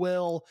 if you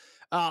will,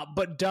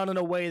 but done in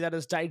a way that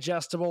is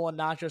digestible and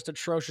not just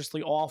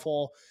atrociously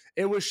awful.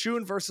 It was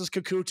Shun versus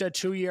Kakuta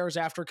 2 years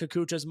after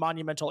Kakuta's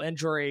monumental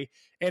injury,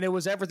 and it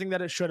was everything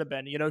that it should have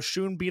been. You know,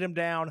 Shun beat him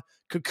down.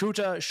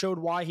 Kakuta showed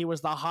why he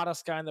was the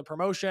hottest guy in the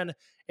promotion,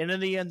 and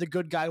in the end, the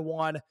good guy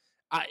won.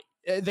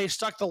 They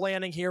stuck the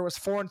landing here. It was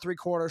 4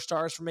 3/4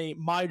 stars for me.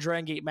 My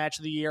Dragon Gate match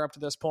of the year up to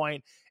this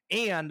point.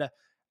 And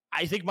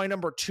I think my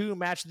number 2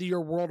 match of the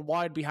year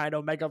worldwide behind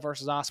Omega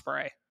versus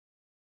Ospreay.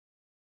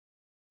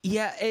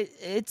 Yeah,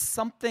 it's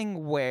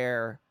something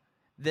where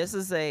this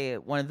is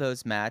one of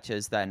those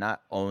matches that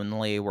not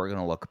only we're going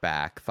to look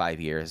back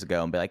 5 years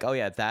ago and be like, oh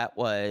yeah, that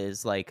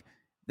was like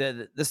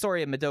the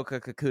story of Madoka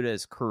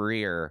Kakuta's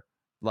career,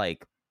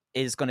 like,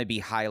 is going to be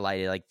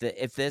highlighted. Like,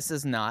 if this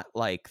is not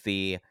like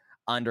the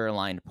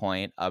underlined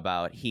point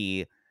about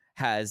he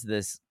has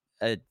this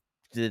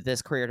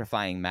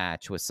career-defying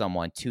match with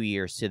someone 2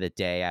 years to the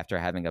day after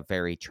having a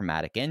very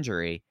traumatic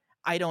injury,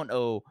 I don't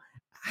know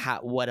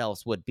what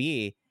else would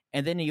be.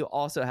 And then you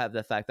also have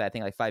the fact that I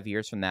think like 5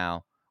 years from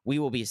now, we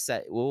will be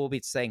saying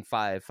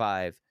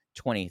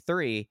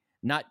 5-5-23,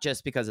 not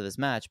just because of this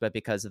match, but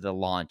because of the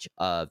launch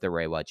of the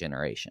Reiwa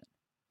generation.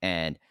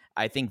 And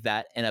I think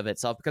that in of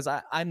itself, because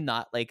I'm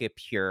not like a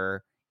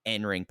pure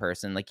in-ring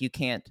person, like you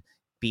can't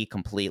be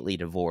completely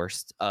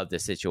divorced of the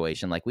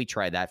situation. Like we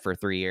tried that for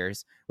 3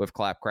 years with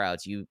clap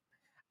crowds.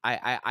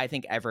 I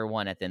think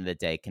everyone at the end of the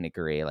day can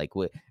agree, like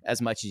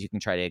as much as you can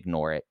try to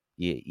ignore it,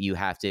 you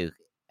have to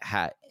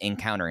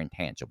encounter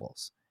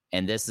intangibles.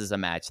 And this is a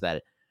match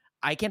that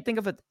I can't think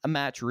of a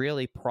match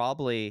really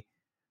probably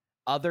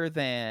other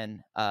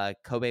than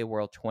Kobe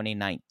World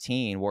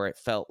 2019, where it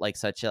felt like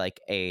such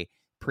a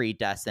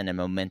predestined and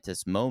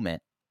momentous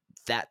moment,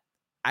 that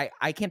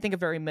I can't think of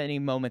very many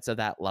moments of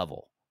that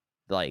level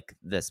like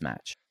this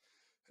match.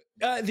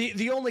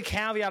 The only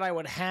caveat I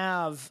would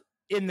have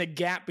in the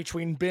gap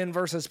between Bin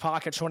versus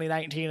Pocket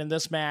 2019 and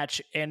this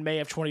match in May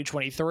of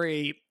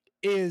 2023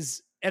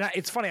 is, and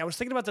it's funny, I was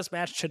thinking about this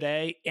match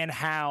today and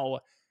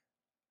how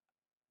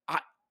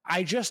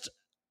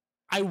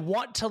I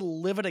want to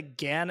live it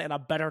again in a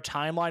better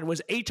timeline,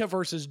 was Eita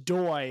versus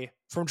Doi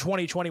from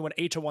 2020 when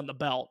Eita won the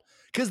belt.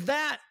 Because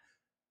that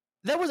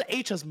was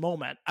Eita's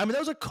moment. I mean, that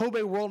was a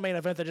Kobe World main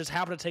event that just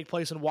happened to take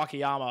place in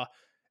Wakayama.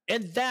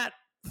 And that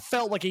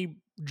felt like a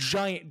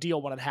giant deal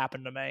when it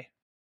happened to me.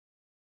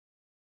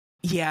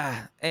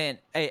 Yeah, and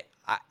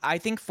I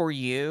think for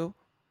you,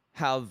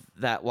 how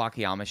that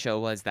Wakayama show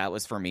was, that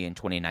was for me in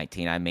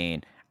 2019. I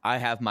mean, I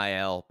have my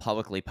L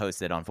publicly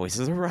posted on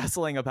Voices of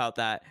Wrestling about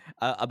that,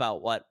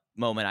 about what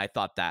moment I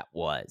thought that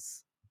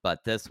was.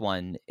 But this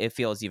one, it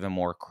feels even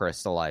more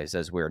crystallized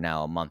as we're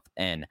now a month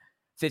and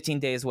 15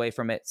 days away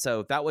from it.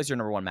 So that was your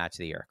number 1 match of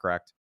the year,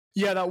 correct?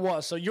 Yeah, that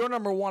was. So your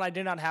number 1, I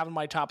did not have in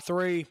my top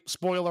 3.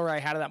 Spoiler, I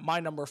had it at my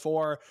number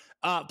 4.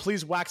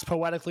 Please wax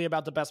poetically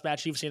about the best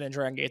match you've seen in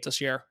Dragongate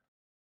this year.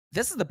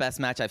 This is the best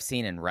match I've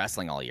seen in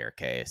wrestling all year,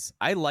 Case.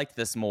 I liked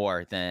this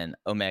more than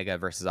Omega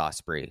versus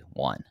Ospreay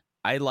 1.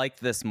 I liked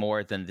this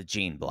more than the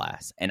Gene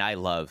Blast, and I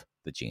love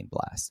the Gene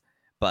Blast.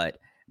 But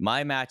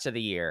my match of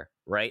the year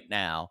right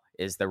now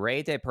is the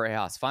Rey de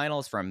Parejas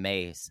finals from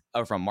March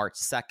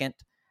 2nd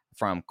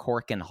from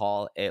Corkin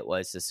Hall. It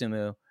was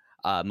Susumu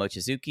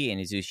Mochizuki and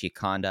Izushi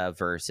Kanda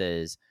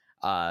versus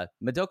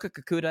Madoka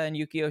Kakuta and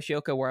Yuki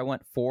Yoshioka, where I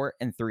went 4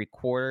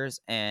 3/4.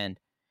 And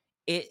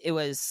it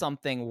was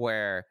something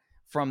where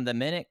from the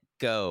minute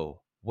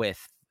go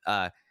with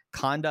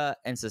Kanda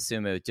and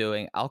Susumu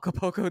doing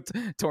Acapulco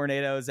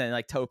tornadoes and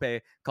like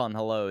tope con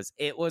hellos,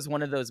 it was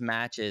one of those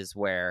matches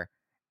where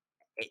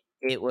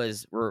it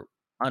was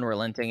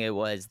unrelenting. It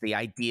was the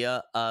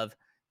idea of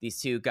these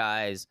two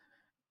guys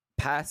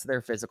past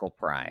their physical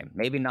prime,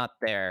 maybe not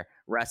their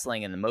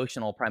wrestling and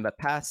emotional prime, but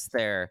past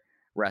their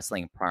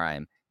wrestling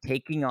prime,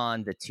 taking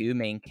on the 2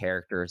 main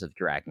characters of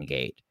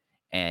Dragongate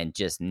and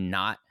just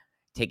not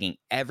taking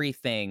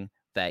everything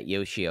that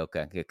Yoshioka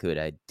and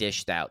Kakuta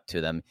dished out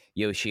to them.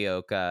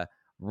 Yoshioka,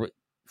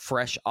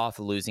 fresh off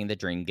losing the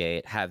Dream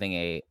Gate, having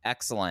a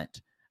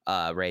excellent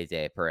Rey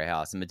de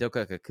Parejas, and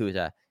Madoka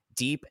Kakuta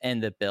deep in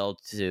the build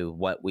to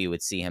what we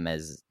would see him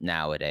as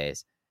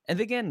nowadays. And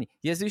again,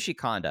 Yasushi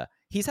Kanda,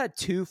 he's had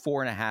 2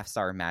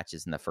 4.5-star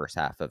matches in the first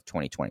half of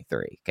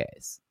 2023.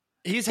 Case,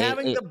 he's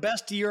having the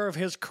best year of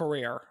his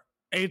career.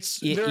 I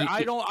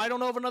don't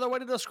know of another way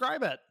to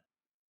describe it.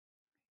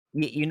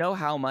 You know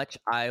how much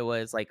I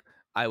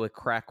would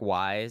crack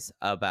wise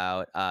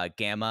about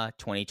Gamma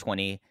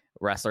 2020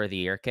 Wrestler of the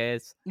Year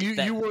case.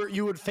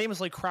 You would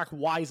famously crack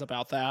wise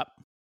about that.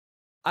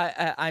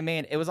 I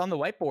mean, it was on the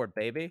whiteboard,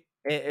 baby.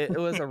 It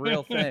was a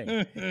real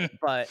thing.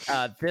 But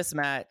this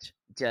match,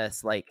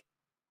 just like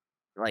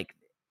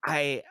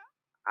I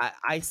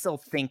still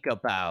think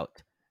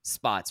about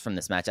spots from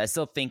this match. I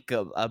still think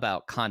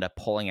about Kanda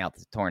pulling out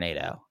the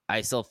tornado.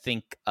 I still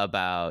think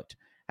about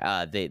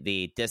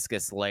the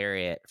discus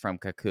lariat from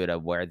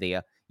Kakuta, where the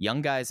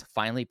young guys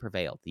finally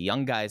prevailed. The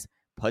young guys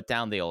put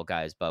down the old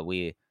guys, but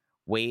we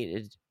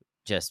waited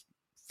just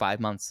 5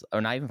 months,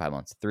 or not even 5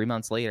 months, 3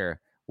 months later,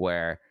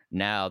 where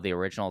now the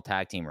original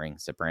tag team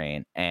reigns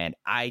supreme. And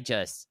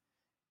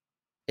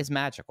it's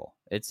magical.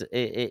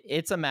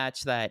 It's a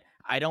match that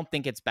I don't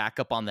think it's back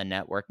up on the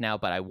network now,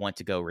 but I want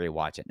to go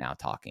rewatch it now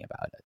talking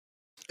about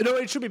it. No,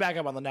 it should be back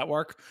up on the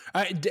network.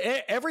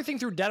 Everything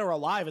through Dead or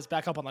Alive is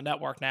back up on the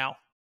network now.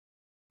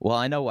 Well,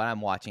 I know what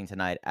I'm watching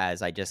tonight,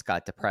 as I just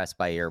got depressed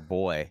by your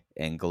boy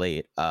in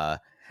Gleet.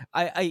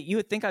 You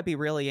would think I'd be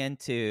really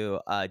into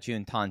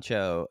Jun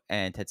Tancho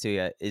and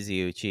Tetsuya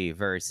Izuuchi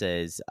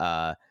versus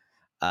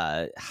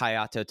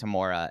Hayato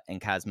Tamura and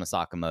Kazuma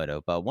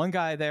Sakamoto, but one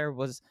guy there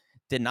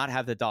did not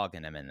have the dog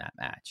in him in that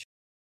match.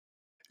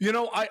 You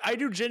know, I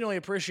do genuinely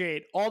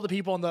appreciate all the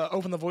people in the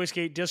Open the Voice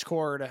Gate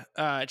Discord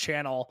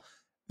channel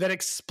that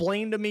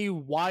explain to me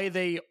why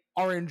they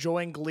are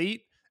enjoying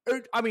GLEAT.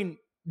 I mean,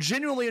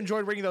 genuinely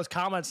enjoyed reading those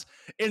comments.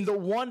 And the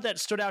one that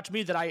stood out to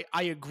me that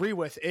I agree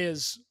with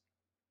is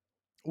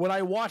when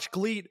I watch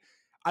GLEAT,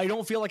 I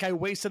don't feel like I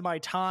wasted my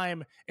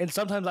time. And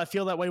sometimes I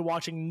feel that way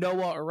watching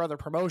Noah or other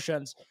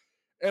promotions.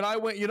 And I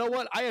went, you know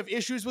what? I have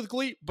issues with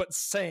GLEAT, but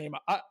same.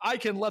 I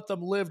can let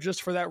them live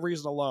just for that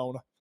reason alone.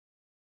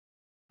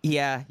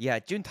 Yeah.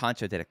 Jun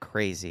Tancho did a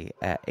crazy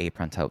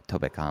apron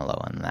Tobekanlo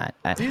on that.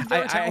 I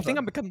think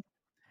I'm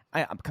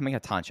becoming a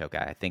Tancho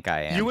guy. I think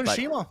I am. You and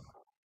Shima.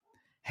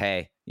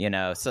 Hey,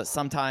 so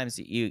sometimes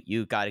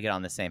you got to get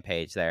on the same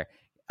page there.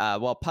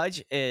 Well,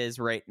 Pudge is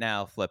right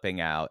now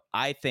flipping out.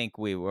 I think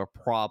we will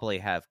probably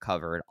have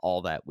covered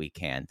all that we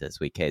can this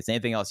week. Is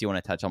anything else you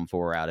want to touch on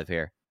before we're out of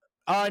here?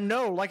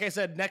 No, like I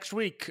said, next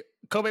week,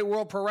 Kobe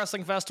World Pro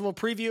Wrestling Festival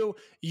preview.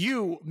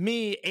 You,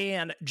 me,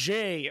 and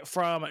Jay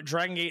from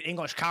Dragongate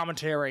English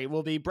Commentary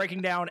will be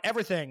breaking down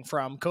everything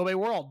from Kobe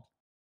World.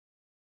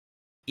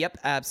 Yep,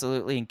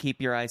 absolutely. And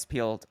keep your eyes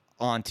peeled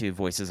onto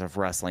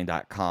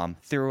voicesofwrestling.com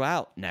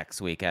throughout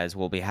next week, as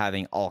we'll be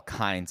having all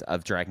kinds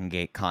of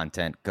Dragongate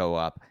content go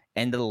up.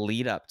 And the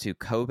lead up to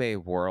Kobe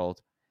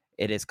World,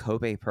 it is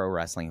Kobe Pro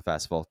Wrestling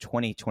Festival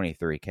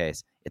 2023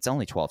 case. It's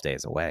only 12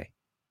 days away.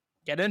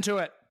 Get into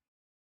it.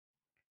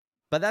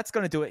 But that's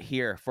going to do it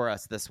here for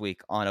us this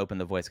week on Open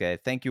the Voice Gate.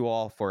 Thank you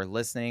all for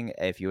listening.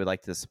 If you would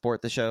like to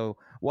support the show,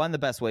 one of the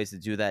best ways to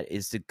do that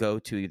is to go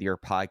to your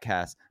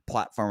podcast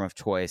platform of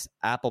choice: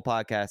 Apple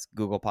Podcasts,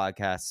 Google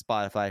Podcasts,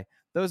 Spotify.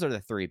 Those are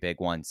the three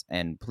big ones.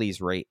 And please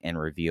rate and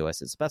review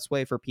us. It's the best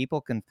way for people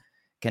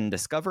can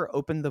discover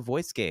Open the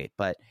Voice Gate.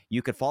 But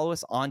you could follow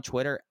us on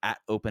Twitter at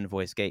Open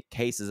Voice Gate.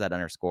 Case is at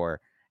 _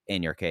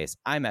 in your case.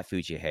 I'm at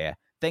Fujiwara.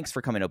 Thanks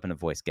for coming Open the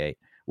Voice Gate.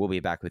 We'll be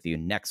back with you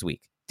next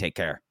week. Take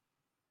care.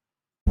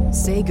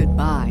 Say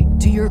goodbye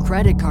to your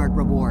credit card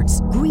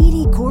rewards.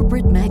 Greedy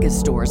corporate mega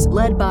stores,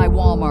 led by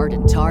Walmart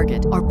and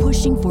Target, are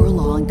pushing for a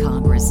law in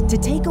Congress to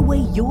take away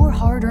your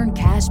hard-earned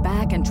cash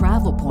back and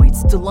travel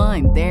points to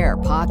line their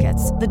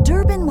pockets. The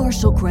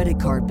Durbin-Marshall credit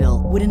card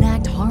bill would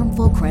enact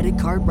harmful credit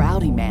card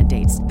routing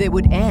mandates that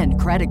would end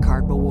credit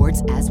card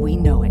rewards as we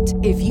know it.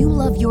 If you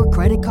love your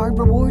credit card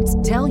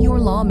rewards, tell your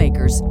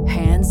lawmakers,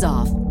 hands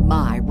off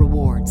my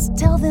rewards.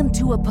 Tell them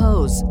to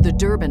oppose the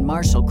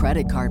Durbin-Marshall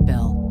credit card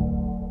bill.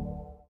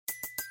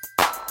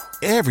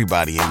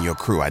 Everybody in your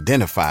crew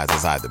identifies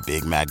as either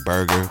Big Mac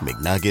Burger,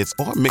 McNuggets,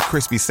 or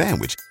McCrispy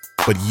Sandwich.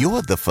 But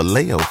you're the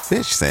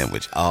Filet-O-Fish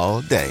Sandwich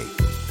all day.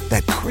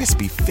 That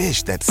crispy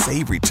fish, that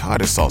savory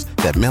tartar sauce,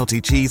 that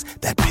melty cheese,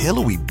 that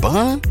pillowy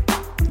bun.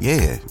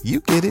 Yeah,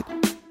 you get it.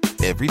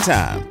 Every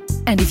time.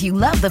 And if you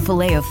love the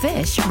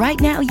Filet-O-Fish, right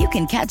now you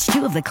can catch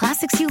two of the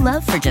classics you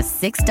love for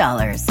just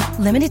 $6.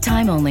 Limited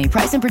time only.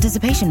 Price and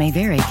participation may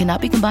vary.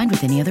 Cannot be combined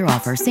with any other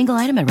offer. Single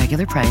item at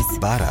regular price.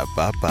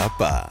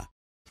 Ba-da-ba-ba-ba.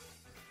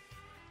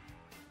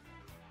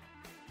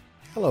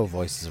 Hello,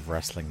 Voices of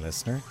Wrestling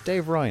listener.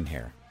 Dave Ryan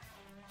here.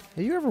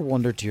 Have you ever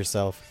wondered to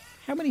yourself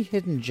how many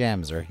hidden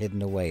gems are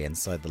hidden away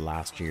inside the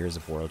last years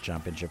of World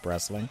Championship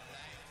Wrestling?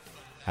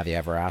 Have you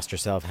ever asked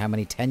yourself how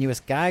many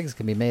tenuous gags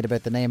can be made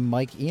about the name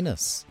Mike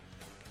Enos?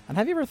 And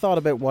have you ever thought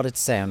about what it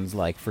sounds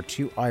like for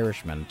two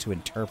Irishmen to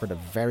interpret a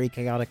very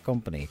chaotic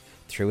company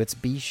through its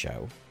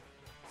B-show?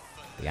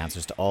 The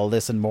answers to all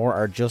this and more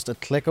are just a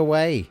click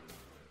away.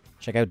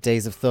 Check out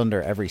Days of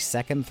Thunder every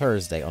second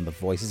Thursday on the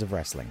Voices of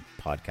Wrestling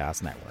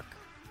Podcast Network.